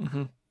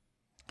 Mm-hmm.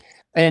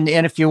 And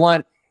if you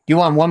want, do you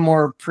want one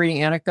more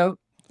pre-anecdote?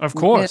 Of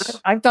course.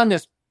 I've done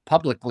this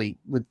publicly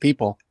with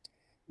people.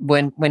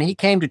 When he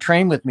came to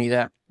train with me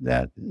that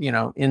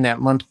in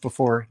that month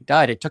before he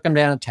died, I took him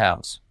down to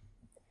Taos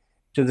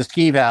to the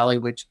ski valley,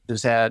 which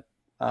is at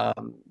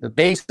the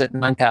base at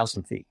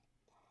 9,000 feet.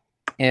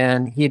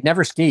 And he had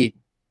never skied.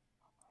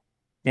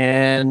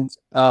 And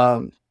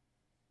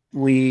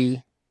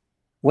we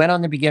went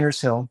on the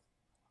beginner's hill,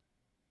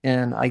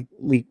 and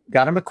we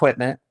got him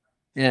equipment,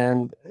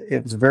 and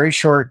it was a very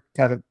short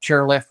kind of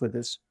chairlift with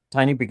this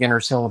tiny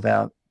beginner's hill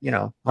about,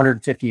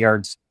 150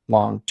 yards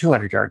long,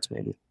 200 yards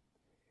maybe.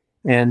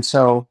 And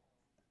so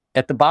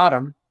at the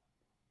bottom,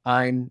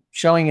 I'm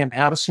showing him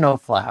how to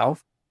snowplow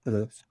for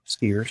the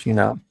skiers,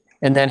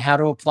 and then how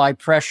to apply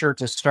pressure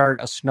to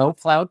start a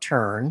snowplow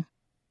turn,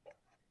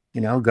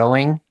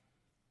 going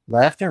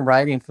left and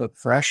right, and you put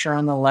pressure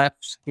on the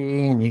left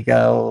ski, and you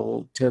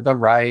go to the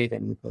right,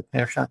 and you put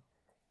pressure.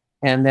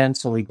 And then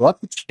so we go up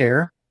the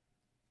chair,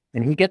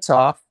 and he gets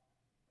off,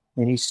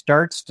 and he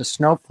starts to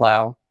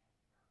snowplow,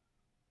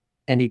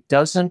 and he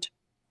doesn't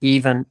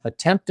even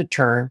attempt to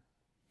turn,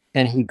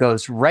 and he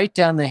goes right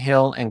down the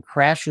hill and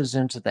crashes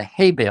into the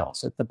hay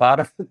bales at the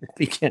bottom of the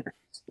beginner's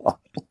hill.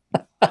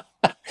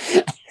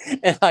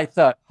 And I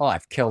thought, oh,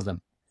 I've killed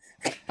him.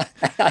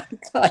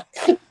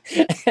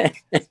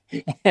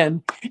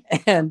 and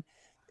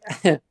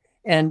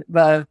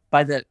by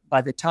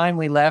the time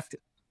we left, it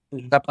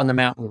was up on the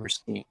mountain we were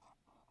skiing.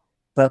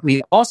 But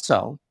we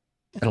also,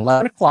 at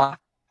 11 o'clock,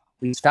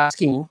 we stopped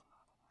skiing,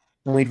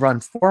 and we'd run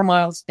 4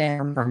 miles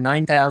down from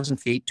 9,000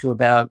 feet to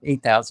about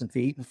 8,000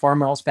 feet, and 4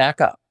 miles back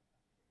up.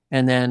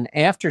 And then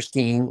after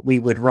skiing, we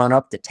would run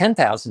up to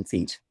 10,000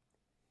 feet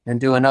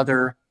and do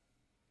another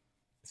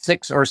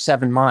 6 or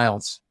 7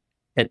 miles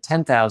at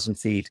 10,000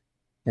 feet.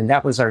 And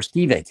that was our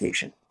ski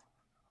vacation.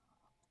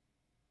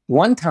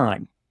 One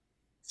time,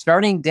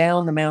 starting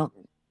down the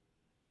mountain,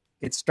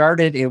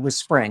 it was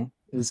spring,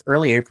 it was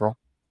early April,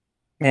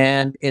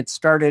 and it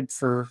started,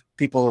 for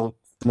people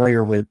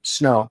familiar with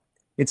snow,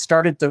 it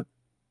started the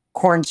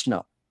corn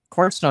snow.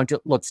 Corn snow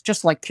looks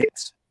just like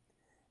kicks.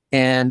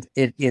 And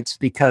it's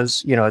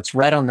because, it's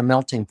right on the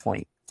melting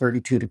point,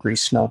 32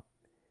 degrees snow.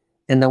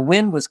 And the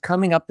wind was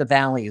coming up the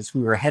valley as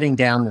we were heading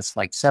down this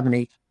like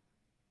 7-8%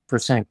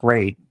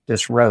 grade,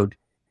 this road.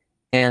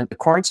 And the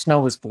corn snow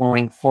was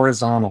blowing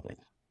horizontally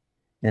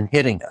and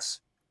hitting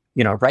us,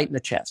 right in the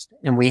chest.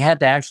 And we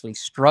had to actually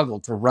struggle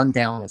to run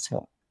down this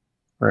hill,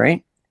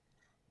 right?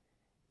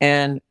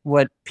 And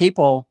what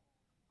people,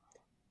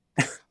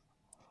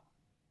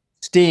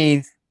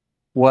 Steve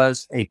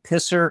was a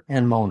pisser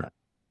and moaner.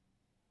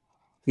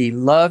 He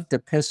loved to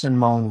piss and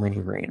moan when he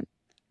ran.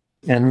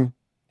 And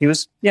he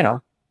was,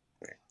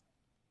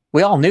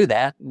 we all knew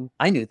that. And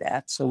I knew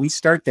that. So we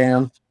start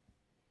down,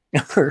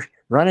 we're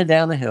running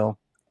down the hill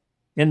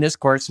in this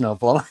corn snow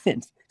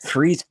blowing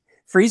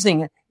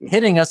freezing,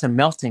 hitting us and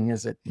melting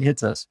as it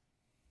hits us.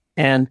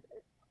 And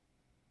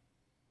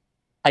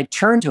I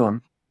turned to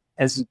him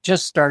as it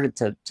just started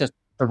to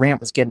the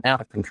ramp was getting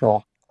out of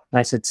control. And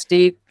I said,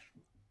 Steve,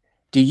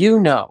 do you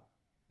know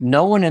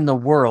no one in the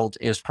world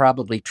is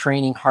probably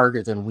training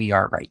harder than we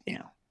are right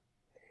now?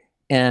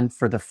 And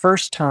for the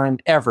first time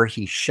ever,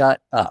 he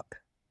shut up.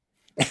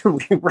 And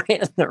we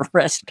ran the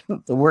rest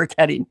of the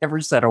workout. He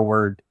never said a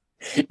word.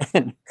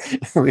 And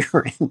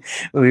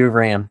we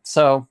ran.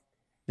 So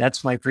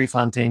that's my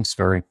Prefontaine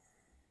story.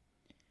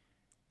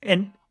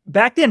 And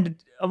back then,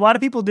 a lot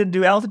of people didn't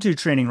do altitude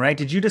training, right?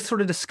 Did you just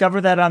sort of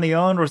discover that on the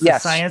own, or was the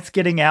science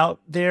getting out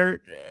there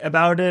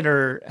about it,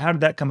 or how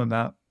did that come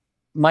about?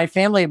 My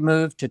family had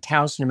moved to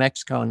Taos, New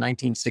Mexico in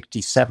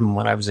 1967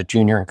 when I was a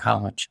junior in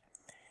college.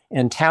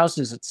 And Taos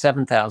is at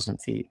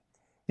 7,000 feet.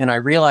 And I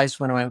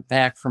realized when I went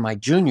back for my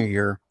junior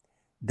year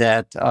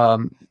that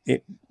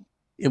it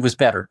was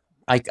better.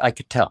 I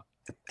could tell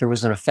there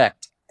was an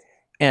effect.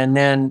 And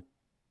then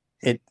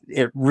it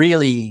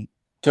really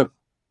took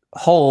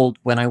hold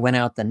when I went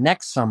out the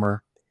next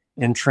summer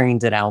and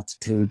trained at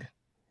altitude,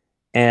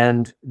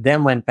 and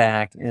then went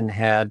back and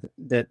had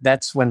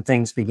that's when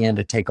things began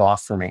to take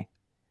off for me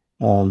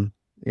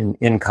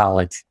in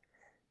college.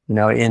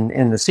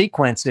 In the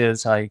sequence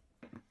is I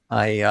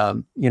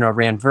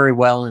ran very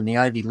well in the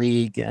Ivy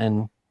League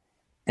and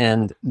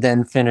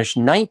then finished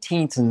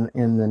 19th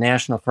in the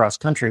national cross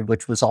country,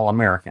 which was all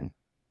American.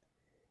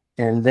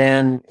 And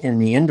then in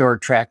the indoor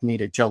track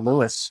meet at Joe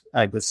Louis,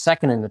 I was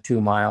second in the 2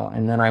 mile,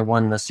 and then I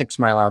won the 6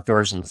 mile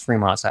outdoors and the 3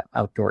 miles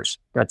outdoors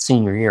that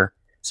senior year.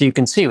 So you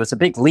can see it was a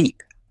big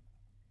leap,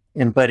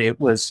 but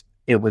it was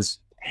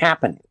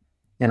happening,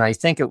 and I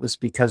think it was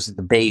because of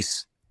the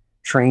base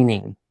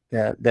training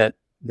that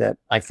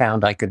I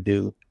found I could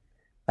do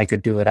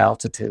at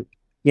altitude.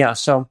 Yeah,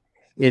 so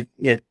it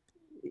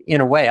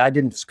in a way I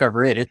didn't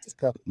discover it; it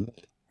discovered me.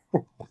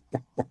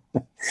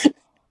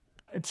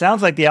 It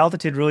sounds like the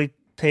altitude really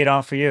paid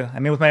off for you. I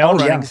mean, with my own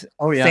running,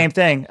 same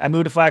thing. I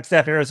moved to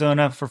Flagstaff,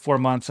 Arizona for 4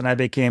 months, and I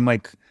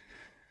ended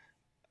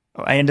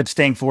up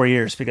staying 4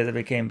 years because I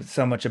became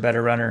so much a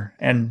better runner.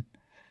 And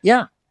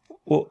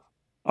well,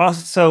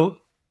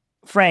 also,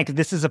 Frank,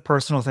 this is a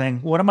personal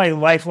thing. One of my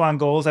lifelong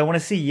goals, I want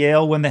to see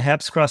Yale win the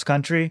HEPS cross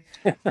country.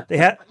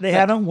 They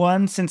haven't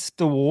won since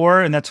the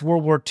war, and that's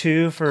World War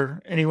II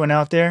for anyone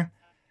out there.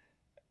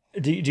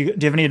 Do you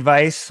have any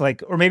advice?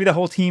 Or maybe the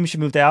whole team should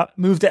move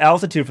to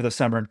altitude for the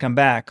summer and come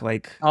back.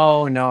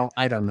 Oh no,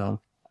 I don't know.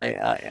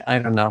 I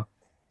don't know.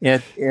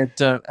 It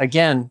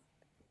again,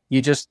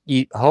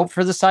 you hope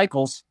for the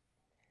cycles.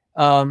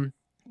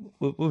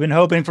 We've been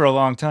hoping for a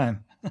long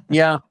time.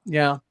 Yeah.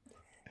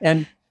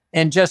 And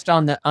just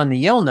on the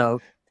Yale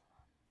note,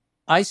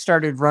 I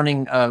started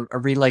running a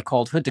relay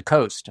called Hood to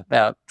Coast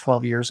about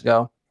 12 years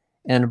ago,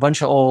 and a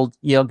bunch of old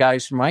Yale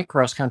guys from my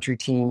cross country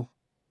team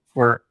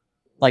were.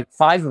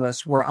 5 of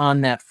us were on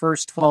that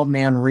first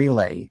 12-man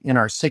relay in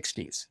our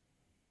 60s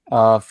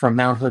from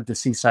Mount Hood to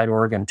Seaside,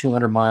 Oregon,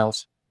 200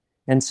 miles.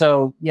 And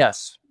so,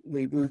 yes,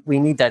 we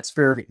need that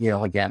spirit at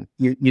Yale again.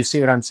 You see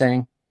what I'm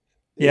saying?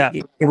 Yeah.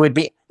 It would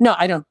be, no,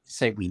 I don't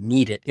say we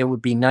need it. It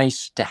would be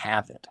nice to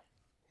have it,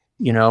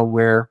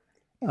 where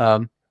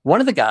one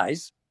of the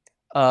guys,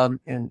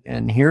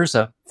 and here's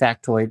a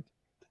factoid,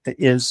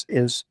 is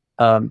his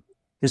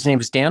name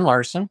is Dan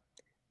Larson.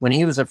 When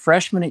he was a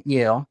freshman at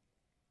Yale,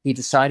 he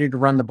decided to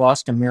run the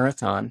Boston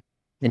Marathon,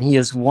 and he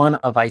is one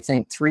of, I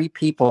think, 3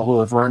 people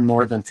who have run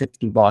more than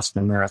 50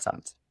 Boston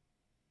Marathons.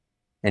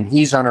 And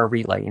he's on our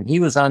relay, and he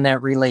was on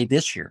that relay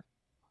this year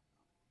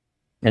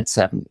at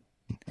 70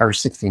 or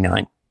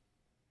 69.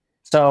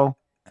 So,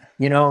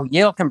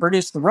 Yale can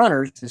produce the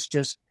runners. It's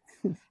just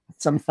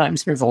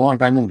sometimes there's a long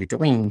time in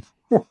between.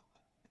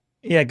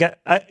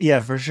 Yeah,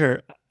 for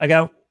sure. I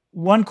got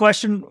one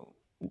question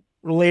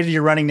related to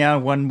your running now,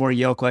 one more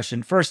Yale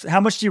question. First, how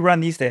much do you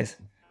run these days?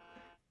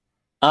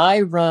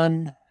 I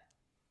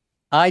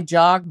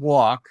jog,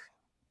 walk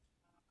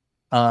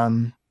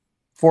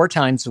 4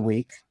 times a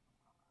week,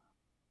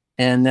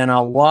 and then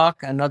I'll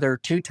walk another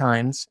 2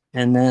 times,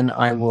 and then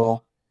I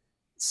will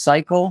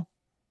cycle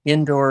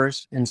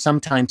indoors and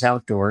sometimes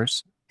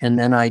outdoors, and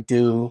then I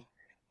do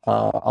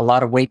a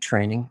lot of weight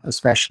training,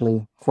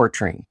 especially core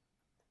training.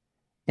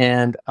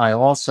 And I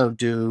also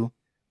do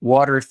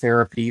water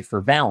therapy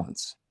for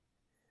balance.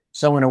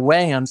 So in a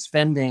way, I'm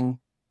spending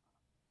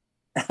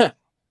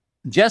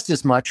just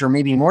as much or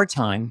maybe more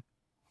time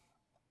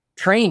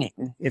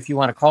training, if you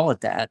want to call it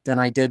that, than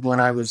I did when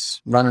I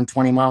was running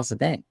 20 miles a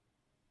day.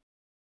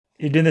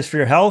 You're doing this for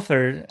your health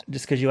or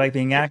just because you like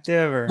being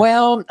active? Or?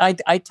 Well, I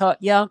thought,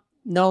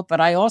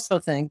 but I also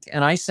think,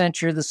 and I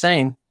sense you're the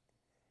same,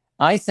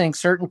 I think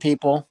certain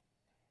people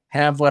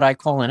have what I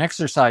call an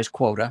exercise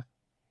quota,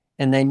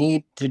 and they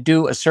need to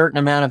do a certain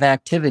amount of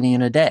activity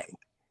in a day.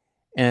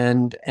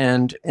 And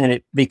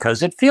it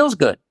because it feels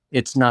good.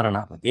 It's not an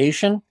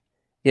obligation.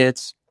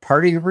 It's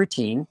part of your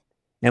routine.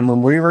 And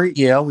when we were at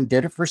Yale, we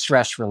did it for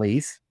stress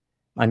relief.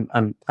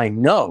 I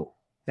know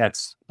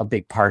that's a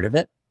big part of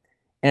it,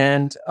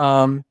 and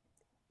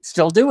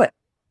still do it.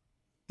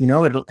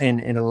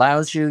 it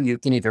allows you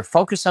can either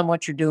focus on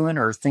what you're doing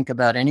or think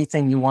about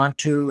anything you want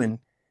to and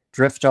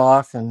drift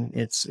off. And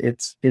it's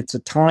a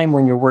time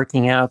when you're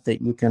working out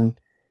that you can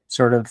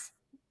sort of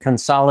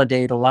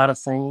consolidate a lot of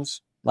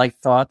things like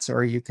thoughts,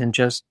 or you can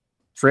just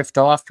drift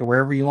off to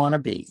wherever you want to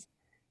be.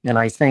 And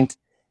I think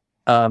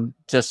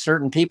just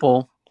certain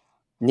people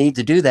need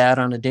to do that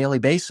on a daily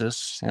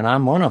basis, and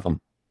I'm one of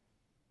them.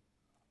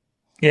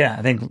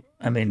 Yeah,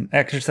 I mean,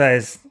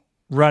 exercise,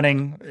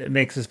 running, it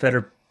makes us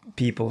better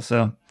people.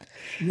 So,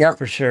 yeah,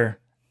 for sure.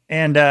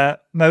 And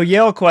my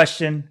Yale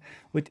question,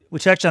 we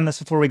touched on this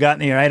before we got in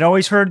the air. I'd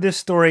always heard this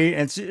story,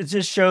 and it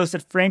just shows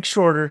that Frank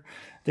Shorter,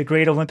 the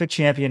great Olympic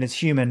champion, is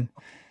human.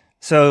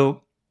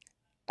 So,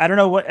 I don't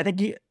know what, I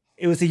think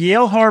it was the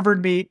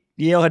Yale-Harvard meet.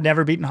 Yale had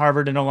never beaten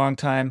Harvard in a long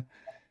time.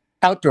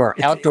 Outdoor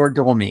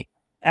dual meet.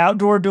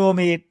 Outdoor dual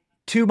meet,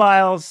 2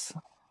 miles.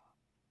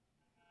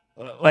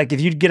 Like,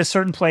 if you'd get a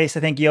certain place,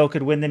 I think Yale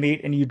could win the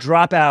meet, and you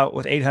drop out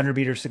with 800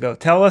 meters to go.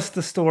 Tell us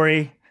the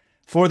story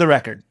for the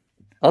record.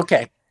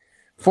 Okay.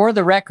 For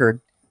the record,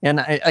 and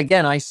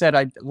I said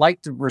I'd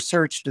like to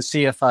research to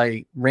see if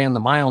I ran the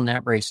mile in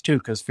that race too,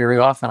 because very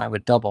often I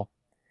would double.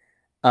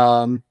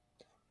 It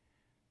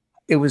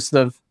was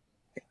the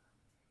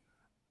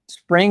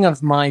spring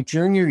of my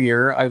junior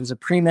year. I was a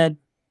pre-med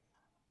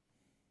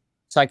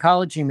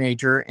psychology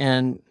major,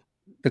 and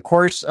the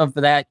course of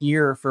that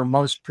year for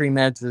most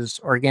pre-meds is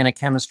organic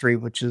chemistry,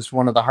 which is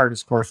one of the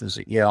hardest courses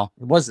at Yale.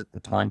 It was at the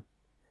time.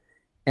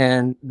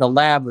 And the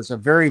lab was a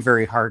very,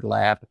 very hard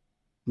lab.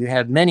 You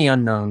had many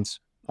unknowns.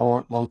 I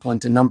won't go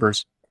into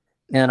numbers.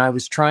 And I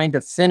was trying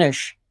to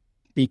finish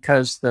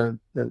because the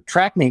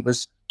track meet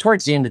was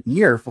towards the end of the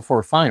year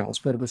before finals,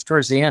 but it was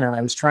towards the end. And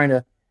I was trying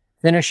to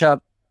finish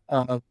up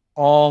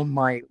all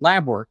my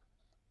lab work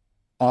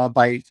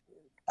by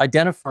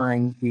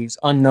identifying these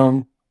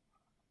unknown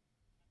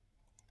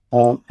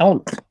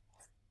elements.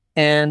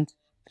 And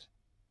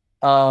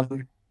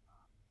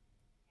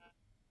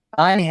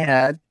I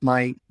had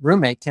my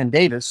roommate, Ken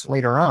Davis,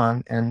 later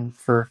on. And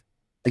for,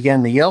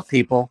 again, the Yale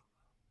people,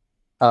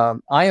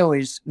 I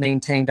always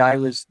maintained I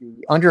was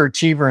the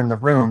underachiever in the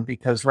room,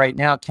 because right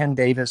now Ken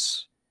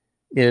Davis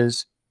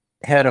is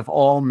head of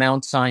all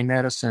Mount Sinai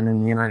medicine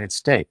in the United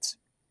States.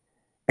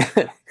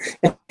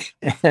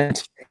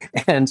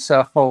 and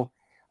so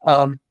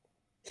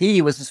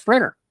he was a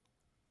sprinter.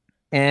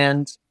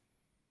 And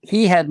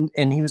he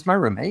was my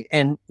roommate,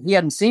 and he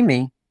hadn't seen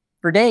me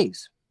for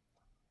days.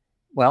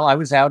 Well, I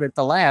was out at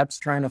the labs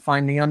trying to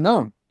find the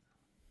unknown.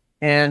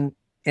 And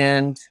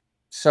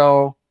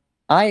so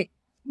I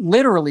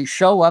literally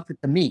show up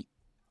at the meet,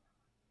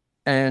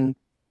 and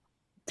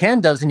Ken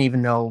doesn't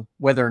even know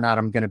whether or not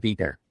I'm going to be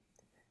there.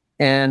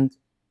 And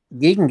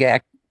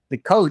Giegengak, the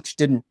coach,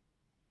 didn't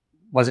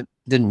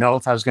know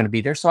if I was going to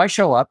be there. So I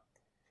show up,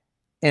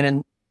 and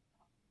in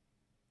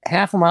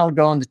half a mile to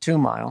go on the 2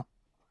 mile,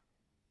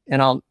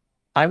 and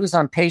I was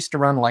on pace to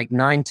run like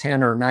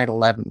 9:10 or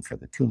 9:11 for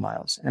the 2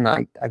 miles. And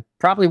I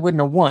probably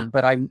wouldn't have won,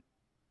 but I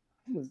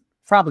was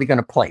probably going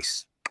to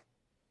place.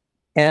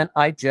 And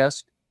I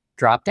just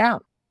dropped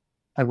out.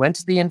 I went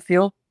to the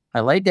infield. I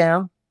laid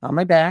down on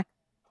my back.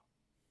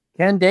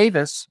 Ken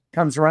Davis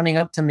comes running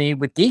up to me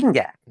with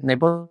Giegengak, and they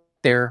both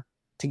there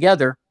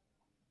together.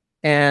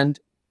 And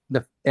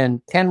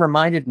Ken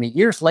reminded me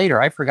years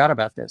later, I forgot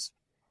about this.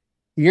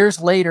 Years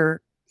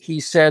later, he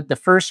said the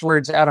first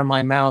words out of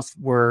my mouth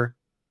were,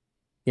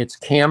 "It's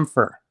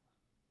camphor."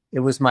 It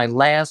was my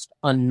last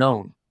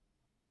unknown.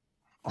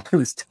 I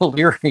was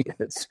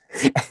delirious.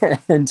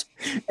 and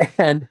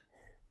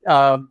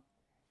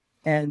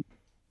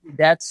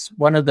that's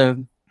one of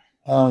the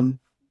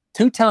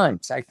 2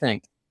 times, I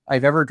think,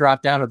 I've ever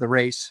dropped out of the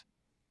race.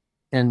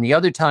 And the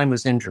other time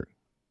was injury.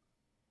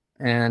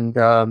 And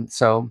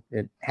so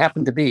it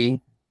happened to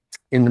be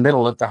in the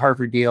middle of the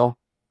Harvard Yale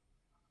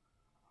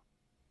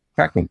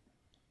track meet.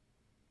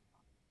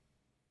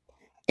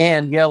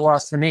 And Yale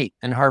lost the meet,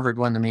 and Harvard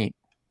won the meet.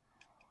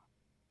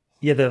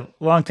 Yeah, the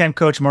longtime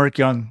coach Mark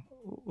Young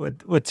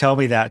would tell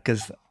me that,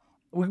 because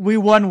we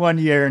won one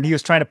year, and he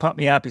was trying to pump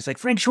me up. He's like,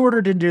 "Frank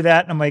Shorter didn't do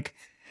that," and I'm like,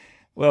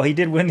 "Well, he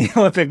did win the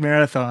Olympic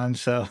marathon,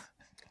 so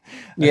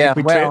yeah,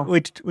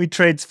 we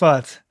trade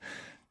spots."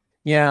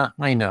 Yeah,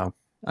 I know.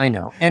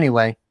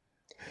 Anyway,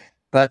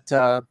 but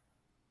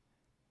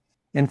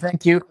and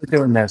thank you for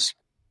doing this.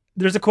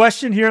 There's a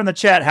question here in the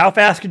chat: how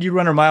fast could you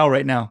run a mile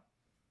right now?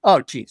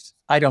 Oh, geez,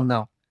 I don't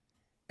know.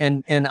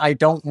 And I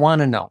don't want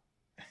to know.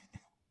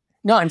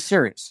 No, I'm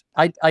serious.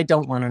 I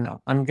don't want to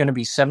know. I'm going to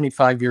be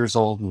 75 years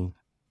old in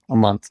a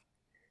month.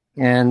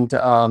 And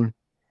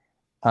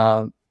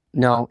no,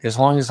 as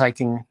long as I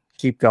can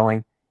keep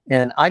going.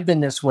 And I've been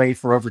this way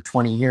for over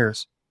 20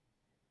 years.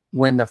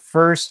 When the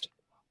first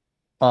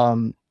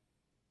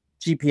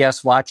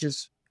GPS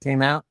watches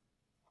came out,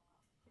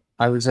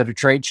 I was at a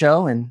trade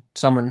show, and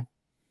someone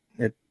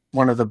at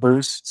one of the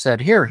booths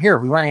said, here,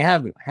 we want to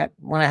have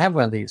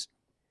one of these.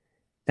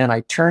 And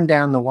I turned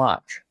down the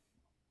watch,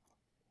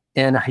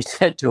 and I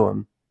said to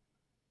him,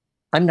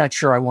 "I'm not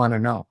sure I want to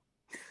know."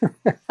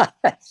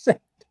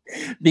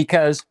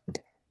 Because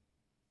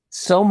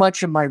so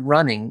much of my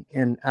running,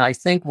 and I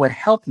think what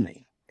helped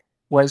me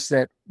was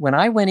that when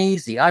I went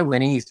easy, I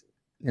went easy.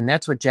 And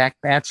that's what Jack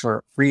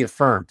Batchelor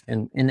reaffirmed.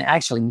 And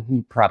actually,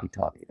 he probably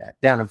taught me that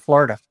down in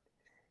Florida.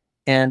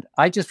 And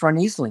I just run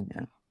easily,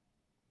 man.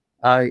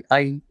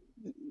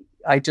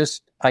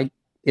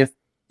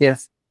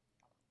 If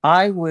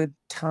I would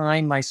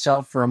time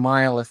myself for a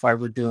mile, if I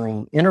were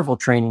doing interval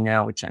training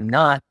now, which I'm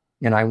not,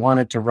 and I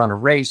wanted to run a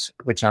race,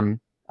 which I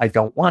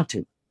don't want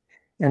to.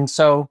 And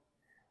so,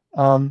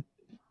 I'm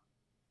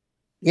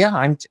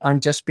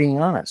just being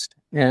honest.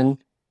 And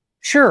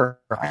sure,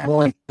 I'm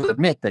willing to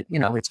admit that,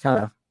 it's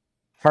kind of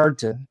hard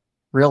to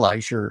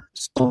realize you're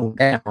slowing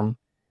down.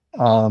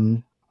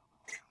 I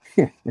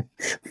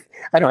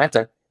don't have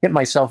to hit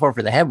myself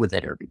over the head with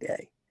it every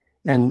day.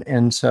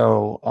 And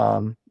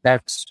so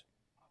that's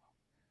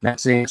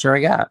the answer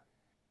I got.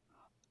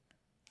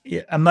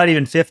 Yeah, I'm not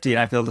even 50 and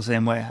I feel the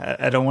same way.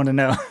 I don't want to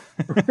know.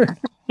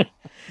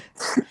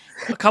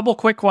 A couple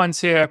quick ones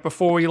here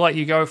before we let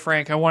you go,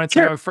 Frank. I wanted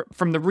to know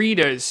from the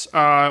readers.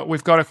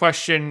 We've got a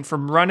question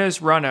from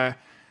Runner's Runner.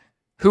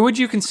 Who would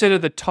you consider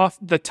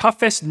the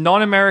toughest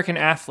non-American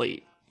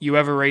athlete you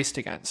ever raced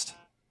against?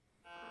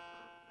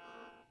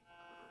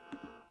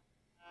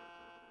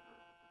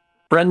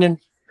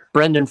 Brendan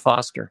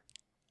Foster.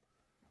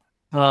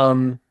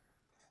 10,000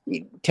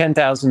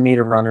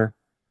 meter runner.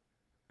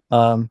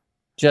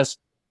 Just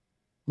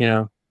a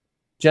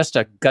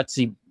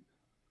gutsy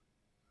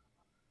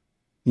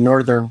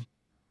Northern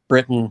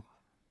Britain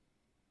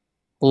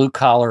blue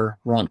collar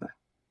runner,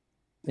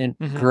 and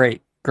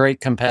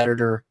great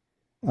competitor.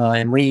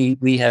 And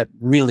we had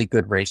really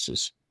good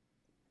races.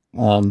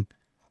 One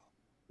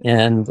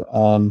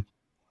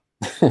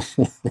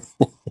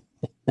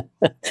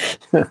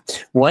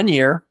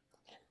year,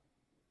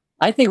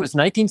 I think it was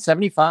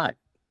 1975,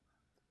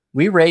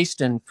 we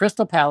raced in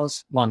Crystal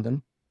Palace,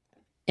 London,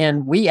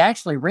 and we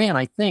actually ran,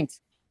 I think,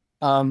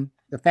 the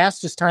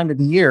fastest time of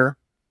the year,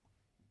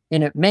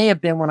 and it may have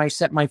been when I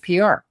set my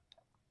PR.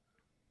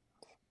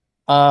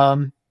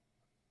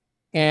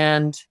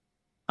 And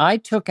I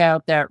took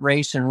out that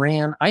race and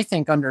ran, I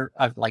think, under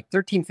like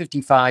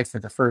 13:55 for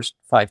the first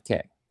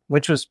 5K,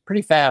 which was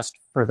pretty fast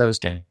for those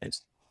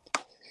days.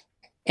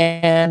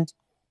 And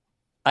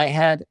I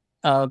had,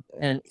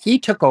 and he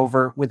took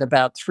over with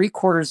about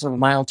 3/4 of a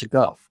mile to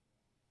go,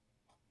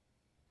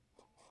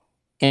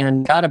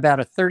 and got about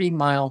a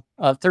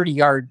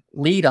 30-yard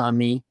lead on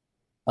me,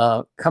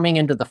 coming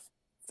into the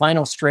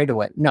final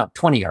straightaway. No,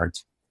 20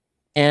 yards,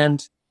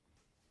 and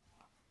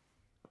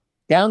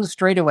down the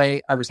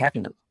straightaway, I was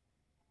having him.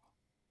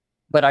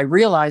 But I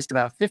realized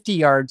about 50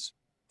 yards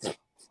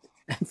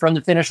from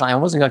the finish line, I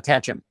wasn't going to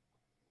catch him.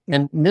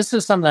 And this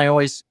is something I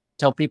always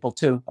tell people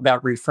too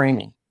about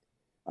reframing.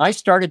 I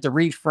started to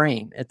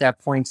reframe at that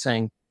point,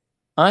 saying,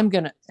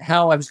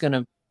 how I was going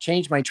to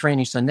change my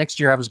training. So next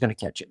year I was going to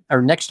catch it,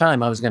 or next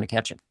time I was going to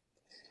catch him.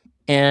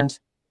 And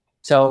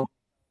so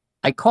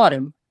I caught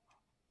him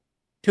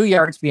 2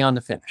 yards beyond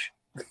the finish.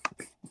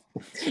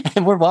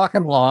 And we're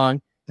walking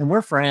along and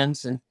we're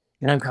friends. And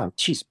I'm going,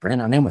 geez,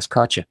 Brendan, I almost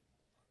caught you.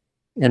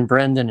 And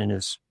Brendan, in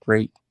his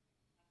great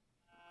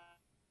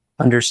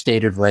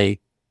understated way,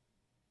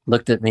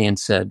 looked at me and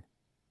said,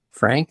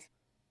 Frank,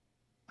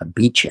 I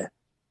beat you.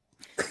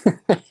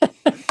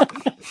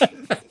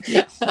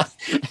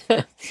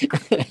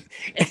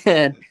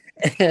 and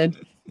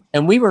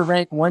we were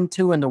ranked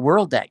 1-2 in the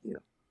world that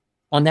year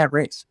on that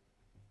race.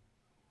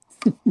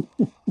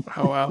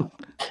 Oh, wow.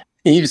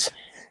 He was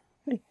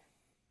a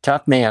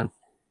tough man.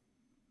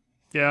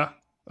 Yeah.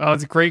 Oh,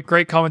 it's a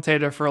great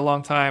commentator for a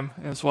long time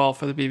as well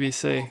for the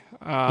BBC.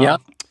 Yeah.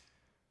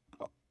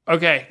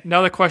 Okay,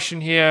 another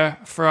question here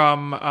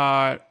from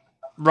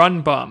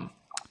Run Bum.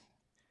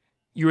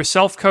 You were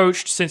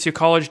self-coached since your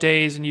college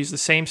days and used the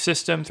same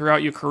system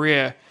throughout your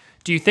career.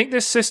 Do you think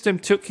this system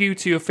took you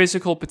to your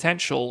physical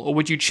potential, or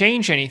would you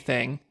change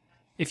anything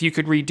if you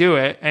could redo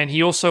it? And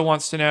he also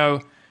wants to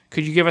know,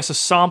 could you give us a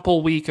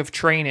sample week of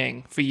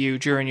training for you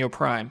during your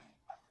prime?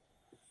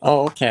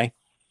 Oh, okay.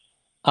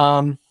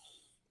 No,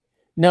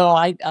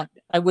 I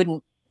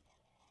wouldn't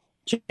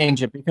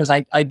change it, because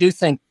I do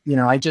think,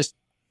 I just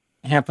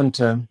happened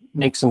to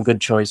make some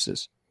good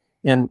choices,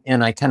 and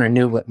I kind of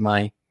knew what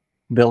my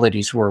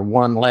abilities were.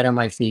 One, light on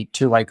my feet.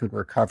 Two, I could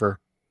recover,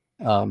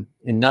 and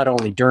not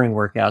only during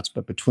workouts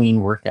but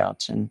between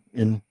workouts.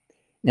 And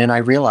I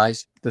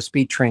realized the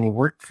speed training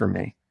worked for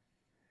me.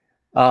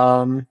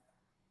 And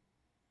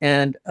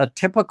a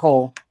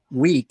typical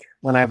week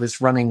when I was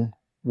running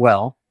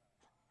well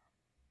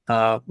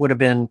would have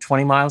been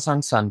 20 miles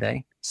on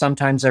Sunday.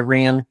 Sometimes I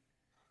ran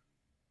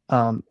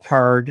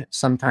hard,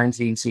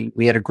 sometimes easy.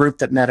 We had a group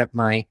that met at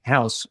my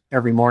house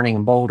every morning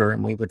in Boulder,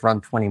 and we would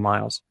run 20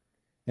 miles.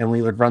 And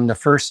we would run the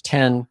first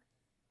 10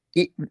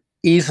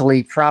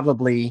 easily,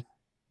 probably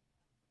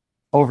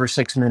over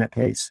 6-minute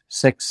pace,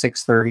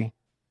 6:30,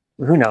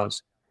 who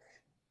knows.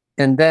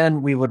 And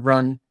then we would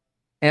run,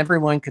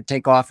 everyone could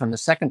take off on the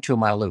second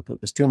 2-mile loop. It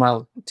was two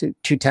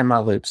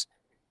 10-mile loops.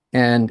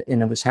 And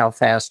it was how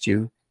fast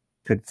you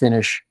could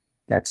finish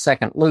that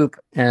second loop.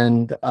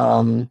 And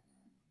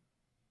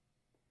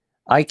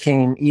I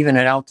came even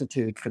at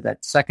altitude for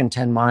that second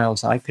 10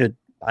 miles. I could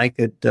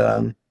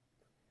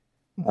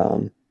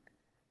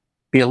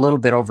be a little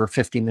bit over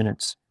 50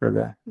 minutes for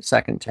the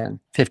second 10,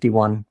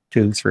 51,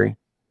 2, 3.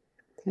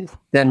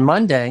 Then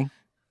Monday,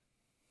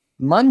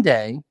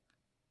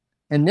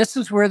 and this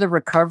is where the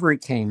recovery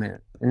came in.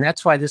 And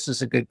that's why this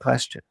is a good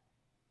question.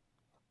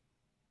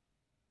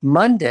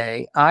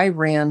 Monday, I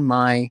ran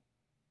my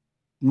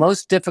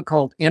most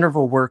difficult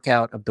interval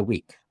workout of the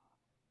week,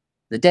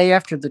 the day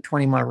after the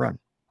 20-mile run.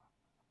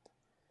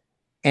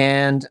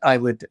 And I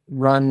would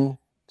run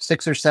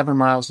 6 or 7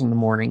 miles in the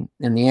morning.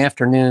 In the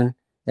afternoon,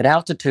 at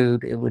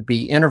altitude, it would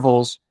be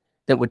intervals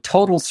that would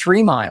total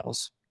 3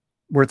 miles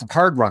worth of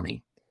hard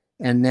running.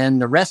 And then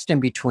the rest in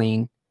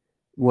between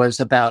was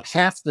about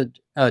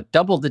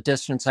double the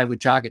distance I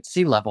would jog at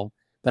sea level,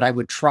 but I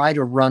would try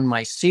to run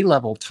my sea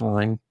level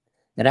time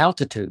at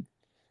altitude,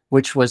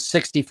 which was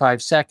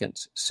 65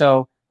 seconds.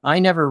 So I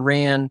never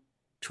ran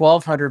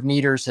 1,200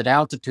 meters at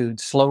altitude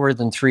slower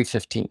than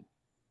 3:15,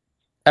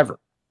 ever.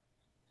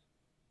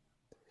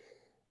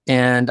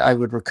 And I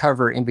would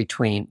recover in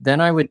between.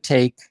 Then I would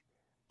take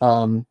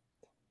an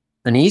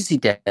easy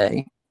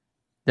day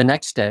the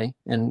next day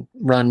and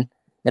run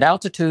at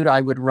altitude.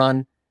 I would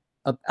run,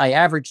 I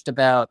averaged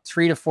about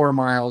 3 to 4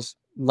 miles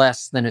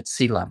less than at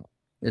sea level.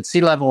 At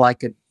sea level, I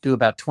could do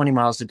about 20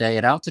 miles a day.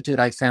 At altitude,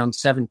 I found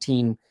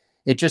 17.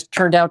 It just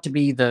turned out to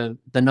be the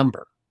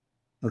number.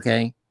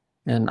 Okay.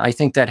 And I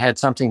think that had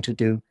something to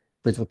do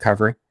with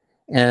recovery.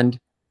 And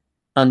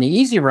on the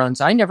easy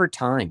runs, I never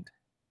timed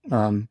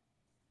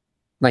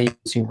my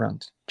easy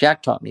runs.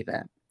 Jack taught me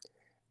that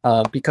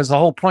because the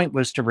whole point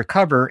was to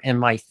recover. And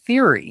my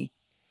theory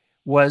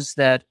was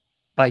that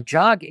by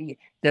jogging,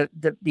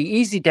 the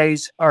easy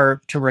days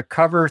are to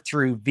recover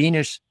through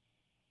venous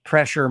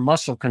pressure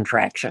muscle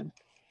contraction.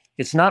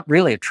 It's not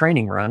really a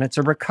training run. It's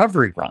a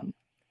recovery run.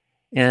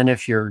 And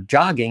if you're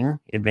jogging,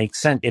 it makes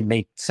sense. It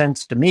made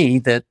sense to me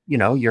that,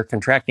 you're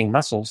contracting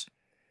muscles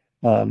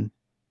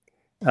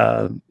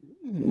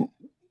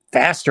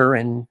faster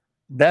and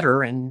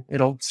better, and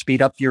it'll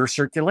speed up your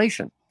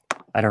circulation.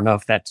 I don't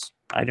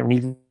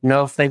even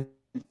know if they've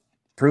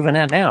proven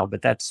that now,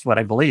 but that's what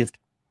I believed.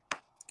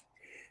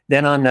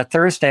 Then on a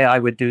Thursday, I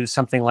would do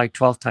something like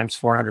 12 times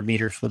 400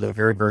 meters with a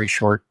very, very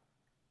short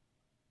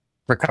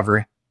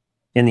recovery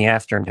in the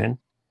afternoon.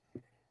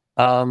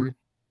 And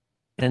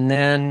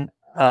then,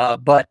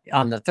 but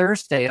on the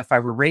Thursday, if I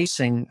were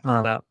racing,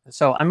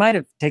 so I might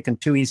have taken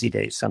 2 easy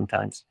days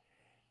sometimes.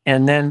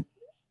 And then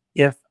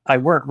if I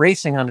weren't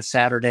racing on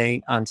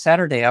Saturday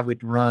I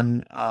would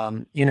run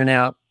in and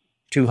out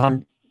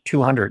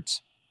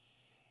 200s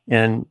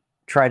and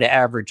try to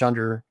average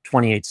under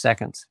 28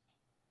 seconds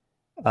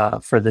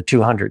for the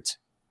 200s.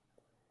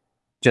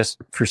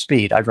 Just for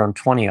speed, I'd run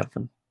 20 of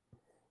them.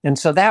 And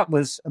so that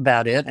was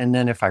about it. And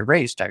then if I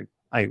raced,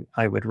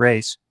 I would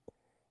race.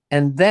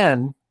 And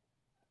then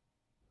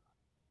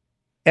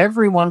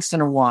every once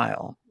in a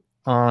while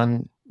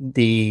on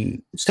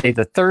the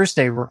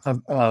Thursday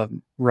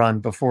run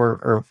before,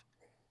 or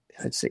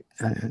let's see,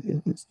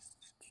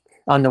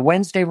 on the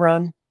Wednesday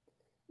run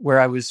where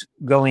I was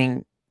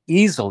going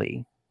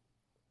easily,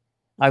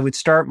 I would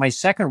start my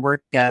second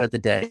workout of the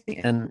day.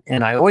 And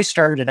I always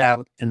started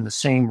out in the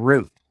same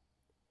route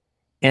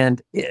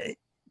and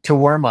to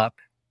warm up.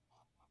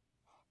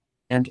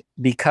 And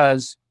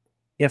because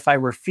if I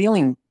were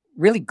feeling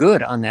really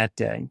good on that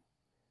day,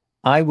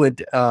 I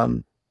would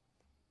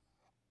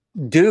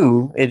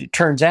it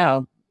turns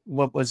out,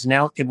 what's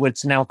now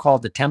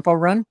called the tempo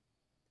run,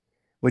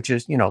 which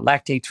is,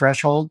 lactate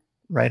threshold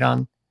right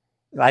on.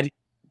 I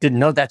didn't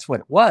know that's what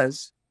it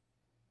was,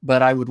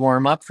 but I would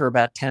warm up for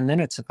about 10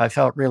 minutes if I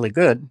felt really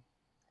good.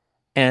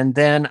 And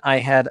then I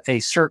had a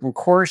certain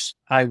course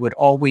I would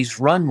always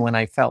run when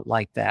I felt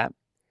like that.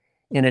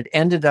 And it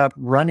ended up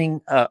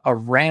running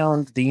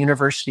around the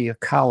University of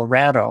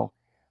Colorado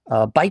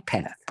bike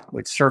path,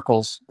 which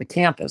circles the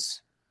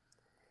campus.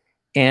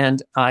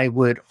 And I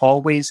would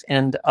always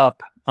end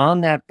up on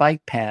that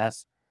bike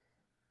path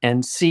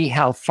and see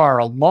how far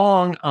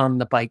along on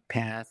the bike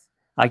path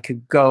I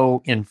could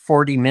go in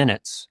 40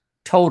 minutes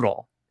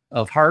total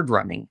of hard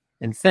running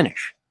and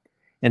finish.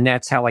 And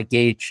that's how I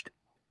gauged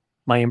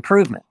my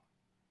improvement.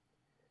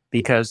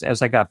 Because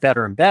as I got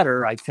better and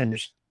better, I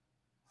finished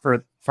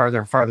farther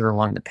and farther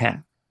along the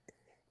path.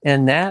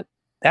 And that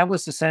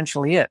was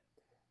essentially it.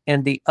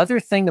 And the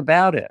other thing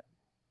about it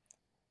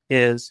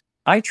is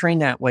I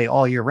trained that way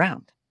all year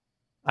round.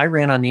 I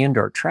ran on the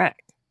indoor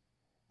track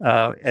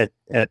at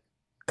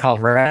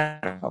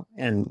Colorado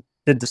and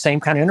did the same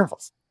kind of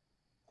intervals.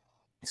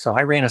 So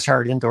I ran as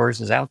hard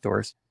indoors as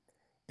outdoors.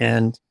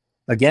 And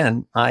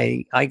again,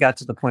 I got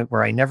to the point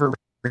where I never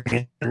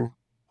ran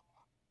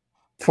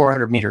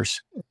 400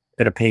 meters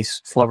at a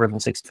pace slower than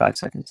 65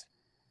 seconds.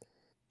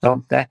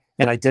 So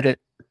and I did it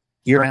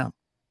year round.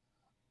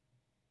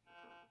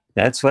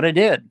 That's what I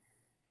did.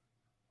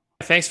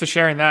 Thanks for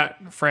sharing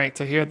that, Frank.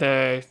 To hear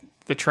the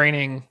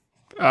training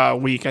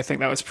week, I think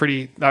that was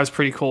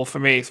pretty cool for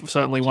me.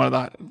 Certainly one of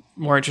the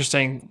more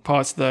interesting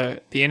parts of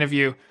the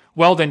interview.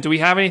 Weldon, do we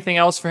have anything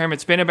else for him?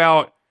 It's been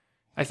about,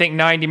 I think,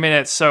 90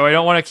 minutes, so I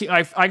don't want to keep...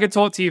 I could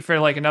talk to you for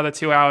like another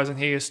 2 hours and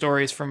hear your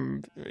stories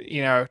from,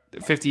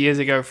 50 years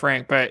ago,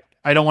 Frank, but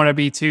I don't want to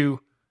be too,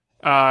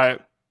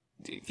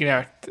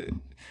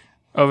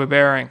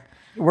 overbearing.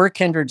 We're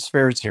kindred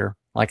spirits here,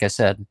 like I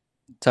said.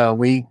 So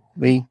we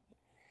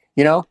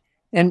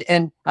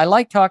and I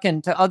like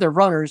talking to other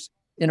runners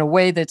in a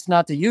way that's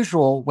not the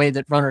usual way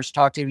that runners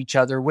talk to each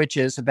other, which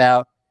is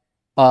about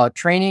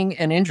training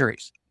and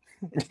injuries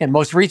and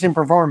most recent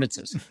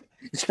performances.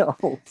 So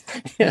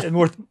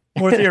more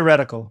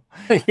theoretical.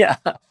 Yeah.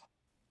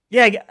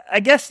 Yeah, I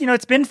guess,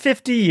 it's been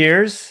 50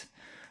 years.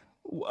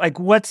 Like,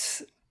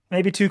 what's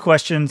maybe two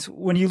questions.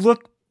 When you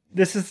look,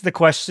 this is the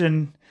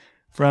question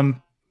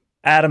from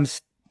Adam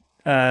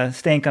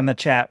Stank on the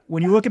chat.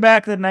 When you look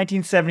back at the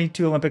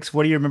 1972 Olympics,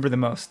 what do you remember the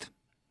most?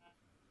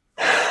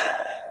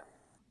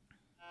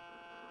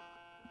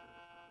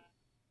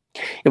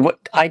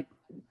 I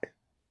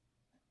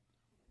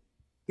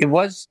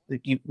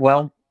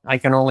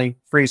can only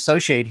free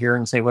associate here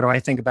and say, what do I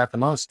think about the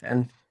most?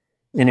 And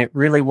it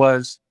really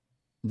was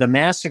the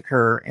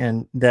massacre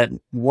and that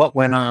what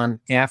went on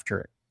after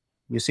it.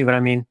 You see what I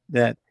mean?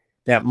 That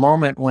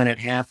moment when it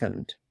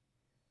happened.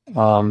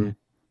 And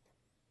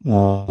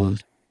when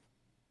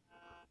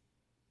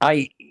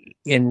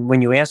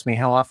you ask me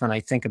how often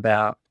I think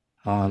about,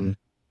 the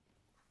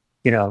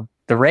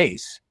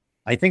race,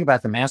 I think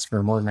about the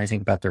massacre more than I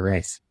think about the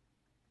race,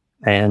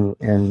 and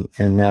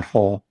that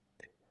whole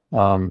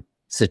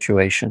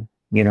situation,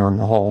 and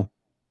the whole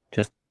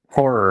just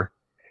horror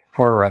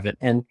of it.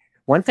 And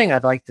one thing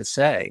I'd like to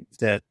say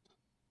that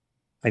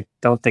I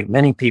don't think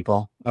many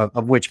people,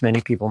 of which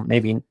many people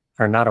maybe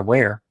are not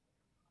aware,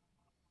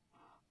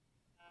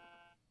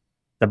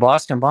 the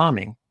Boston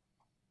bombing,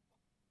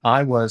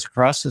 I was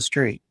across the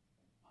street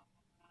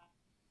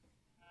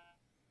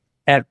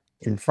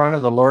in front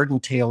of the Lord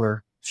 &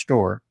 Taylor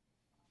store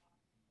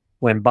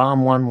when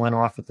Bomb 1 went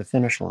off at the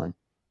finish line.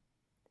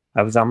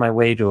 I was on my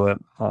way to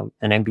an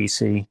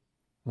NBC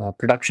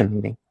production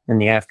meeting in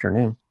the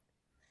afternoon,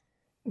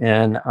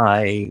 and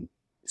I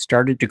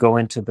started to go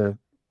into the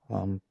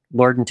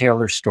Lord &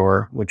 Taylor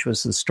store, which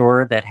was the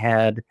store that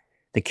had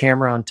the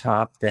camera on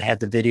top that had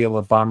the video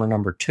of Bomber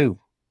number 2.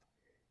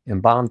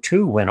 And Bomb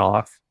 2 went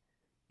off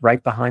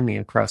right behind me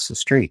across the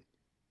street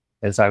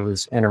as I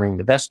was entering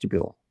the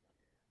vestibule,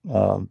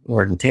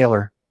 Lord &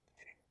 Taylor.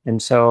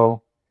 And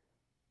so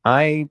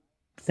I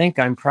think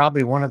I'm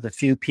probably one of the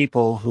few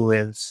people who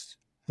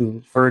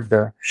heard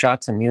the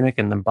shots in Munich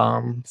and the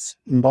bombs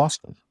in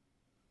Boston.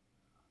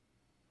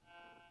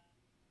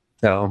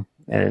 So,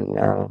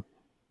 and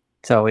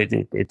so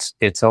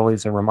it's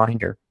always a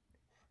reminder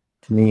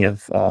to me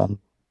of how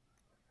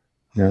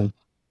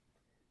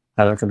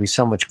there can be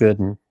so much good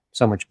and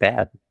so much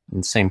bad in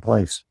the same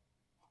place.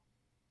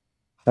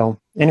 So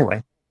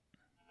anyway.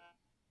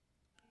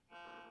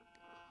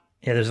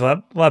 Yeah, there's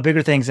a lot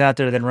bigger things out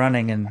there than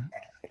running. And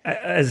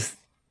as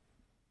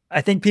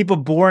I think people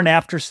born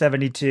after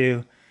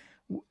 72,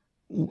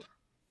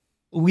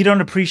 we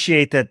don't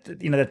appreciate that,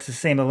 that's the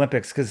same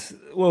Olympics because,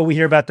 we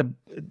hear about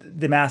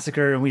the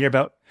massacre and we hear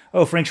about,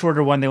 Frank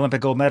Shorter won the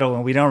Olympic gold medal,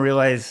 and we don't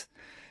realize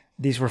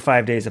these were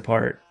 5 days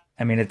apart.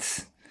 I mean,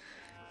 it's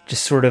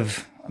just sort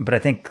of, but I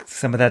think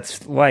some of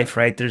that's life,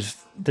 right? There's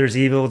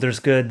evil, there's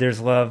good, there's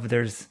love,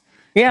 they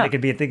could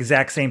be at the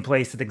exact same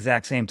place at the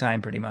exact same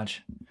time, pretty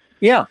much.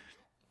 Yeah.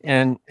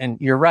 And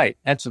you're right.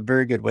 That's a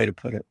very good way to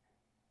put it.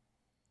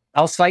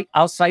 I'll cite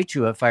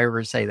you if I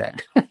ever say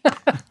that.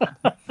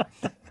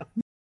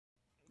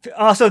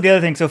 Also, the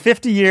other thing, so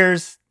 50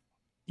 years,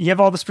 you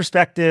have all this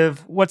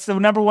perspective. What's the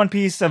number one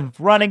piece of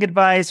running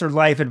advice or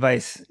life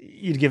advice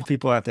you'd give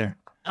people out there?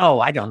 Oh,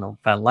 I don't know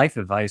about life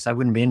advice. I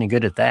wouldn't be any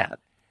good at that.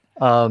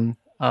 The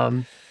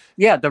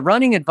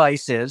running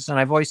advice is, and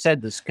I've always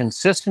said this,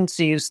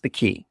 consistency is the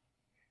key.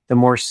 The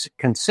more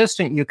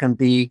consistent you can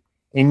be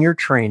in your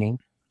training,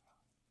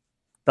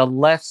 the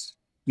less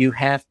you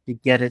have to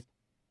get it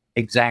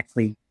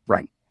exactly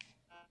right.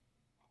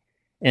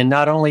 And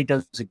not only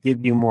does it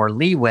give you more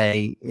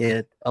leeway,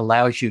 it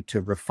allows you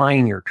to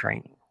refine your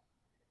training.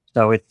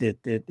 So it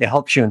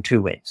helps you in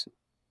two ways.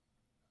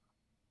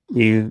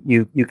 You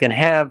can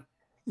have,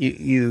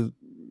 you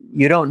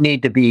don't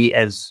need to be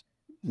as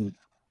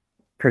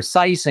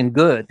precise and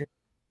good,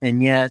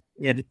 and yet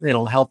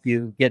it'll help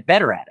you get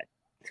better at it.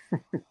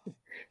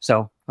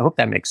 So I hope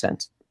that makes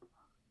sense.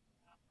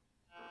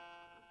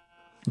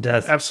 It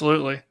does.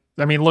 Absolutely.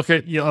 I mean, look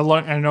at,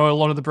 I know a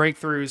lot of the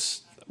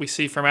breakthroughs we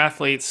see from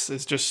athletes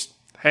is just,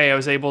 hey, I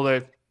was able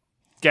to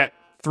get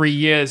 3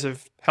 years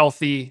of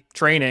healthy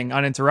training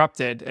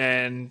uninterrupted.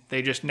 And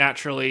they just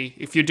naturally,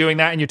 if you're doing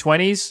that in your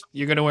 20s,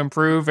 you're going to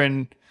improve.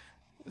 And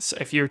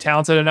if you're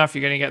talented enough,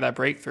 you're going to get that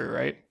breakthrough,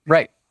 right?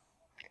 Right.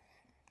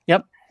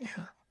 Yep.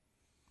 Yeah.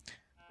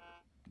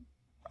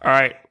 All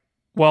right.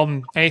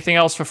 Well, anything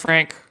else for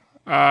Frank?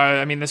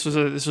 I mean, this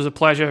was a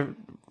pleasure,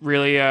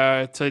 really,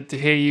 to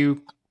hear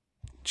you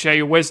share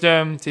your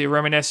wisdom, to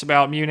reminisce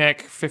about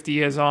Munich 50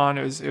 years on.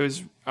 It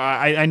was.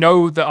 I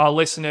know that our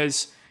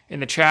listeners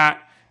in the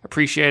chat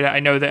appreciate it. I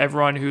know that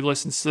everyone who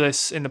listens to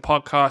this in the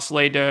podcast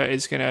later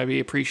is going to be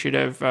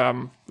appreciative.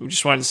 We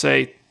just wanted to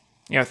say,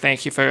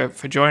 thank you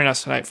for joining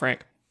us tonight,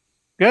 Frank.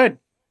 Good.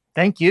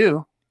 Thank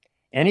you.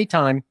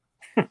 Anytime.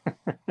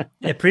 I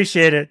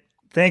appreciate it.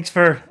 Thanks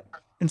for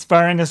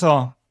inspiring us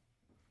all.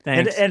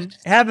 Thanks. And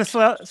have a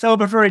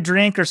celebratory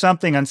drink or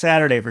something on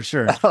Saturday for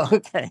sure.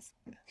 Okay.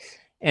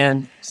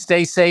 And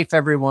stay safe,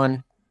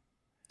 everyone.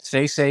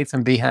 Stay safe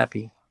and be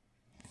happy.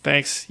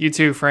 Thanks. You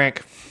too,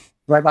 Frank.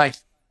 Bye-bye.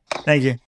 Thank you.